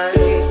lie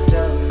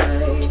to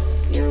me?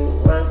 You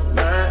was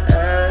my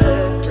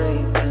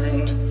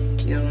everything.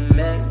 You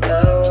meant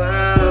the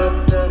world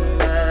to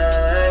me,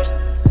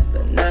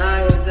 but now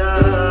you're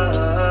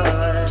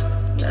gone.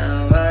 Now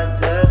I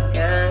just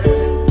can't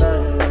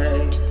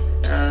believe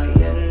how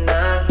you're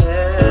not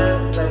here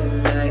with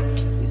me.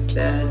 You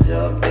said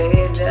you'll be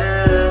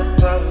there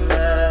for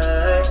me,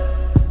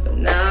 but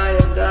now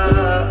you're gone. Why did you lie to me? You was my everything. You meant the world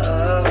to me, but now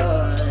you're gone. Now I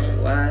just can't believe how you're not here with me. You said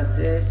you'll be there for me, but now you're gone. Why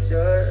did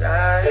you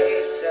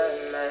lie to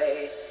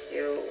me?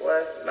 You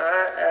was my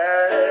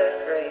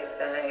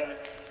everything.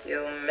 You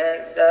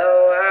meant the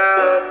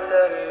world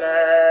to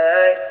me,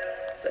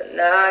 but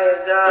now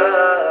you're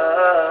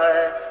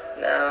gone.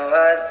 Now I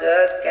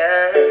just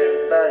can't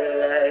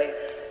believe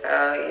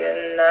how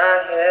you're not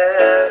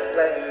here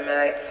with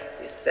me.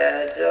 You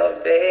said you'll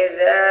be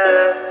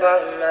there for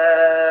me,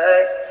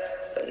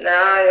 but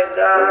now you're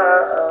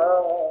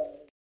gone.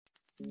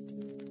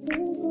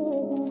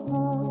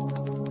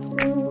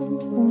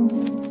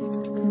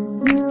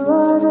 You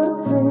are the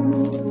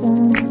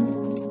reason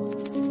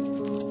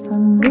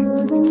I'm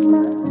losing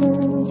my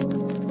faith.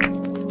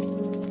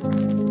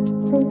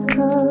 Please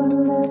come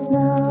back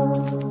now.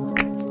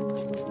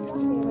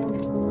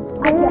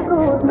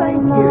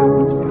 Thank you.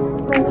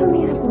 Put me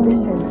in a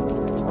position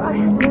where I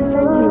have to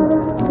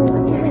defend you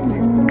again,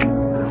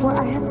 where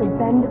I have to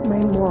bend my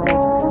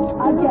morals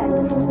again,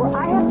 where I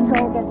have to go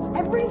against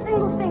every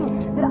single thing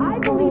that I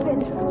believe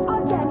in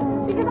again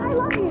because I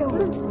love you.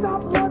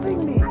 Stop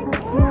loving me. I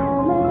can't.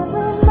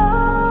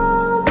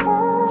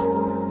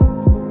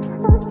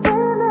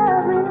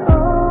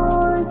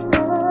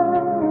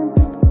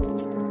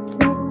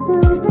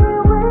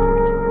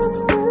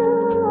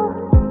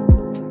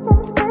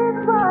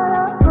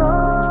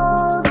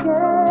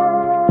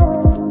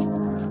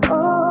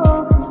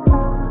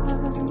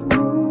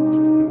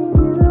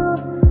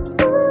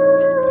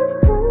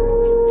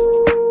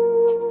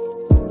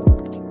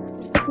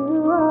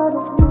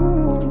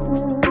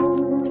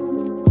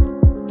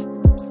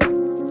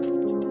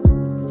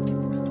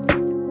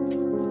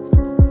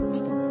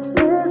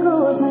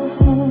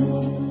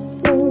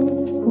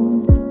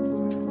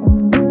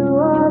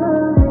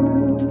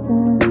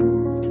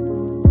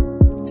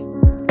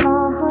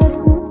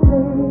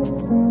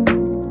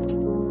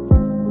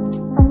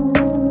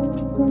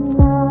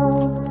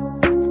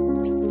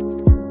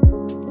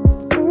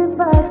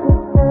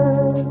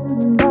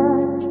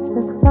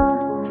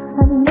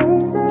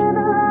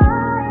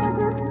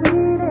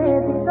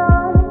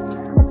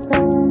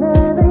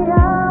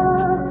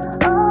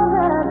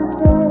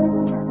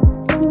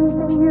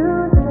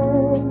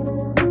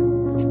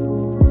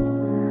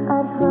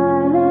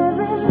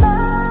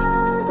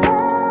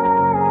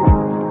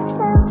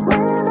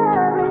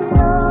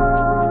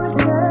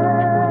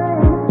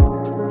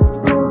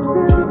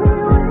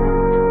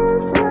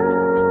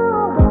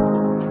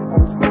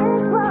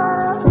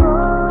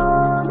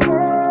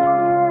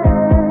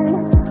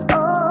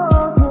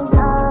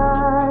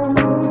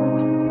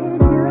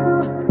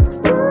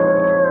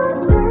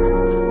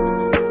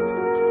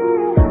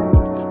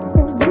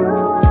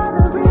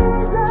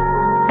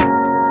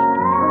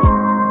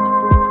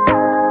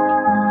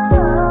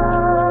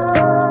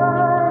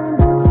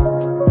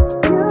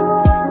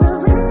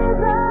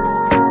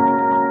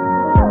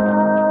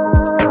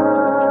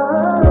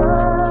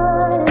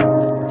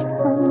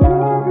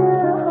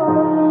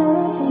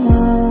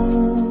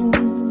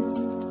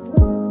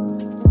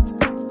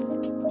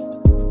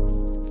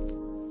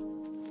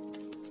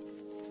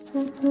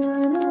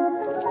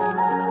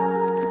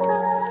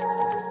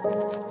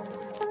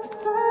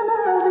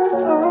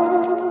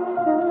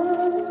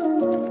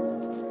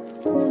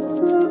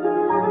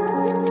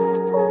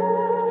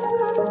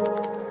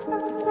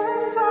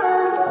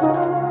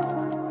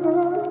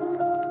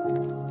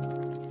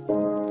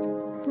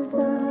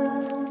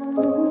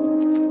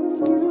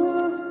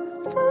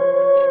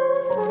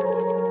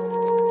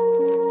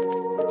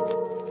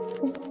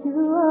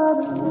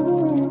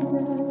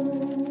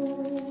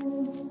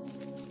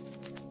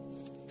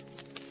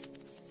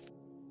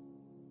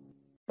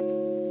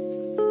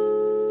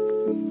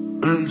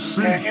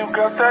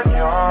 got that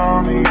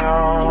yummy,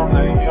 yum,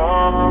 that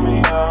yummy,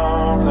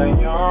 yum, that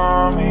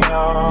yummy,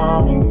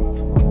 yummy.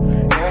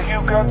 Yeah, you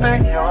got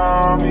that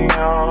yummy,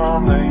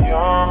 yum, that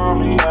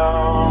yummy,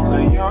 yum,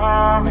 that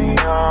yummy,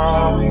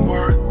 yummy.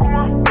 Work on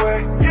my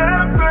way,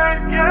 yeah,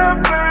 babe, yeah,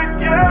 babe,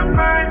 yeah,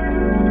 babe.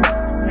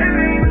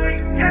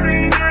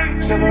 Any night,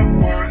 till I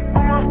work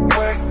on my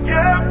way,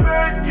 yeah,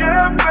 babe,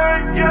 yeah,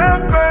 babe, yeah,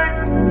 babe.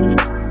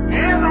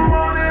 In the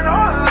morning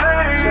or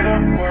late, till I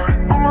work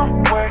on my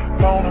way,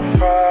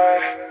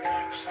 bonafide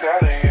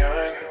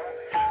stallion.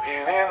 You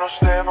ain't no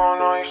stable,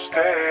 no, you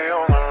stay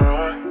on the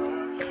run.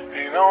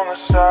 Ain't on the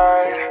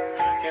side,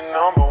 you're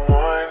number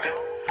one.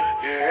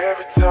 Yeah,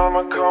 every time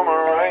I come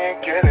around, you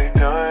get it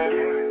done.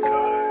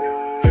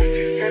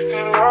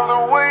 50-50, love the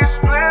way you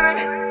split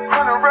it.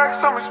 100 racks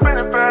on me, spin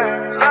it back.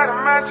 Light a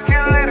match,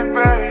 get lit it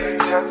back.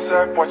 Jet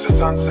set, watch the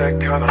sunset,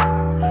 kinda.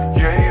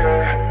 Yeah,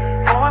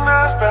 yeah. Rolling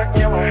eyes back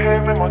in my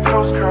head, make my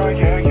toes curl,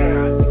 yeah, yeah.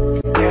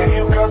 Yeah,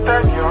 you got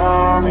that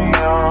yummy,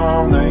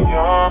 yum, that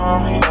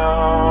yummy,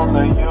 yum,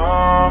 that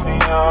yummy,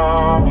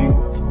 yummy.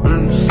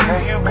 Yeah,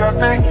 you got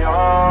that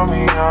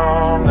yummy,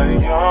 yum, that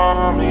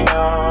yummy,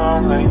 yum,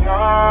 that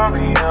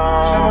yummy,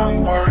 yummy.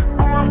 Work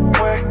on my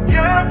way,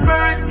 yeah,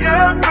 babe,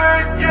 yeah,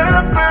 babe,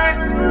 yeah, babe.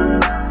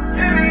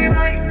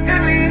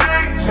 Any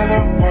night, till I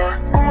work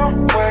on my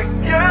way,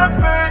 yeah,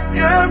 babe,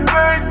 yeah,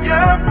 babe,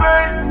 yeah,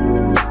 babe.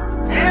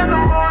 In the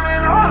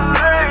morning or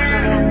late,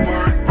 till I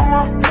work on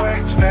my way,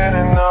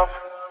 standing up.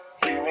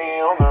 Keep me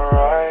on the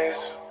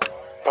rise.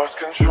 Lost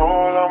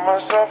control of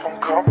myself, I'm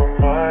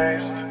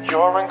compromised.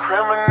 You're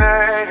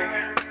incriminating,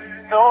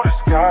 no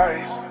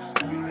disguise.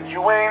 You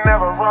ain't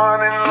never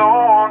running low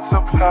on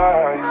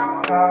supplies.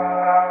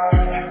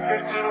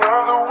 If you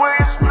love the way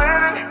you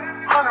split it,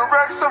 100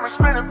 racks on me,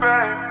 spin it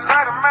back.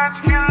 Light a match,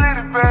 get lit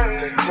it back.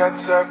 Jet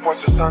set,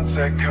 watch the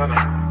sunset, kinda.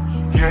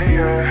 Yeah,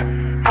 yeah.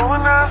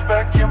 Pulling eyes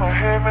back in my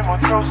head, make my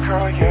toes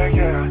curl, yeah,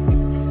 yeah.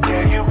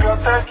 Yeah, you got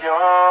that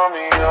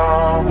yummy,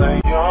 yum, that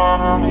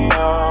yummy,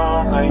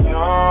 yum, that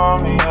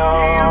yummy, yum.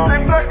 Yeah,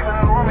 you black and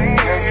roomy.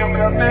 Yeah, you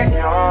got that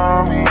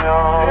yummy,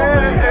 yum,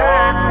 that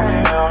yummy,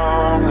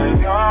 yum, that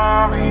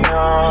yummy,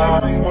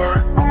 yummy.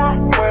 Work on my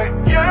way,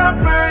 yeah,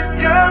 babe,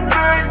 yeah,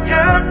 babe,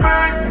 yeah,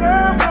 babe,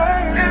 yeah,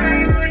 babe.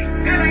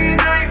 Any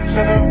night,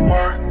 till I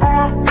work on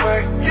my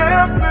way,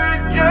 yeah,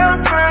 babe, yeah,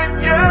 babe,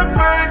 yeah,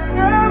 babe,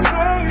 yeah,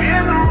 babe.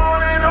 In the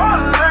morning or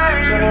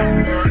late, till I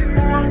work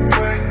on my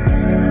way.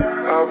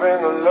 I've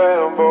been a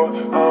Lambo,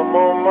 I'm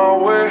on my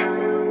way.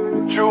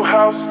 True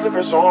house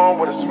slippers on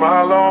with a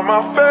smile on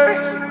my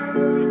face.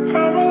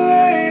 I'm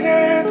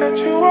elated that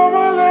you are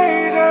my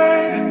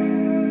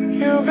lady.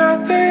 You got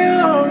the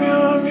yum,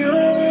 yum, yum,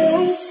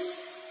 yum.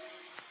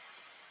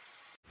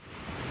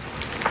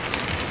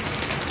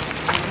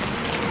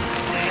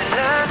 Do you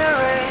love the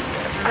rain?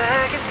 Does it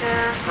make you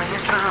dance when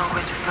you're drunk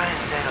with your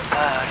friends at a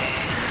party?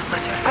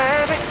 What's your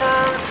favorite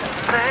song? Does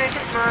it make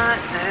you smile?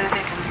 Do you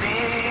think of me?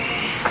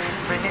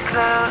 When you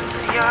close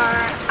your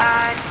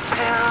eyes,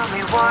 tell me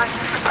what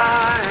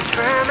are you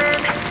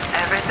dreaming?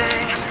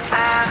 Everything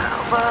I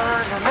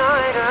wanna know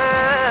it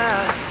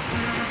all.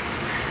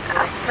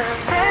 I spent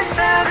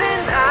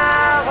 10,000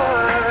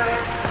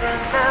 hours,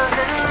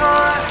 10,000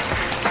 more.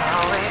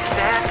 Always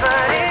that's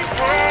what it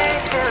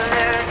takes to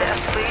learn the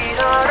sweet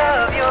heart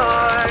of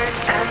yours.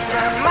 And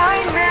I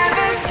might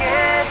never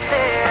get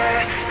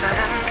there, but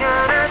I'm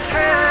gonna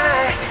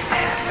try.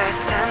 If it's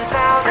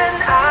 10,000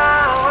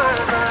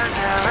 hours or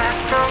the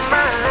rest of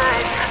my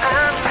life,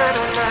 I'm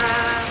gonna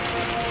love.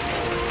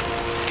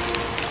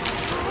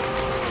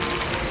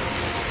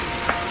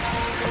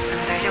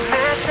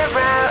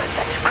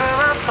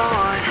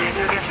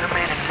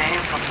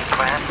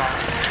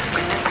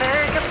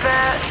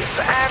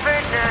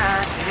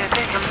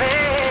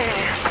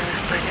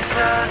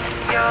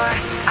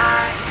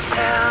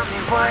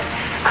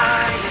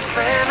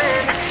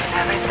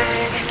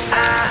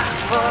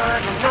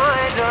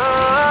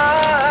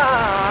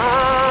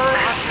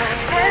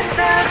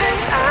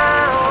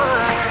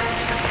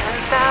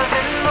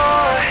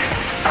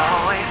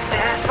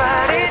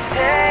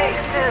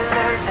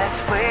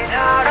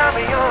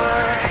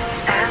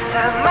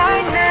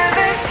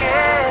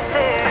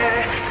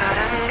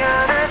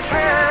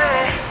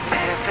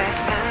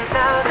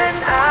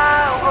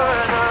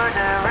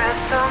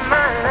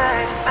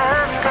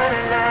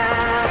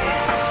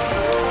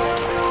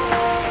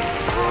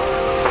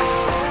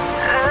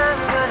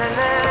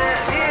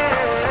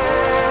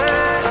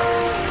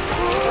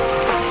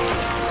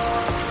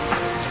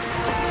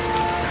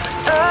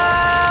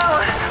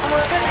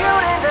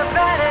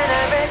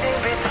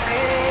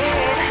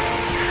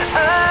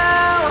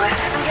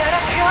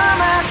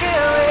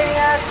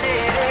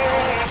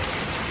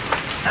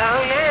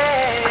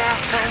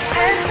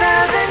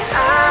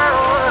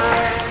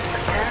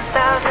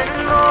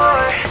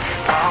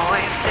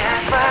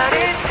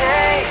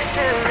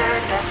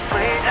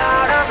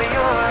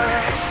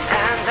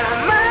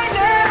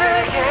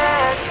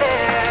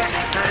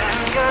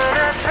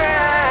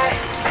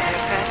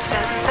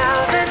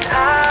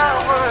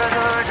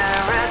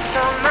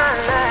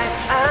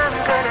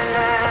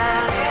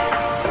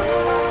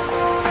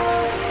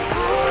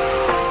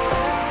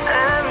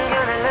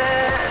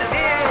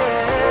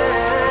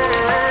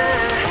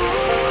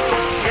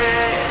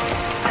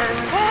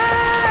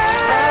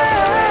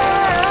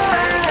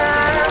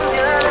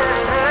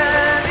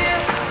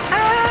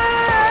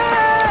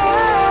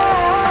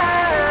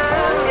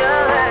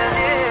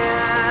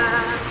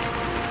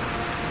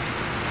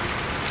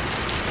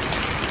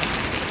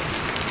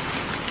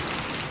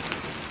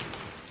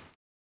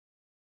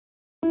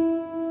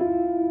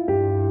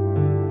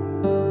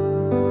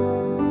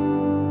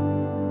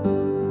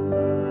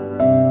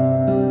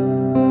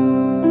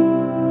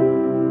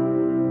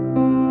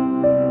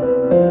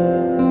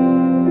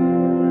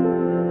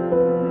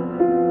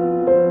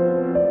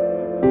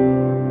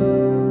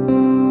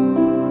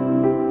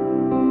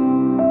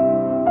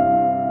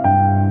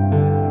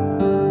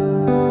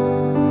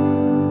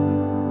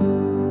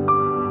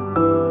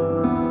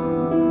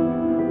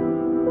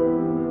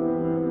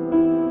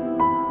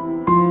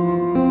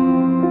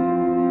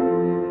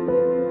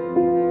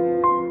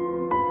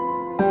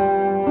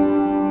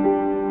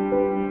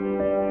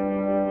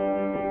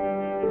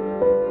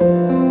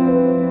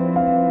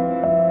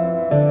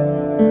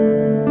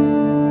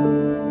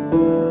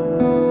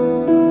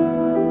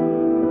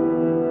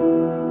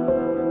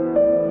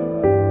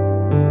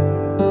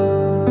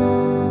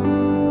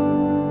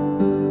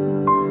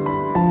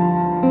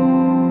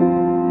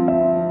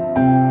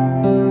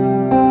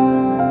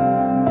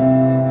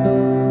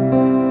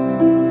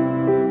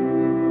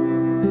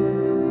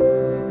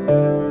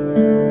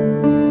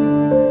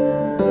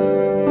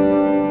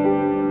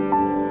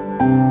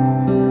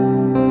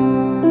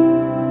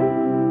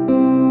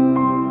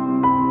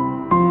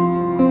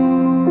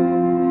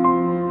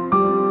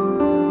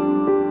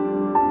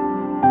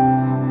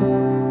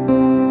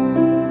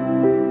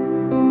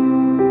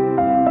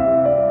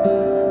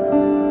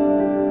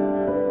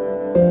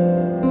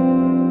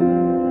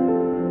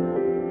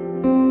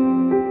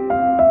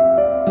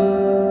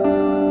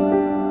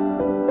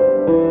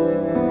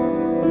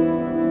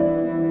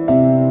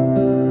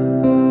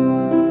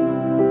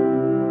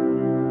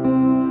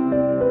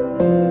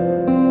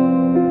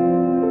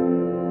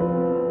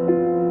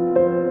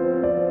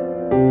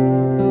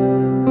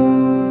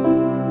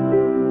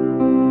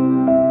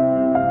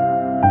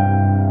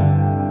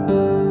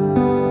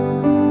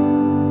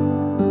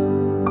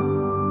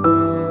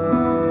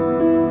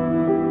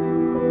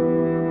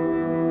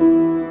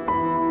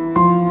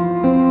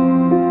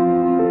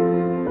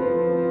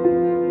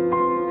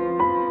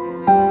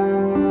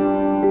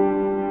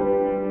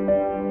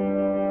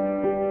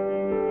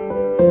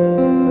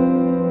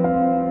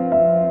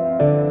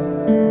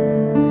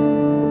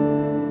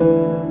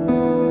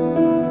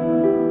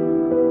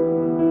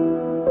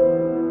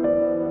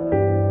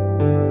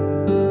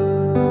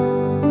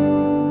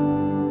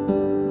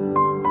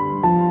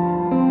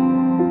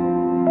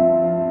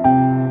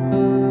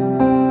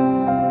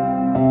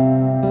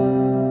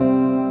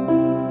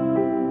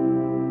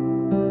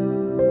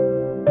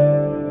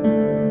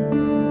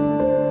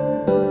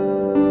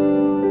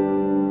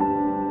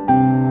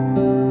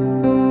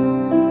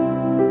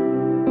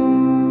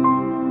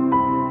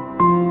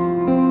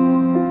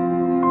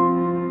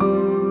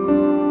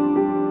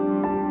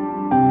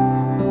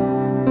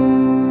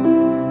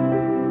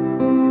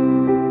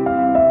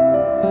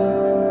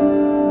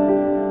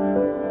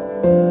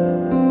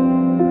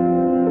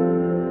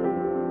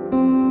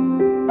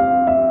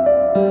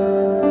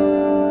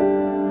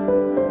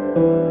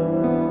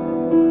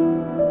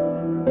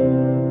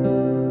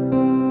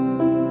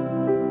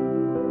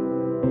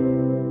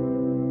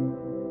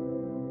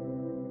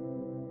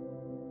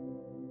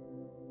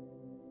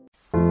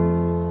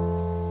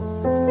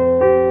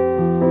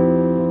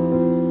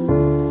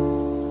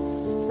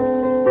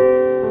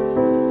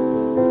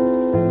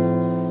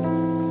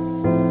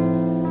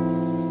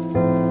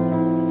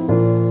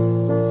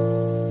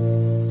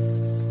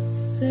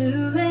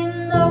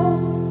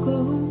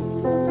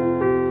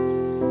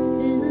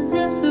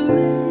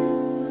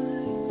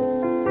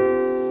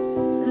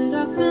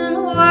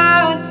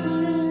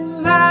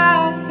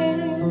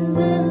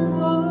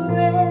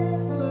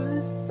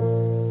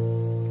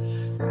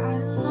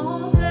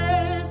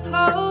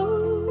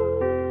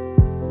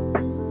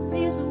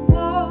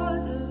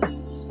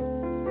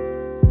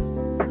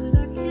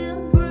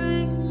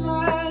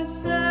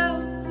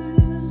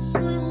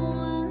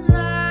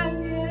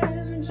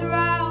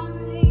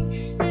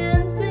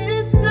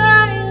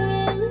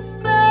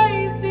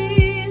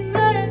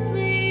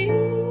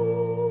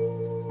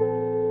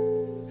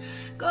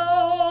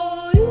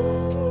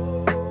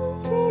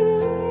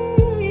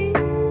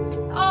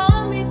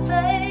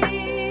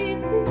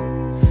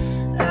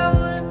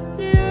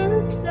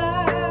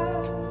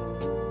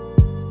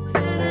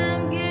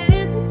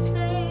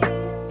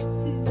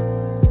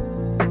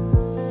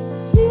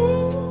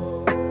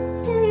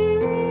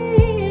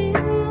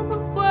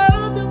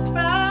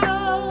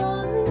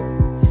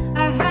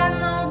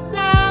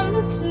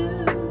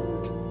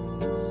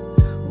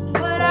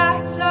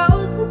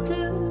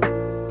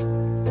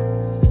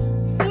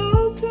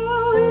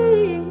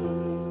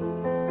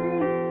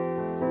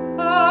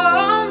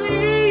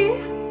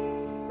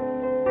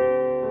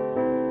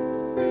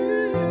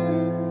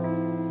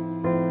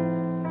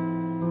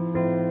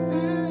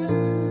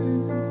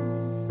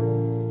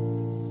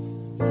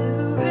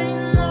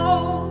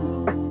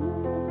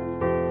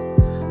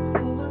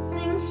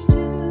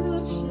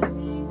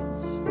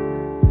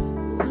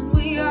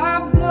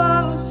 my blood.